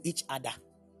parallel to each other.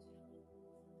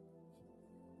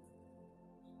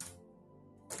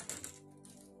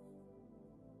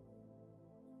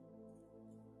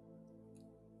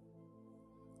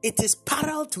 It is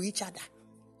parallel to each other.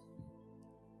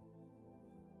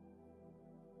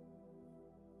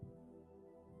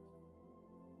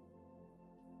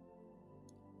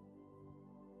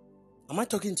 Am I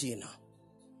talking to you now?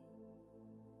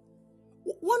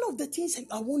 One of the things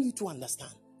I want you to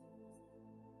understand,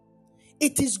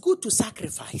 it is good to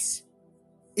sacrifice,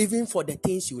 even for the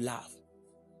things you love.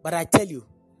 But I tell you,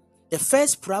 the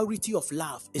first priority of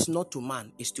love is not to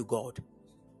man, it's to God.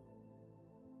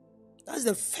 That's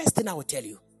the first thing I will tell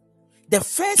you. The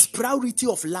first priority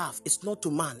of love is not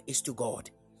to man, it's to God.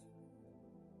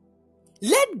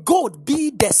 Let God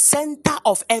be the center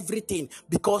of everything,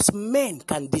 because men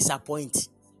can disappoint.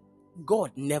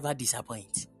 God never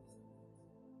disappoints.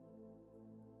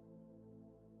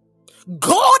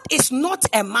 God is not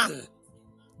a man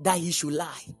that he should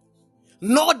lie,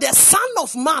 nor the son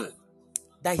of man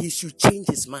that he should change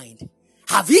his mind.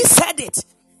 Have he said it,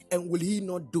 and will he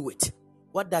not do it?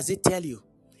 What does it tell you?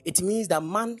 It means that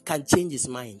man can change his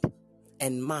mind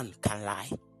and man can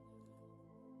lie.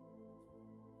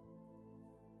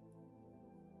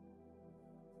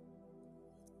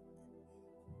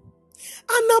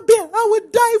 Annabelle, I will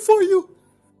die for you.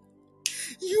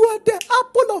 You are the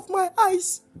apple of my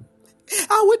eyes.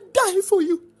 I will die for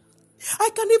you. I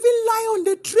can even lie on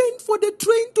the train for the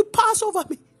train to pass over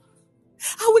me.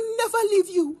 I will never leave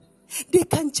you. They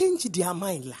can change their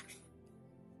mind.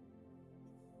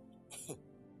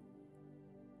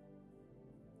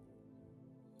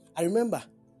 I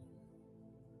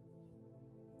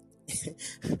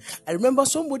remember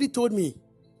somebody told me,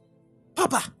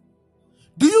 Papa,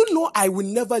 do you know I will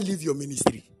never leave your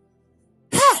ministry?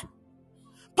 Hey,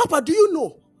 Papa, do you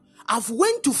know I've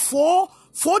went to four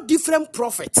different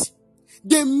prophets.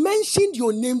 They mentioned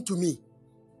your name to me.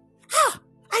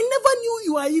 I never knew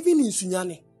you are even in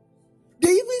Sunyane. They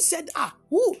even said,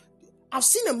 who? I've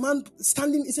seen a man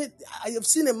standing. He said, I have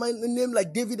seen a man named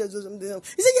like David or something.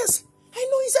 He said, yes, I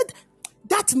know. He said,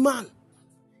 that man,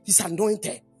 he's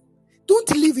anointed.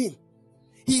 Don't leave him.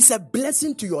 He's a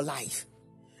blessing to your life.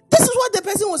 This is what the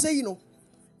person was saying,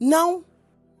 Now,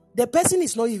 the person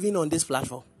is not even on this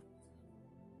platform.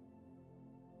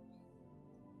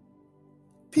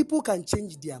 People can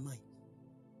change their mind.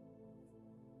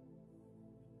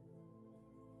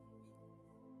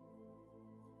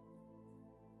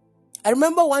 I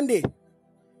remember one day,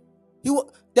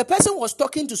 the person was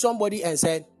talking to somebody and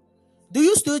said, do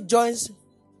you still join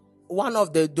one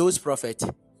of those prophets?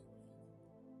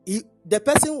 The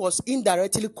person was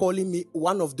indirectly calling me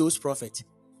one of those prophets.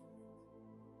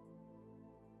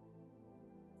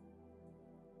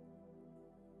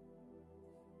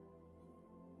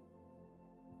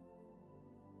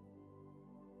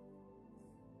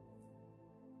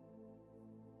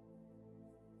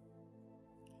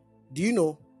 Do you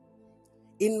know,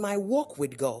 in my walk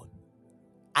with God,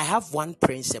 I have one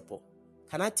principle.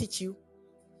 Can I teach you?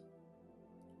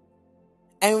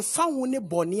 And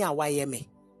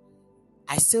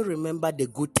I still remember the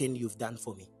good thing you've done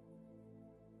for me.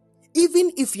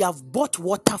 Even if you have bought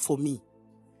water for me,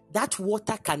 that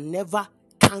water can never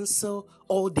cancel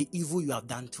all the evil you have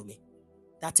done to me.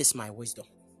 That is my wisdom.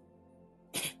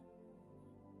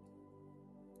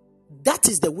 That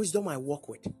is the wisdom I walk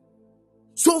with.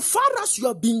 So far as you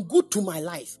have been good to my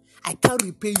life, I can't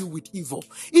repay you with evil.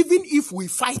 Even if we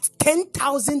fight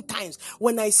 10,000 times,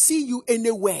 when I see you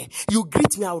anywhere, you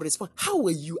greet me, I will respond, how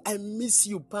are you? I miss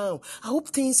you, Pam. I hope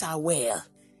things are well.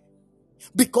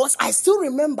 Because I still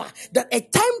remember that a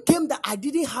time came that I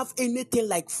didn't have anything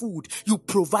like food. You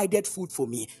provided food for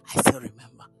me. I still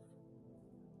remember.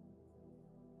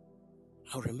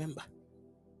 I'll remember.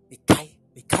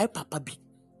 Mekai papa bi.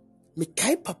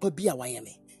 Mekai papa bi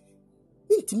awayame.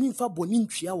 Intimi mfa boni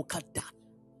ntwia wo kada.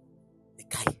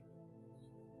 Mekai.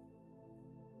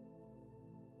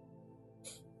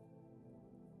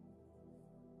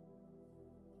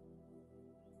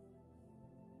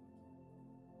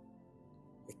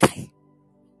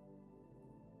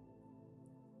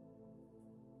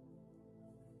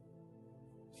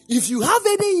 If you have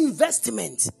any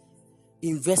investment,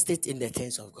 invest it in the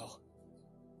things of God.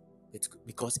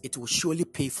 Because it will surely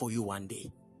pay for you one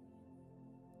day.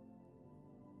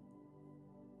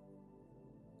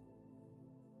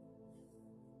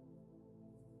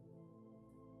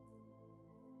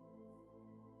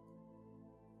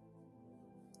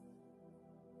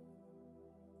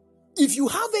 If you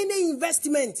have any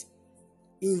investment,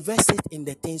 invest it in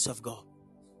the things of God.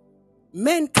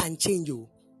 Men can change you.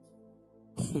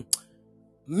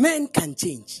 Men can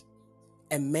change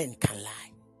and men can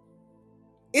lie.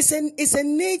 It's a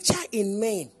nature in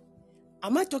men.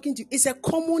 Am I talking to you? It's a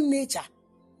common nature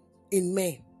in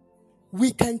men.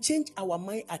 We can change our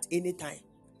mind at any time.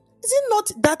 Is it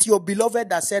not that your beloved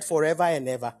that said forever and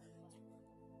ever?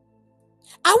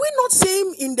 Are we not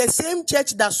saying in the same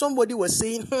church that somebody was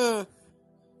saying,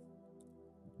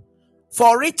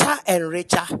 for richer and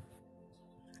richer,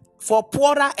 for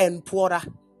poorer and poorer?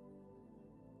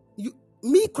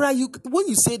 Me cry, you when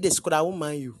you say this, could I won't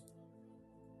mind you?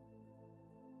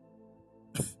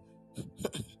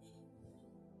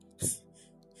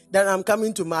 Then I'm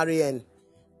coming to marry, and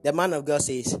the man of God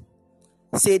says,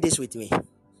 say this with me.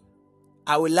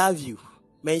 I will love you.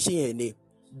 Mention your name.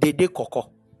 Dede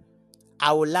Koko.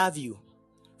 I will love you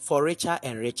for richer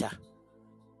and richer,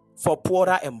 for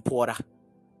poorer and poorer.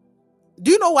 Do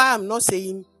you know why I'm not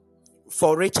saying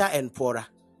for richer and poorer?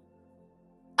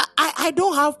 I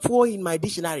don't have poor in my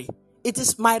dictionary. It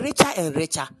is my richer and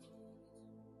richer.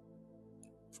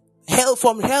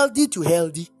 From healthy to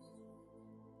healthy.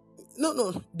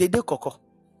 No, Dede Koko.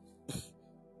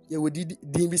 Do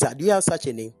you have such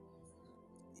a name?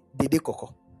 Dede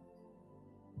Koko.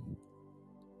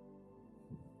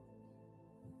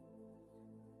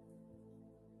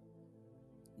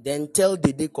 Then tell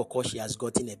Dede Koko she has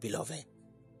gotten a beloved.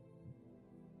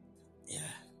 Yeah.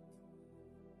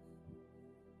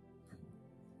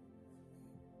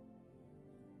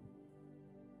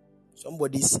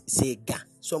 Somebody say ga,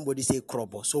 somebody say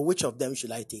krobo. So which of them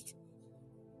should I take?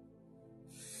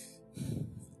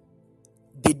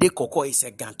 Dede Koko is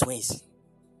a Ga twins.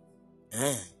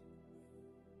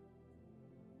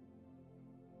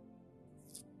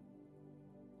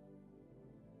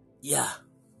 Yeah.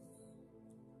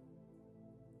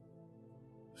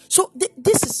 So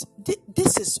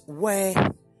this is where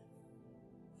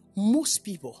most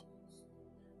people,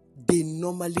 they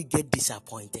normally get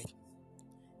disappointed.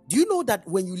 Do you know that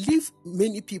when you leave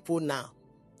many people now,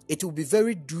 it will be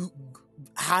very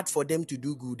hard for them to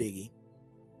do good again?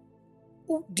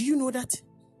 Oh, do you know that?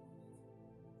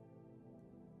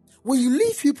 When you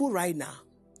leave people right now,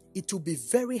 it will be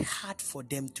very hard for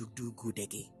them to do good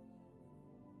again.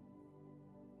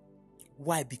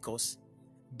 Why? Because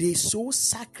they so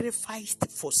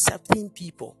sacrificed for certain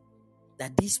people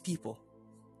that these people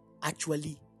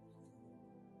actually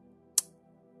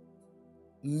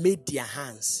made their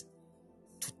hands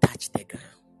to touch the ground.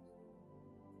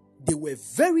 They were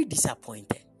very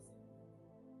disappointed.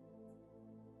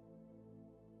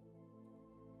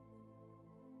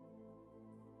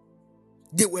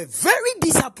 They were very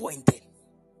disappointed.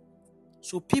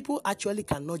 So people actually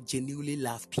cannot genuinely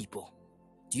love people.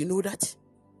 Do you know that?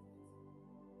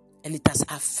 And it has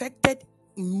affected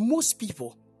most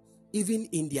people, even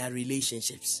in their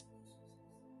relationships.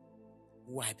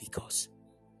 Why? Because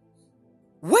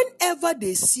whenever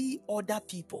they see other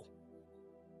people,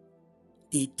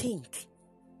 they think,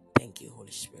 thank you,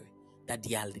 Holy Spirit, that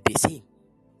they are the same.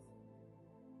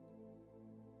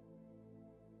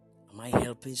 Am I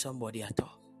helping somebody at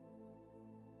all?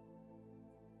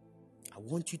 I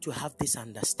want you to have this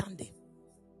understanding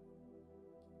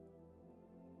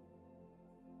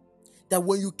that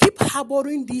when you keep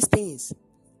harboring these things,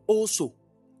 also,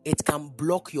 it can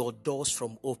block your doors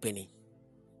from opening.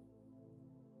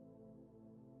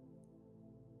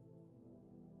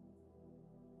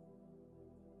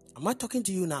 Am I talking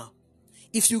to you now?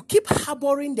 If you keep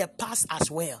harboring the past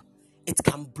as well, it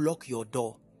can block your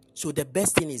door. So the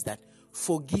best thing is that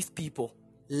forgive people,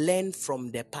 learn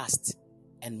from the past,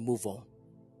 and move on.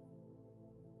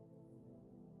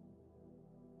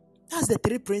 That's the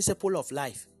 3 principles of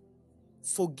life.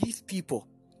 Forgive people,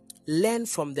 learn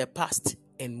from the past,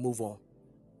 and move on.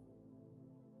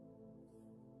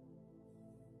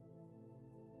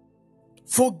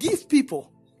 Forgive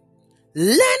people,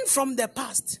 learn from the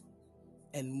past,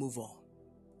 and move on.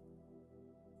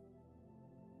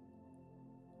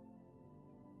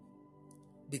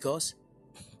 Because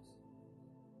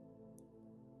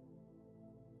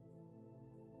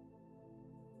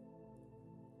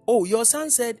your son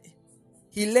said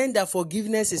he learned that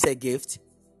forgiveness is a gift.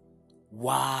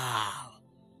 Wow.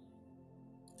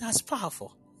 That's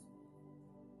powerful.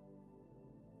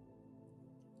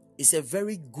 It's a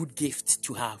very good gift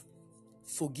to have.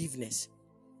 Forgiveness.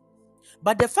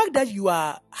 But the fact that you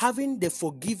are having the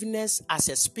forgiveness as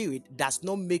a spirit does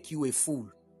not make you a fool.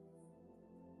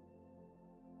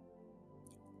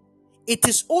 It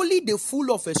is only the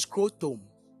fool of a scrotum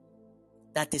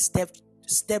that is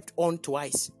stepped on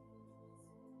twice.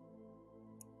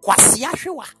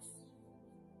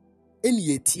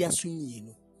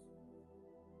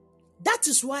 That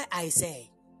is why I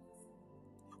say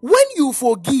When you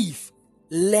forgive,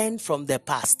 learn from the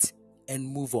past and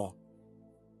move on.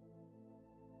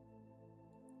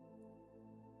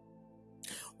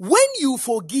 When you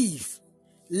forgive,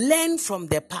 learn from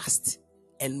the past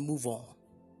and move on.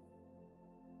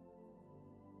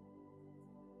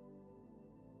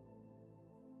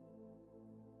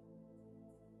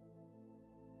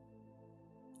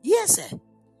 Yes, sir.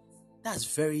 That's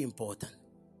very important.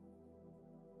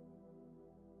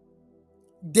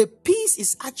 The peace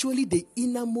is actually the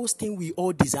innermost thing we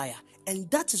all desire. And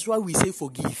that is why we say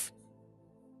forgive.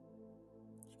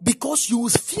 Because you will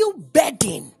feel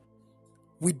burden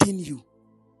within you.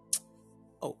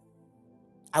 Oh,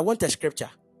 I want a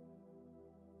scripture.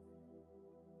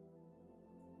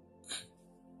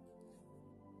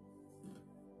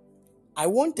 I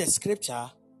want a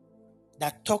scripture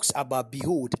that talks about,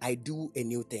 behold, I do a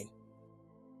new thing.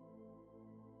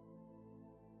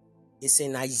 It's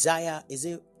in Isaiah, is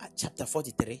it chapter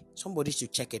 43? Somebody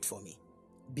should check it for me.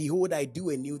 Behold, I do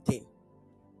a new thing.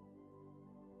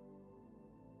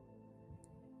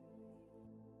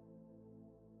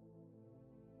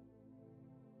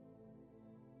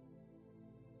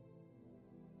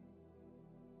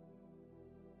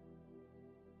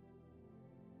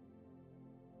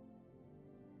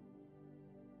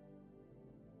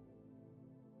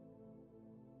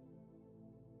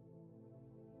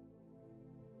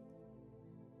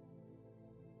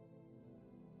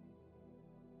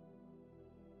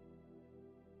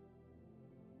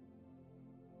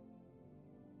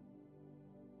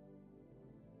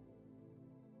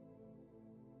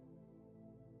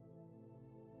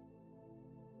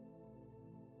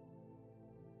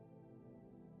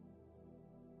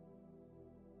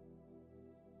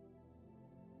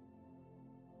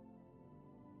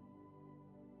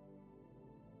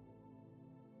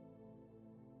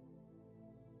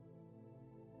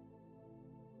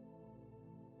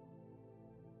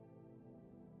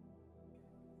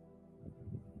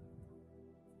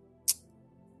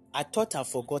 I thought I've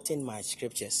forgotten my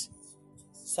scriptures.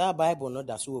 Sa Bible no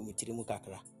da so wo mitiri mu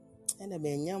kakra. Ena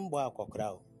me nyambo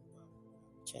akokra o.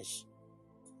 Church.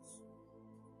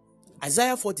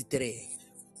 Isaiah 43,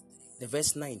 the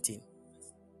verse 19.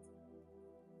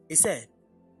 It said,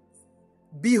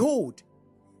 behold,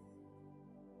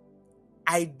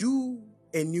 I do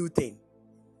a new thing.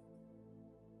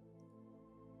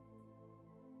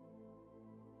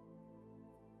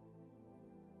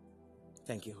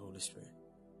 Thank you, Holy Spirit.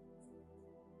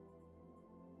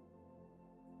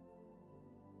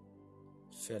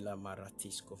 Fela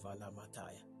Maratisko Vala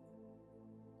Mataya.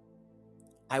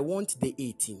 I want the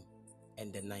 18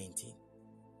 and the 19.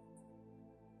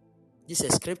 This is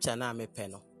a scripture now, me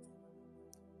penno.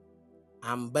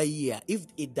 And by year, if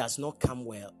it does not come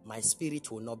well, my spirit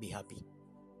will not be happy.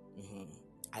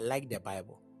 I like the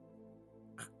Bible.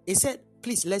 It said,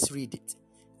 please, let's read it.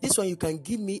 This one, you can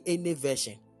give me any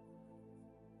version.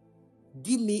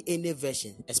 Give me any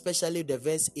version, especially the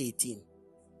verse 18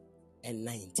 and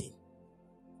 19.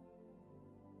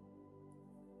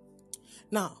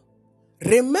 Now,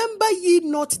 remember ye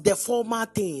not the former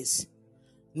things,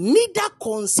 neither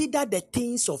consider the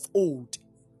things of old.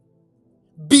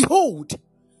 Behold,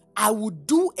 I will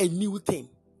do a new thing.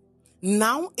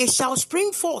 Now it shall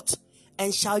spring forth,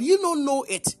 and shall you not know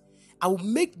it? I will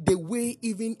make the way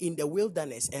even in the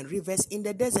wilderness and rivers in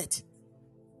the desert.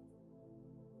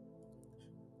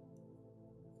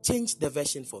 Change the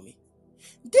version for me.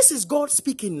 This is God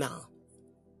speaking now.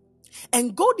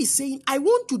 And God is saying, I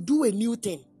want to do a new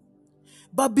thing.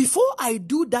 But before I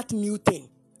do that new thing,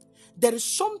 there is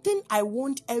something I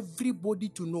want everybody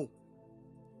to know.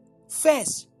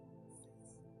 First,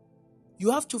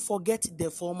 you have to forget the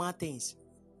former things.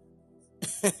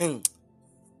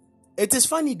 It is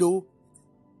funny though.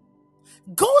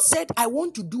 God said, I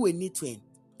want to do a new thing.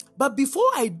 But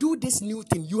before I do this new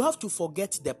thing, you have to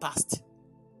forget the past.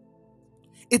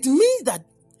 It means that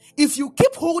if you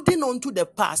keep holding on to the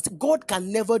past, God can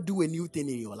never do a new thing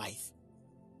in your life.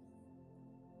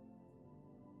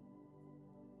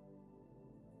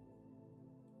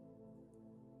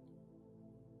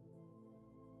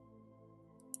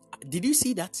 Did you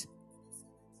see that?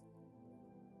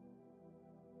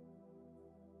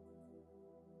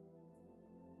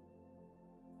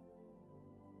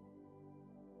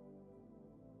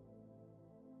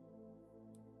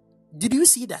 Did you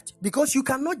see that? Because you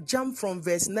cannot jump from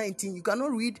verse 19. You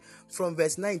cannot read from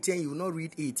verse 19. You will not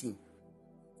read 18.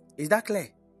 Is that clear?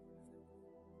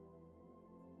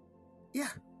 Yeah.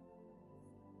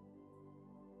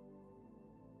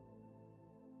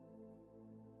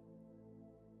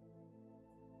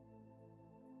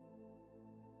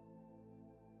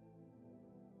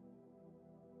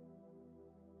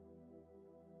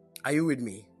 Are you with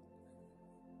me?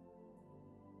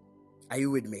 Are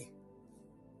you with me?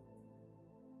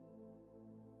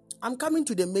 I'm coming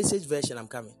to the Message version. I'm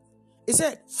coming. It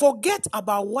said, forget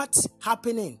about what's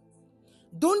happening.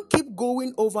 Don't keep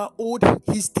going over old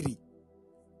history.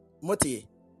 Moti.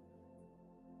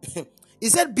 He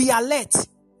said, be alert.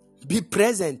 Be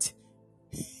present.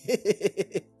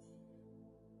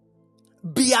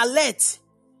 Be alert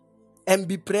and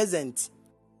be present.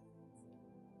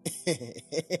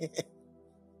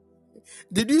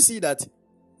 Did you see that?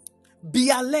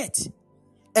 Be alert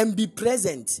and be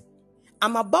present.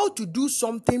 I'm about to do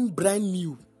something brand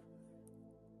new.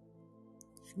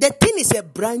 The thing is a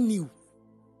brand new.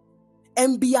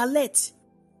 And be alert.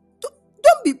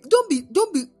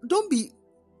 Don't be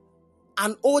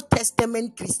an Old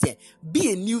Testament Christian.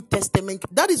 Be a New Testament.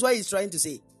 That is what he's trying to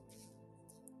say.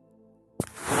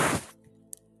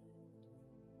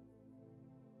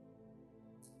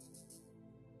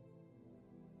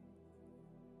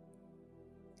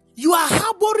 You are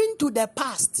harboring to the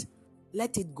past.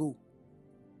 Let it go.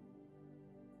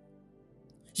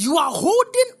 You are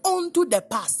holding on to the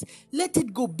past. Let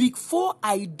it go before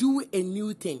I do a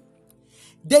new thing.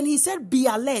 Then he said, be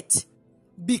alert,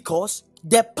 because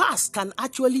the past can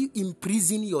actually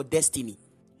imprison your destiny,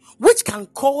 which can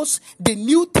cause the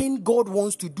new thing God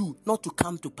wants to do not to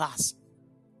come to pass.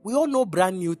 We all know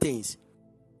brand new things.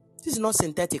 This is not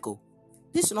synthetical.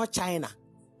 This is not China.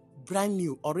 Brand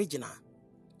new, original.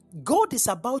 God is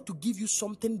about to give you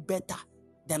something better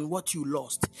than what you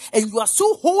lost. And you are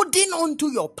so holding on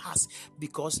to your past,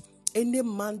 because any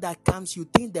man that comes, you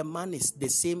think the man is the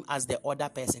same as the other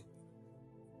person.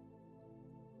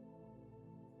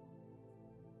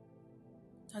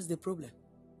 That's the problem.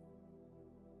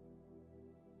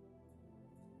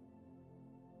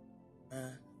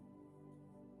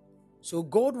 So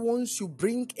God wants to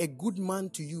bring a good man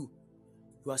to you.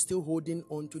 You are still holding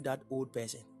on to that old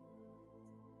person.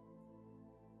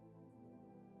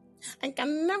 I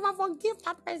can never forgive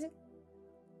that person.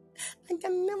 I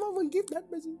can never forgive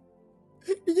that person.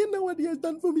 You know what he has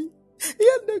done for me?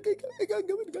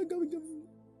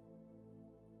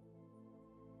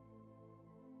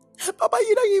 Papa,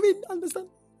 you don't even understand.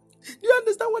 Do you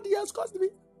understand what he has cost me?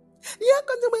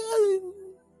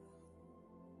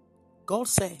 God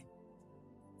said,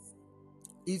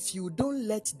 if you don't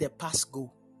let the past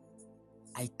go,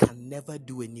 I can never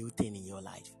do a new thing in your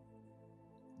life.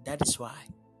 That is why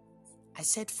I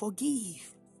said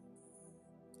forgive.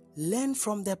 Learn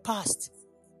from the past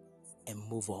and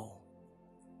move on.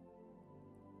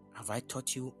 Have I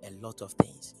taught you a lot of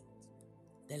things?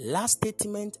 The last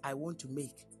statement I want to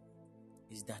make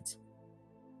is that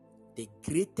the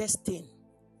greatest thing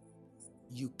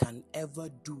you can ever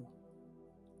do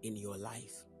in your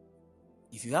life,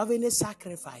 if you have any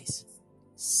sacrifice,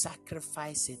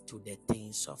 sacrifice it to the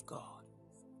things of God.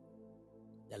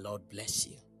 The Lord bless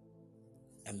you,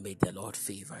 and may the Lord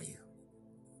favor you.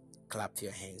 Clap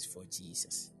your hands for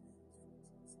Jesus.